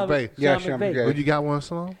 Sean McVay. Yeah, Sean Sean McVay. McVay. Who you got one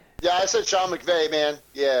song? Yeah, I said Sean McVay, man.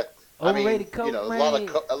 Yeah. Overrated coach, a man.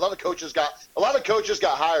 lot of coaches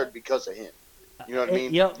got hired because of him. You know what I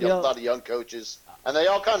mean? Yep. A lot of young coaches, and they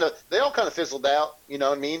all kind of fizzled out. You know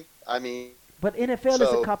what I mean? But NFL is a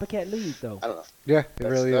So- copycat league, though. I don't know. Yeah, it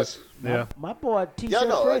really That's- is. Yeah. My boy T-shirt Yeah,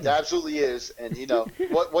 no, Freddie. it absolutely is. And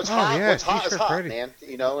what's Oh, hot? yeah, What's hot is T-shirt hot, Freddie. man.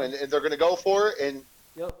 And they're going to go for it, and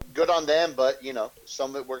Yep. good on them. But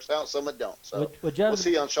some of it works out, some of it don't. So But we'll Jonathan,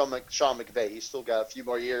 see on Sean McVay. He's still got a few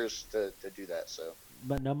more years to do that. So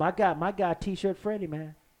but no, my guy T-shirt Freddie,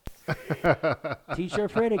 man.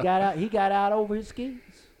 T-shirt Freddie got out. He got out over his skis.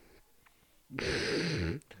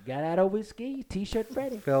 Got out over his skis. T-shirt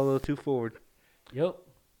Freddie. Fell a little too forward. Yep.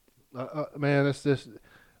 Man, it's just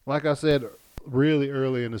like I said really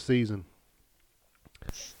early in the season.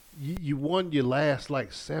 You won your last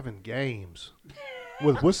like 7 games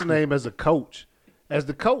with what's the name as a coach, as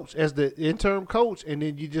the interim coach, and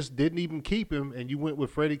then you just didn't even keep him, and you went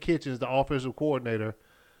with Freddie Kitchens, the offensive coordinator.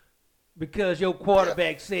 Because your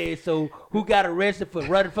quarterback said so. Who got arrested for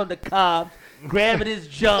running from the cops, grabbing his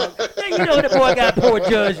junk? Man, you know the boy got poor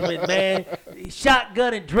judgment, man.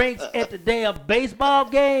 Shotgun and drinks at the damn baseball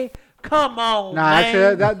game. Come on, Nah, man.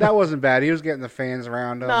 actually, that wasn't bad. He was getting the fans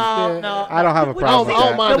around him. No. I don't have a Would problem you with see-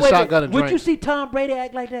 that. mind the wait, shotgun and Would you drink. see Tom Brady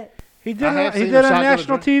act like that? He did. I have He seen did him on shotgun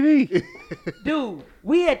national and drink. TV. Dude,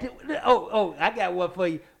 we at the I got one for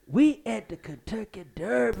you. We at the Kentucky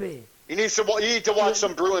Derby. you need to watch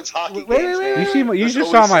some Bruins hockey Wait, games. wait, man. You see, you There's just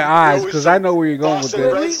saw always my some- eyes always because some I know where you're going with Boston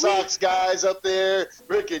this. Red Sox guys up there,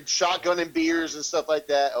 freaking shotgunning beers and stuff like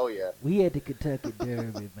that. Oh yeah. We at the Kentucky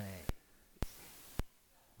Derby, man.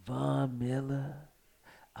 Von Miller,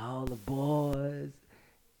 all the boys,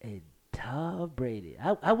 and Tom Brady.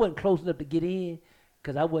 I wasn't close enough to get in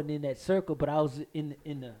because I wasn't in that circle, but I was in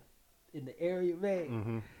the area, man.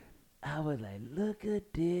 Mm-hmm. I was like, look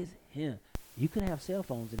at this him. You couldn't have cell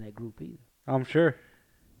phones in that group either. I'm sure.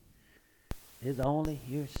 It's only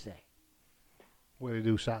hearsay. What they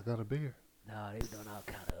do, shotgun a beer. No, they done all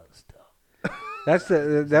kind of other stuff. That's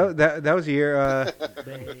that was the year.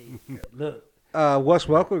 Man, look, Wes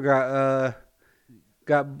Welker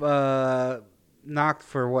got knocked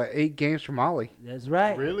for what 8 games from Ollie. that's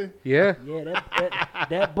right. Really? Yeah. Yeah,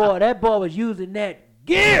 that boy was using that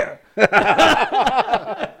gear. All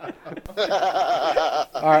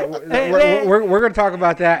right, Hey, man. we're gonna talk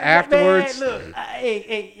about that afterwards. Man, look,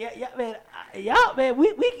 yeah, man, y'all, man,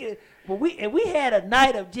 we can, but we had a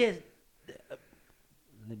night of just.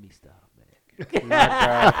 Let me stop,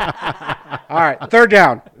 man. All right, third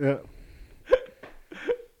down. Yeah.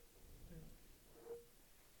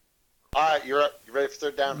 All right, you're up. You ready for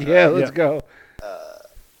third down? Yeah, let's Yeah. go.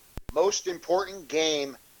 Most important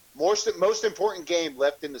game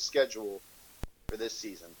left in the schedule for this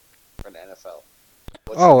season for the NFL.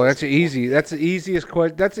 What's the Oh, most that's important easy. That's the easiest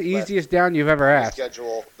question. That's the easiest down you've ever asked.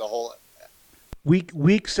 schedule. The whole.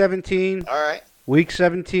 Week 17. All right. Week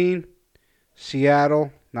 17.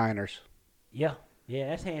 Seattle Niners. Yeah,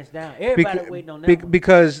 that's hands down. Everybody waiting on that. one.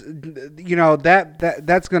 Because you know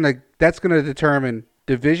that's gonna determine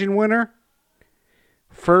division winner,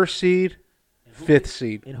 first seed, fifth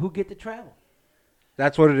seed. And who get to travel?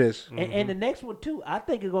 That's what it is. And the next one too, I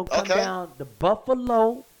think it's gonna come Okay. down the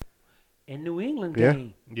Buffalo and New England Yeah.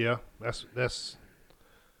 game. Yeah. That's.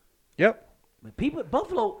 Yep. But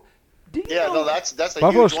Buffalo, do you Yeah, know no, that's a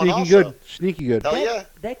Buffalo's huge one sneaky also. good. Sneaky good. Hell that, yeah.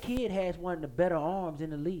 that kid has one of the better arms in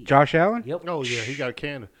the league. Josh Allen. Yep. Oh yeah, he got a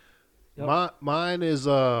cannon. Yep. Mine is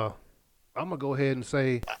I'm gonna go ahead and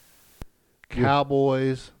say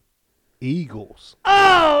Cowboys, Eagles.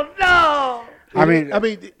 Oh no! I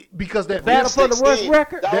mean, because that Battle fifth, for the worst 16.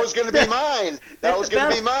 record. That was going to be mine. That was going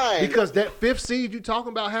to be mine. because that 5th seed you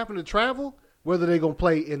talking about having to travel, whether they're gonna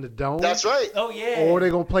play in the dome, That's right. Oh yeah. or they're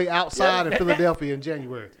gonna play outside in Philadelphia in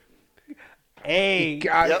January. Hey,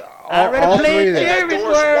 God, Yep. I already all played three of them. That Jerry's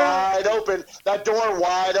door's World. wide open. That door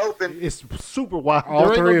wide open. It's super wide. All there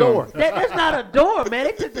ain't three no of door. them. That's not a door, man.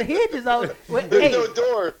 They took the hinges off. Well, There's hey, no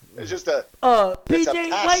door. It's just a. PJ, It's a why you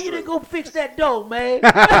pass-through. didn't go fix that door, man?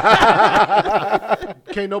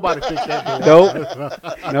 Can't nobody fix that door.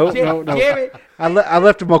 Nope. No. Jerry, I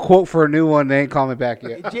left him a quote for a new one. They ain't calling me back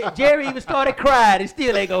yet. Jerry even started crying and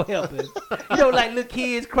still ain't gonna help him. You know, like little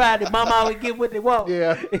kids cry that mama always get what they want.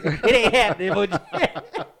 Yeah. It ain't happening. But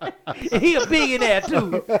he a billionaire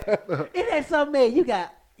too. Isn't that something, man?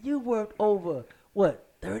 You worked over what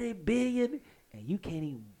 30 billion and you can't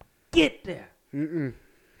even get there.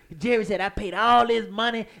 Jerry said, I paid all this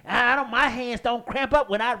money. My hands don't cramp up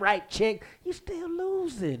when I write checks. You still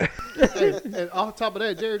losing. And on top of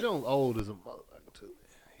that, Jerry Jones old as a motherfucker too.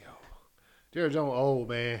 Yo. Jerry Jones old,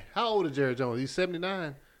 man. How old is Jerry Jones? He's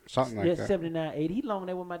 79. Something like Yeah, that. 79, 80. He long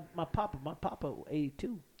there with my papa. My papa,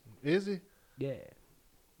 82. Is he? Yeah.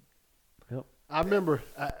 Yep. I remember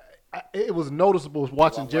it was noticeable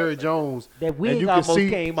watching Jerry Jones. That wig and you almost could see,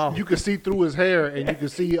 came off. You could see through his hair, and you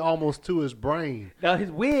could see almost to his brain. Now his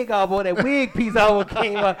wig almost, that wig piece almost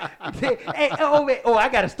came off. Hey, man. I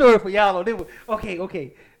got a story for y'all on this one.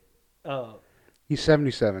 Okay. He's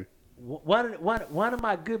 77. One of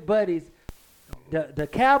my good buddies, the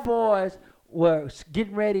Cowboys were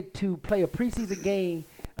getting ready to play a preseason game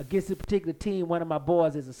against a particular team. One of my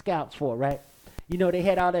boys is a scouts for, right? You know, they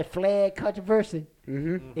had all that flag controversy.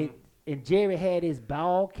 Mm-hmm. And Jerry had his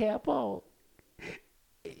ball cap on.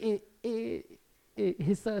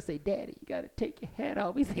 His son said, Daddy, you got to take your hat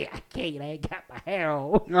off. He said, I can't. I ain't got my hair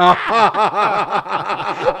on.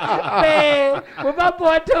 Man, when my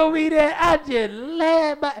boy told me that, I just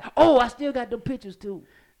laughed. I still got them pictures, too.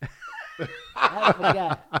 I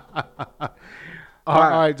forgot. All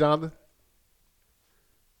right, Jonathan.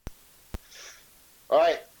 All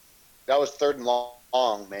right. That was third and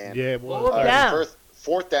long, man. Yeah, it was. Well, All down. right,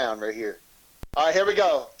 fourth down right here. All right, here we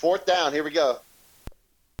go. Fourth down. Here we go.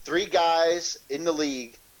 3 guys in the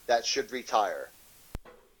league that should retire.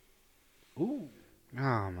 Ooh.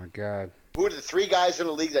 Oh my God. Who are the 3 guys in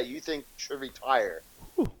the league that you think should retire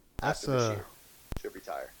That's after this year? Should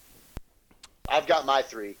retire. I've got my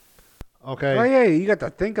 3. okay. Oh yeah, you got to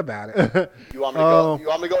think about it. You want me to go? You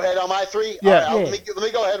want me to go ahead on my 3? Yeah. All right, let me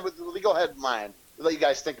go ahead with mine. Let you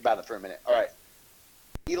guys think about it for a minute. All right.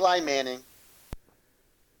 Eli Manning,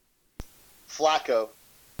 Flacco,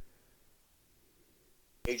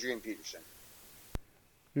 Adrian Peterson.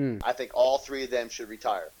 I think all 3 of them should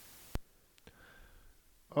retire.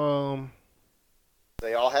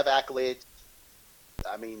 They all have accolades.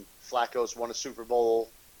 I mean, Flacco's won a Super Bowl.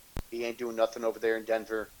 He ain't doing nothing over there in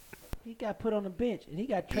Denver. He got put on the bench, and he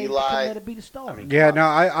got traded Eli. to be the star. Yeah, no,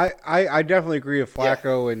 I definitely agree with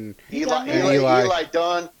Flacco and Eli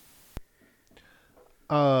done.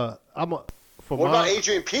 For What about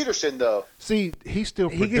Adrian Peterson though? See, he's still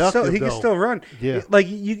he productive. can still run. Yeah. Like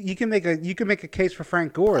you can make a case for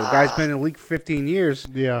Frank Gore. The guy's been in the league for 15 years.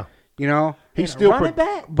 Yeah. You know, He's still running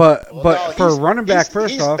back. but No, for a running back,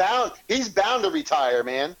 first he's off, he's bound to retire,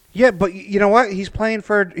 man. yeah. But you know what? He's playing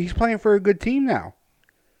for a good team now.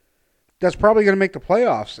 That's probably going to make the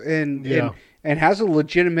playoffs and has a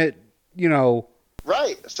legitimate,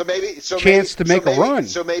 Right. So maybe chance to make a run.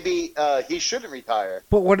 So maybe he shouldn't retire.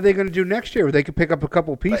 But what are they going to do next year? They could pick up a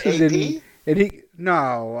couple pieces AP? and he.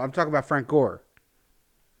 No, I'm talking about Frank Gore.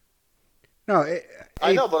 No,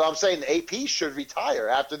 I know, but I'm saying AP should retire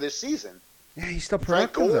after this season. Yeah, he's still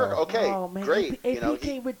Frank productive Gore, though. okay, Oh, man. great. AP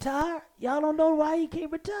can't retire. Y'all don't know why he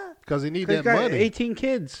can't retire. because he need He's that got money. 18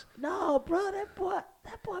 kids. No, bro, that boy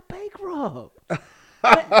bankrupt.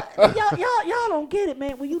 y'all don't get it,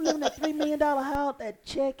 man. When you live in that $3 million house, that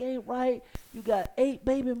check ain't right. You got 8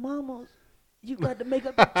 baby mamas. You got to make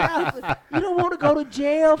up the child. You don't want to go to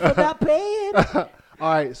jail for not paying.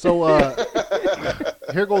 All right, so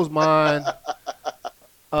here goes mine.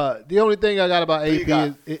 The only thing I got about you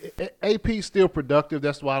got? is AP's still productive.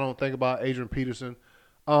 That's why I don't think about Adrian Peterson.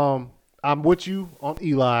 I'm with you on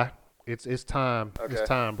Eli. It's time. Okay. It's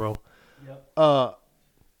time, bro. Yep.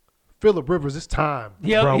 Phillip Rivers, it's time.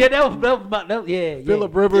 Yeah, bro. yeah, that was my, yeah.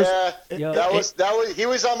 Phillip Rivers. Yeah, that was he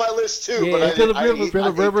was on my list too. Yeah, but I Phillip didn't- Rivers- I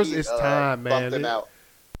Phillip think Rivers, he, it's time, man. bumped him out.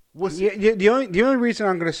 What's The only reason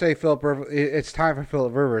I'm going to say Philip Rivers, it's time for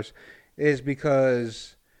Philip Rivers, is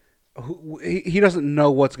because he doesn't know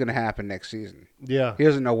what's going to happen next season. Yeah. He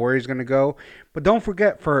doesn't know where he's going to go. But don't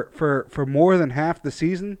forget, for more than half the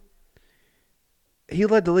season, he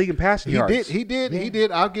led the league in passing yards. He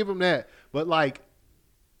did. I'll give him that. But like,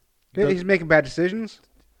 He's making bad decisions.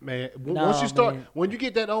 man, No, once you start, man. when you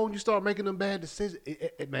get that old, you start making them bad decisions.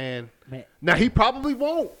 Man. Man. Now he probably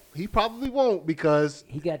won't. He probably won't because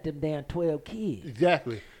He got them damn 12 kids.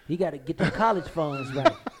 exactly. He got to get the college funds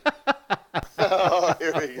right. Oh,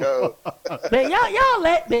 here we go. Man, y'all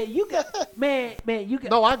let you got you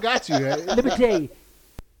got. No, I got you. Let me tell you,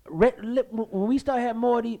 when we start having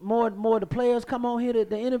more of the players come on here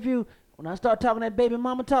to interview, when I start talking that baby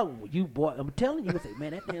mama talk, you boy, I'm telling you, I say,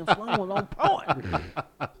 man, that damn Sloan was on point.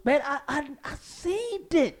 Man, I seen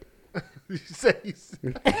it. You say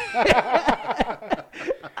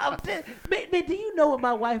Man, do you know when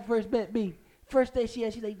my wife first met me? First day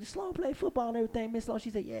she's like, Sloan play football and everything. Miss Sloan, she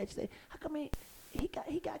said, yeah. She said, how come he got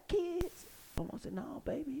kids? I said, no,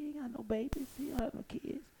 baby, he ain't got no babies. He don't have no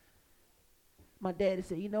kids. My daddy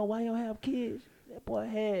said, you know why you don't have kids? That boy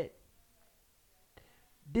had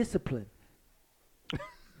discipline.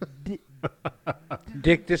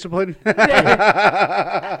 Dick discipline.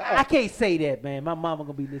 I can't say that, man. My mama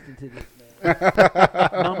gonna be listening to this, man.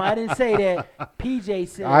 Mama, I didn't say that. PJ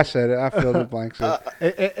said. I said it. I filled the blanks in.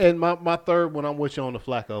 and my third one, I'm with you on the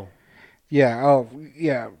Flacco. Yeah. Oh,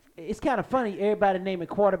 yeah. It's kind of funny. Everybody naming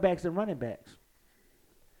quarterbacks and running backs.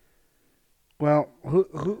 Well, who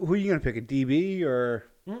are you gonna pick? A DB or?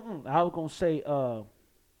 I was gonna say,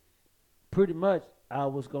 pretty much. I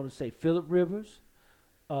was gonna say Phillip Rivers,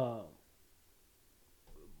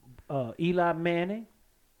 Eli Manning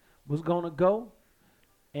was gonna go,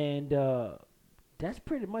 and that's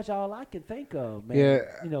pretty much all I can think of, man. Yeah.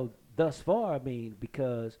 You know, thus far. I mean,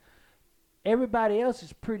 because everybody else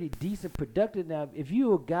is pretty decent, productive. Now, if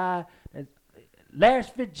you a guy, Larry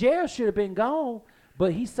Fitzgerald should have been gone,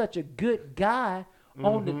 but he's such a good guy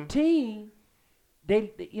on the team.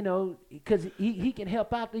 They you know, because he can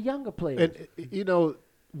help out the younger players. And you know,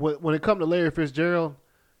 when it comes to Larry Fitzgerald,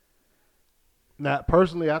 now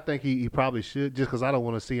personally, I think he probably should, just because I don't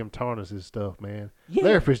want to see him tarnish his stuff, man. Yeah.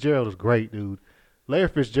 Larry Fitzgerald is great, dude. Larry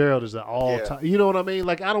Fitzgerald is an all-time. You know what I mean?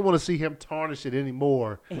 Like, I don't want to see him tarnish it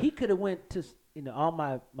anymore. And he could have went to, you know, all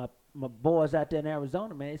my boys out there in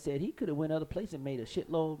Arizona, man. They said he could have went other places and made a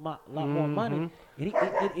shitload, lot more money,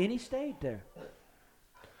 and he stayed there.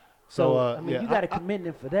 So I mean, yeah, you got to commend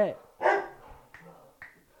him for that.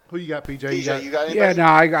 Who you got, PJ? PJ, you got anybody? Yeah. No.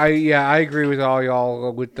 I agree with all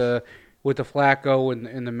y'all with the Flacco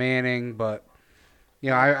and the Manning, but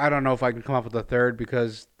you know, I don't know if I can come up with a third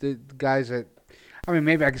because the guys that. I mean,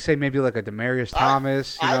 maybe I could say maybe like a Demarius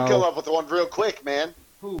Thomas. I'd come up with one real quick, man.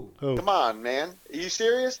 Who? Come on, man. Are you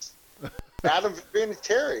serious? Adam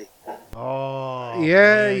Vinatieri. Oh,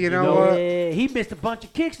 Yeah, man, you know what? Yeah, he missed a bunch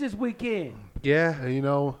of kicks this weekend. Yeah. You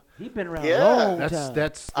know, He's been around Yeah. a long that's time.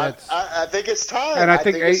 that's I think it's time. And I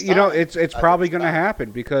think it's you know time. it's probably going to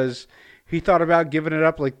happen because he thought about giving it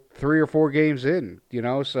up like 3 or 4 games in. You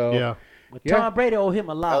know, so yeah. But Yeah. Tom Brady owe him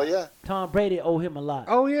a lot. Hell yeah. Tom Brady owe him a lot.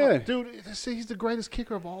 Oh yeah. Dude, see, he's the greatest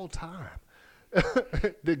kicker of all time.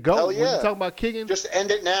 The GOAT. Hell When yeah. you talking about kicking, Just end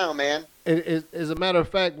it now, man. as a matter of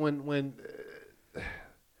fact, when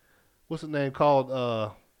what's his name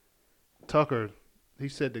called Tucker, he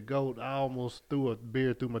said the GOAT. I almost threw a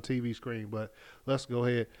beer through my TV screen, but let's go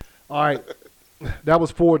ahead. All right, that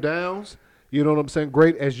was 4 downs. You know what I'm saying?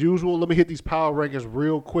 Great as usual. Let me hit these power rankings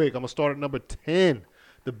real quick. I'm gonna start at number 10.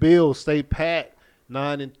 The Bills stay pat,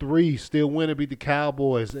 9-3, still winning, beat the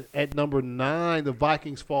Cowboys. At number 9, the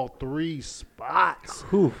Vikings fall 3 spots.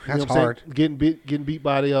 Whew, You know that's what I'm saying? hard. Getting beat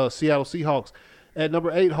by the Seattle Seahawks. At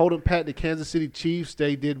number 8, holding pat, the Kansas City Chiefs.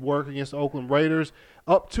 They did work against the Oakland Raiders.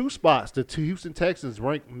 Up 2 spots, the Houston Texans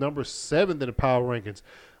ranked number 7 in the power rankings.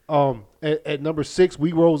 At number 6,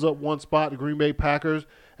 we rose up 1 spot, the Green Bay Packers.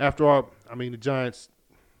 After the Giants.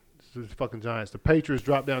 The fucking Giants. The Patriots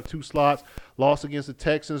dropped down 2 slots. Lost against the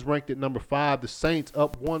Texans, ranked at number 5. The Saints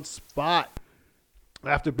up 1 spot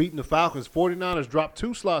after beating the Falcons. 49ers dropped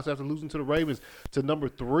 2 slots after losing to the Ravens to number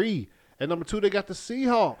 3. At number 2, they got the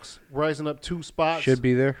Seahawks rising up 2 spots. Should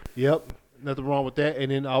be there. Yep, nothing wrong with that. And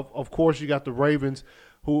then of course you got the Ravens,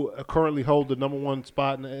 who currently hold the number 1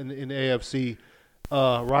 spot in the AFC,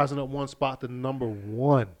 rising up 1 spot to number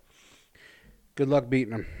 1. Good luck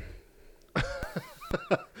beating them.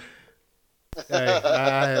 Hey,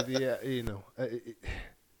 I have, you know,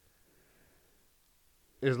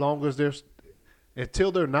 as long as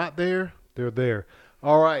until they're not there, they're there.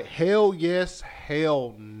 All right, hell yes,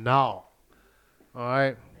 hell no. All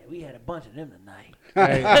right. Man, we had a bunch of them tonight.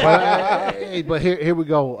 But here we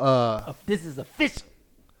go. This is official.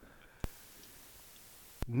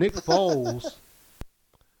 Nick Foles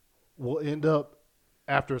will end up,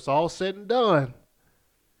 after it's all said and done,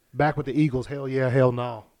 back with the Eagles. Hell yeah, hell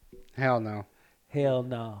no. Hell no. Hell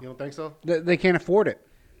no. You don't think so? They can't afford it.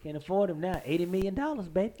 Can't afford them now. $80 million,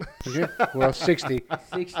 baby. Well, 60.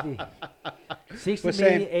 60 We're million,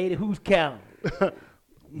 saying- 80. Who's counting?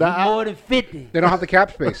 Nah, more than 50. They don't have the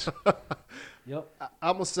cap space. Yep.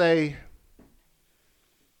 I'm gonna say,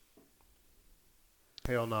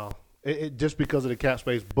 hell no. It just because of the cap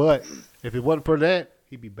space. But if it wasn't for that,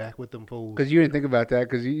 he'd be back with them fools. Because you didn't think about that.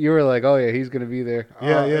 Because you were like, oh, yeah, he's going to be there.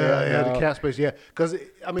 Yeah, Oh, the no. cap space. Yeah, because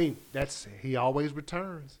I mean, he always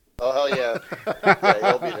returns. Oh hell yeah, yeah,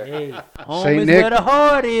 he'll be there. Hey, home Say is Nick. where the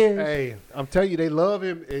heart is. Hey, I'm telling you, they love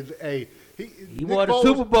him. Hey, He Nick won the Foles-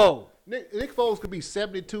 Super Bowl. Nick Foles could be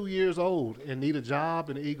 72 years old and need a job,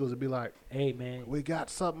 and the Eagles would be like, Hey, man. "We got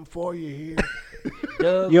something for you here."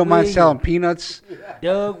 Doug You don't mind Williams. selling peanuts?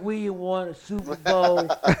 Doug Williams won a Super Bowl.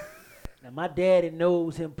 Now, my daddy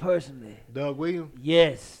knows him personally. Doug Williams.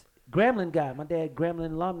 Yes. Gremlin guy. My dad,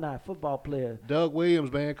 Gremlin alumni, football player. Doug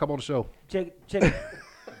Williams, man, come on the show. Check it.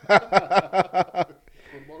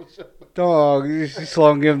 Dog, you just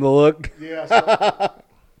slow and give him the look. Yeah. So,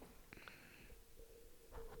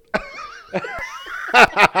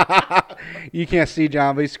 You can't see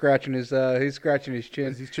John, but he's scratching his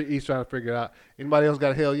chin. he's trying to figure it out. Anybody else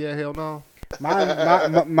got hell yeah, hell no?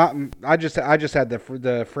 I just had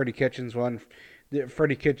the Freddie Kitchens one.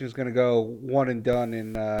 Freddie Kitchens gonna go one and done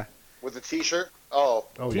in With the T-shirt. Oh,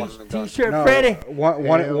 Oh, one yes. and done. T-shirt Freddie.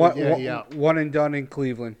 one and done in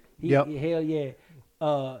Cleveland. Yep. Hell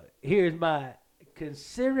yeah. Here's my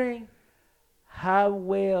considering how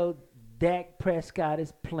well Dak Prescott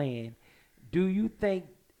is playing. Do you think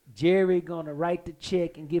Jerry gonna write the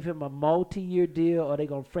check and give him a multi-year deal, or they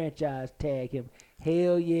gonna franchise tag him?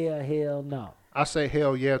 Hell yeah, hell no. I say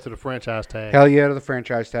hell yeah to the franchise tag. Hell yeah to the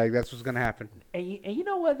franchise tag. That's what's gonna happen. And you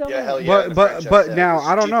know what though? Yeah, man? hell yeah. But- the but- franchise but tag. now, It's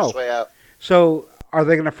I the don't know. cheapest way out. So are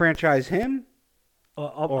they gonna franchise him,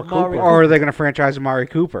 Or Cooper. or are they gonna franchise Amari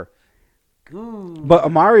Cooper? Ooh. But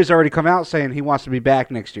Amari's already come out saying he wants to be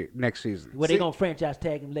back next season. Well, they gonna franchise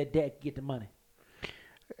tag him, let Dak get the money.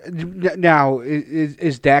 Now,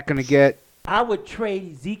 is Dak going to get? I would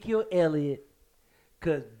trade Ezekiel Elliott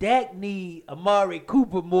because Dak need Amari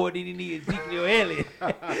Cooper more than he needs Ezekiel Elliott.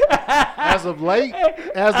 As of late,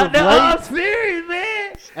 I'm serious,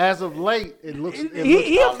 man. as of late, it looks.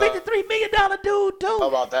 He a I'm not- $53 million dude too. How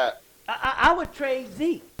about that? I would trade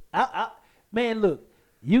Zeke. Man, look,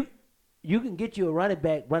 you can get you a running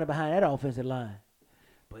back running behind that offensive line,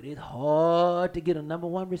 but it's hard to get a number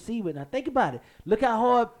one receiver. Now think about it. Look how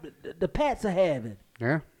hard the Pats are having.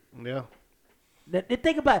 Yeah. yeah. Now,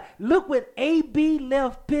 think about it. Look when AB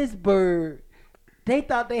left Pittsburgh, they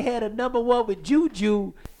thought they had a number one with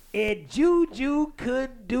Juju, and Juju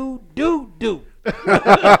couldn't do.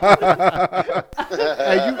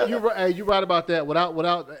 Hey, you right about that.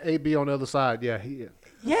 Without AB on the other side, yeah.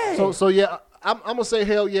 Yeah. So yeah, I'm gonna say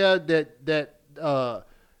hell yeah that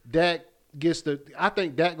Dak gets the. I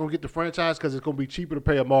think Dak gonna get the franchise because it's gonna be cheaper to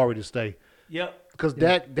pay Amari to stay. Yep. Because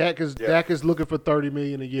Dak is looking for $30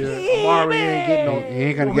 million a year. Yeah, Amari ain't getting no. He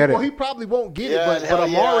ain't gonna get it. Well, he probably won't get Yeah, it, and hell but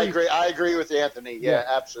yeah, I Amari. agree. I agree with Anthony. Yeah,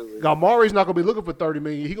 absolutely. Amari's not gonna be looking for $30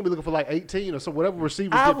 million. He's gonna be looking for like 18 or so whatever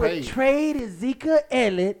receivers I get would paid. trade Ezekiel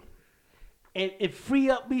Elliott and free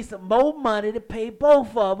up me some more money to pay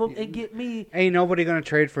both of them and get me. Ain't nobody going to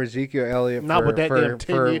trade for Ezekiel Elliott Not for, with that for, damn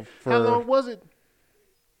 10 for, years. for How long was it?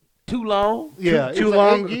 Too long. Yeah, it too was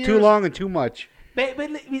like long, 8 too years. long and too much. But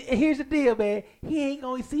here's the deal, man. He ain't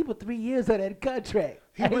gonna see but 3 years of that contract.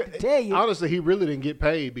 I hate to tell you. Honestly, he really didn't get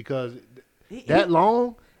paid because He- that he-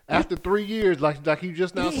 long after 3 years, like you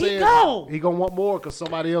just now He said, gone. he gonna want more because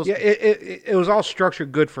somebody else. Yeah, it was all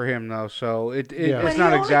structured good for him though, so Yeah. But it's he not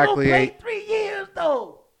only exactly gonna a. play 3 years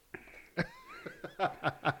though.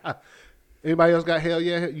 Anybody else got hell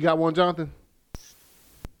yeah? You got one, Jonathan?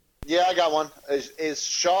 Yeah, I got one. Is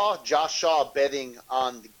Josh Shaw betting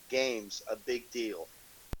on the games a big deal?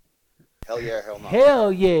 Hell yeah, hell no.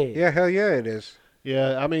 Hell yeah. Yeah, hell yeah, it is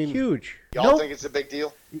Yeah, I mean, huge. Y'all Nope. think it's a big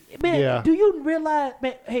deal? Man, Yeah. do you realize,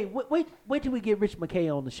 man, hey, wait till we get Rich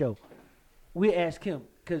McKay on the show. We ask him,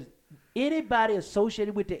 because anybody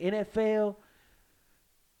associated with the NFL,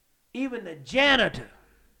 even the janitor,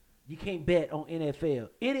 you can't bet on NFL.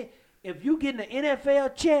 If you getting an NFL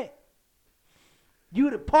check, you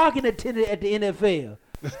the parking attendant at the NFL.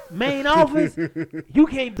 Main office, you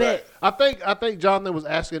can't bet. I think Jonathan was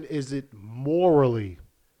asking, is it morally?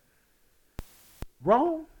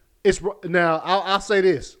 Wrong? It's now. I'll say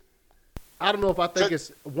this. I don't know if I think To-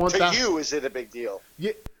 it's 1,000. To you, is it a big deal?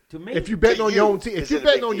 Yeah, To me, if you betting To on your you, own team, if is you it a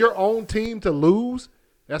betting big on deal? your own team to lose,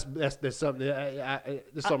 that's something. There's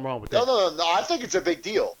something wrong with that. No. I think it's a big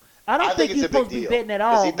deal. I don't think it's you're a big supposed to be deal. betting at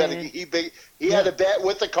 'Cause all, he bet- man. he had a bet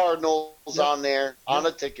with the Cardinals on there on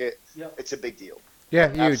a ticket. Yep. It's a big deal. Yeah,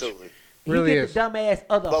 huge. Absolutely. He really get is. the dumbass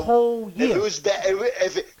of the But whole If year. it was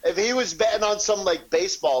if he was betting on some like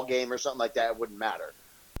baseball game or something like that, it wouldn't matter.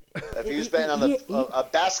 If he was betting on a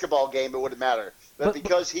basketball game, it wouldn't matter. But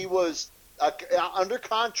because he was under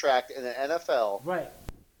contract in the NFL, right?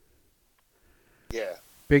 Yeah,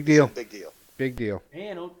 Big deal. Big deal. Big deal.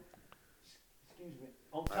 And on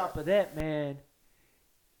top of that, man,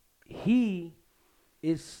 he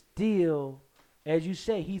is still, as you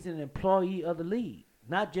say, he's an employee of the league,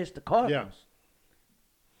 not just the Cardinals.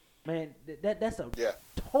 Yeah. Man, that's a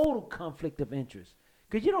total conflict of interest.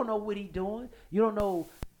 Because you don't know what he's doing. You don't know,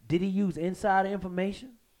 did he use insider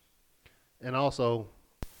information? And also,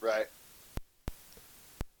 right.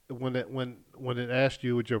 When it asked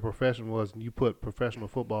you what your profession was, and you put professional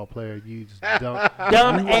football player, you just dumb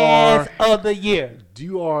ass of the year.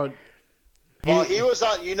 You are. Well, he was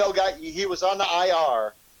on. He was on the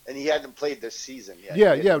IR, and he hadn't played this season yet.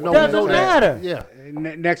 Yeah. No, doesn't matter. Yeah.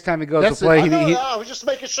 Next time he goes to play, I was just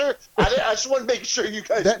making sure. I just want to make sure you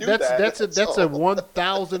guys knew that. That's a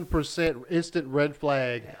 1,000% instant red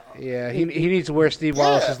flag. Yeah, he needs to wear Steve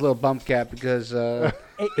Wallace's little bump cap because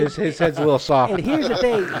his head's a little soft. And here's the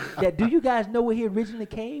thing: that do you guys know where he originally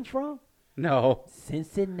came from? No.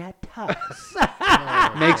 Cincinnati.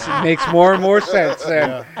 Makes more and more sense then.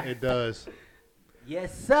 Yeah, it does.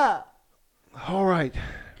 Yes, sir. All right.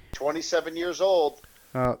 27 years old.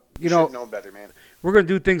 You know better, man. We're gonna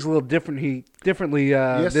do things a little differently this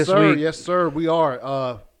week. Yes, sir. We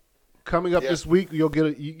are. Coming up this week, you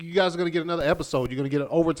guys are gonna get another episode. You're gonna get an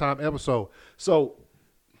overtime episode. So,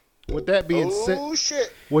 with that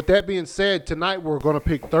being said, tonight we're gonna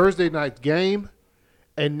pick Thursday night's game,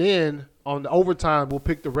 and then on the overtime we'll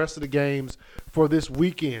pick the rest of the games for this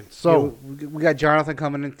weekend. So we got Jonathan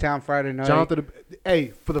coming into town Friday night. Jonathan,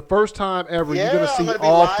 for the first time ever, you're gonna see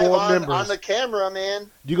all four members on the camera, man.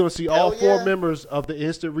 You're gonna see all four members of the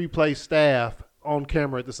Instant Replay staff on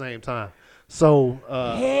camera at the same time. So,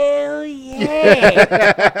 hell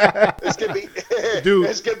yeah! It's gonna be, dude.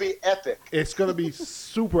 It's gonna be epic. It's gonna be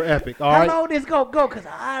super epic. All How right. long this gonna go? Cause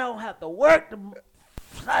I don't have to work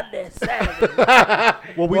Sunday, Saturday.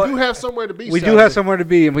 Well, we do have somewhere to be. We do have somewhere to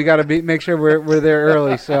be, and we got to make sure we're there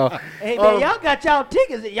early. So, hey man, y'all got y'all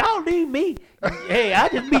tickets. Y'all need me. Hey, I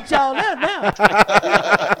just meet y'all there now.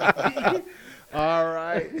 All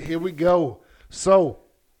right, here we go. So,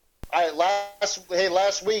 all right,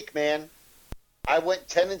 last week, man, I went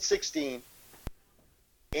 10-16.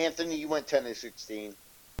 Anthony, you went 10-16.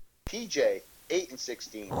 PJ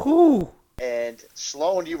 8-16. Who? And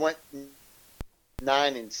Sloan, you went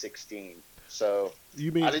 9-16. So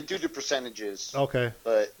you mean I didn't do the percentages. Okay.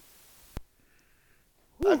 But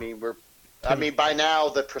I mean by now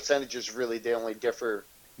the percentages really they only differ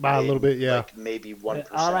by a little bit, yeah. Like maybe 1%.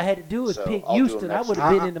 All I had to do was pick Houston. I would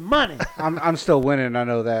have been in the money. I'm still winning. I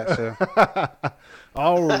know that. So.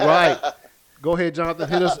 All right. Go ahead, Jonathan.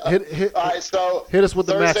 Hit us. All right, so hit us with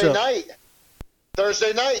the matchup.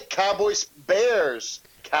 Thursday night, Cowboys-Bears.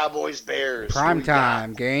 Prime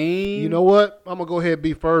time game. You know what? I'm gonna go ahead and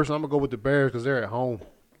be first. I'm gonna go with the Bears because they're at home.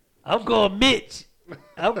 I'm going Mitch.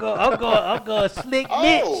 I'm going slick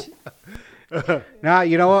Mitch. Nah,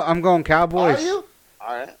 you know what? I'm going Cowboys. Are you?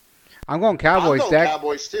 All right. I'm going Cowboys. I'm going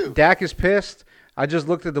Cowboys too. Dak is pissed. I just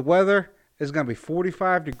looked at the weather. It's gonna be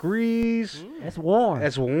 45 degrees. That's warm.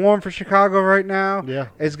 It's warm for Chicago right now. Yeah.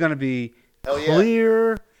 It's gonna be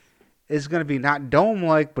clear. It's gonna be not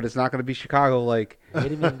dome-like, but it's not gonna be Chicago-like. Wait a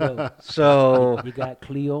minute, though. So you got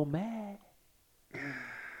Cleo Mad.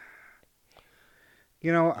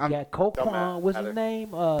 You know, you got Coquan. What's his name?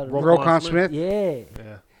 Roquan Smith. Yeah.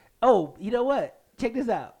 Oh, you know what? Check this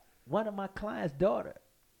out. One of my clients' daughter.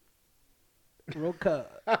 Roquan.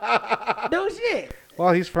 No shit.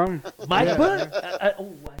 Well, he's from Mike Butt. I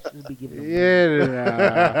shouldn't be giving him.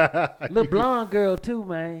 Yeah. Little blonde girl too,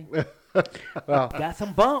 man. Well, got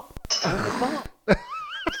some bump on the bump.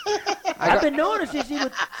 I've been knowing her since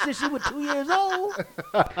she was 2 years old.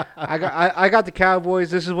 I got the Cowboys.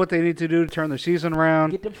 This is what they need to do to turn their season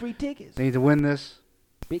around. Get them free tickets. They need to win this.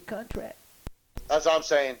 Big contract. That's what I'm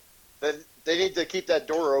saying. They need to keep that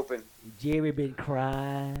door open. Jerry been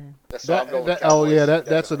crying. That's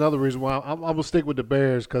that's another reason why I'm gonna stick with the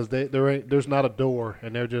Bears because there's not a door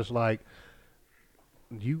and they're just like,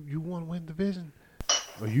 you want to win the division,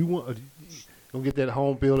 or you want gonna get that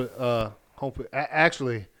home field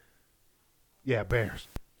actually, yeah, Bears.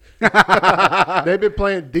 They've been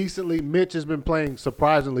playing decently. Mitch has been playing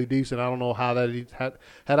surprisingly decent. I don't know how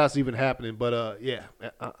that's even happening, but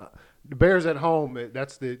the Bears at home.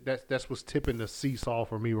 That's what's tipping the seesaw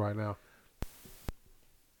for me right now.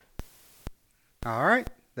 All right,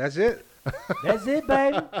 that's it. That's it,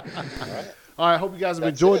 baby. All right, hope you guys have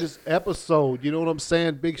enjoyed this episode. You know what I'm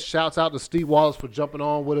saying? Big shouts out to Steve Wallace for jumping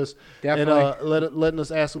on with us. Definitely. And letting us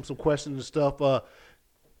ask him some questions and stuff.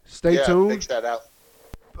 Stay tuned. Fix that out.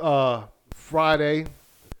 Friday,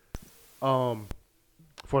 for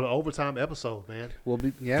the overtime episode, man. We'll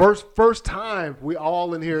be First time we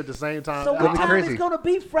all in here at the same time. So what time is gonna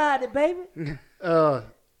be Friday, baby?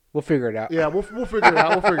 We'll figure it out. Yeah, we'll figure it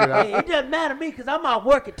out. Hey, it doesn't matter to me because I'm out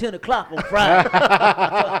work at 10 o'clock on Friday.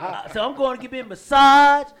 so I'm going to give me a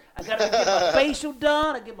massage. I got to get my facial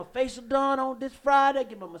done. I get my facial done on this Friday.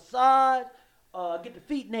 Get my massage. Get the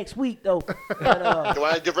feet next week, though. But, Do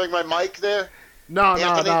I need to bring my mic there? No.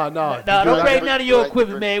 Don't bring none of your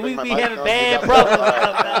equipment, man. We be having bad problems.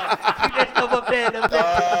 Keep that stuff up there.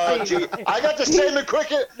 Gee, I got the same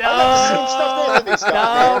equipment. I got the same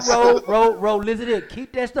stuff there. No, roll. Listen to it.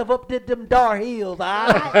 Keep that stuff up to them Dar Hills, all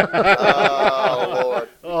right? Oh, Lord.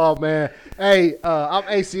 Oh, man. Hey, I'm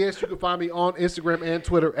ACS. You can find me on Instagram and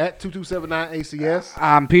Twitter at 2279ACS.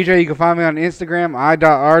 I'm PJ. You can find me on Instagram,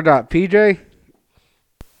 i.r.pj.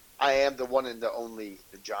 I am the one and the only,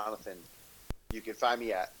 the Jonathan. You can find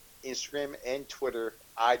me at Instagram and Twitter,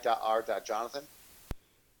 i.r.jonathan.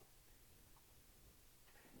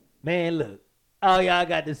 Man, look. All y'all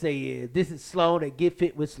got to say is, this is Sloan at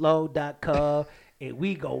GetFitWithSloan.com, and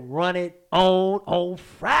we gonna run it on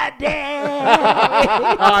Friday. All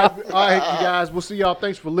right, you guys. We'll see y'all.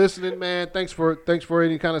 Thanks for listening, man. Thanks for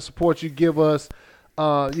any kind of support you give us.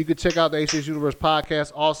 You can check out the ACS Universe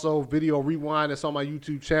podcast. Also, video rewind that's on my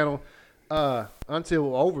YouTube channel.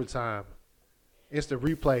 Until overtime. Instant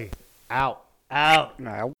replay. Out.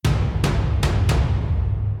 Now.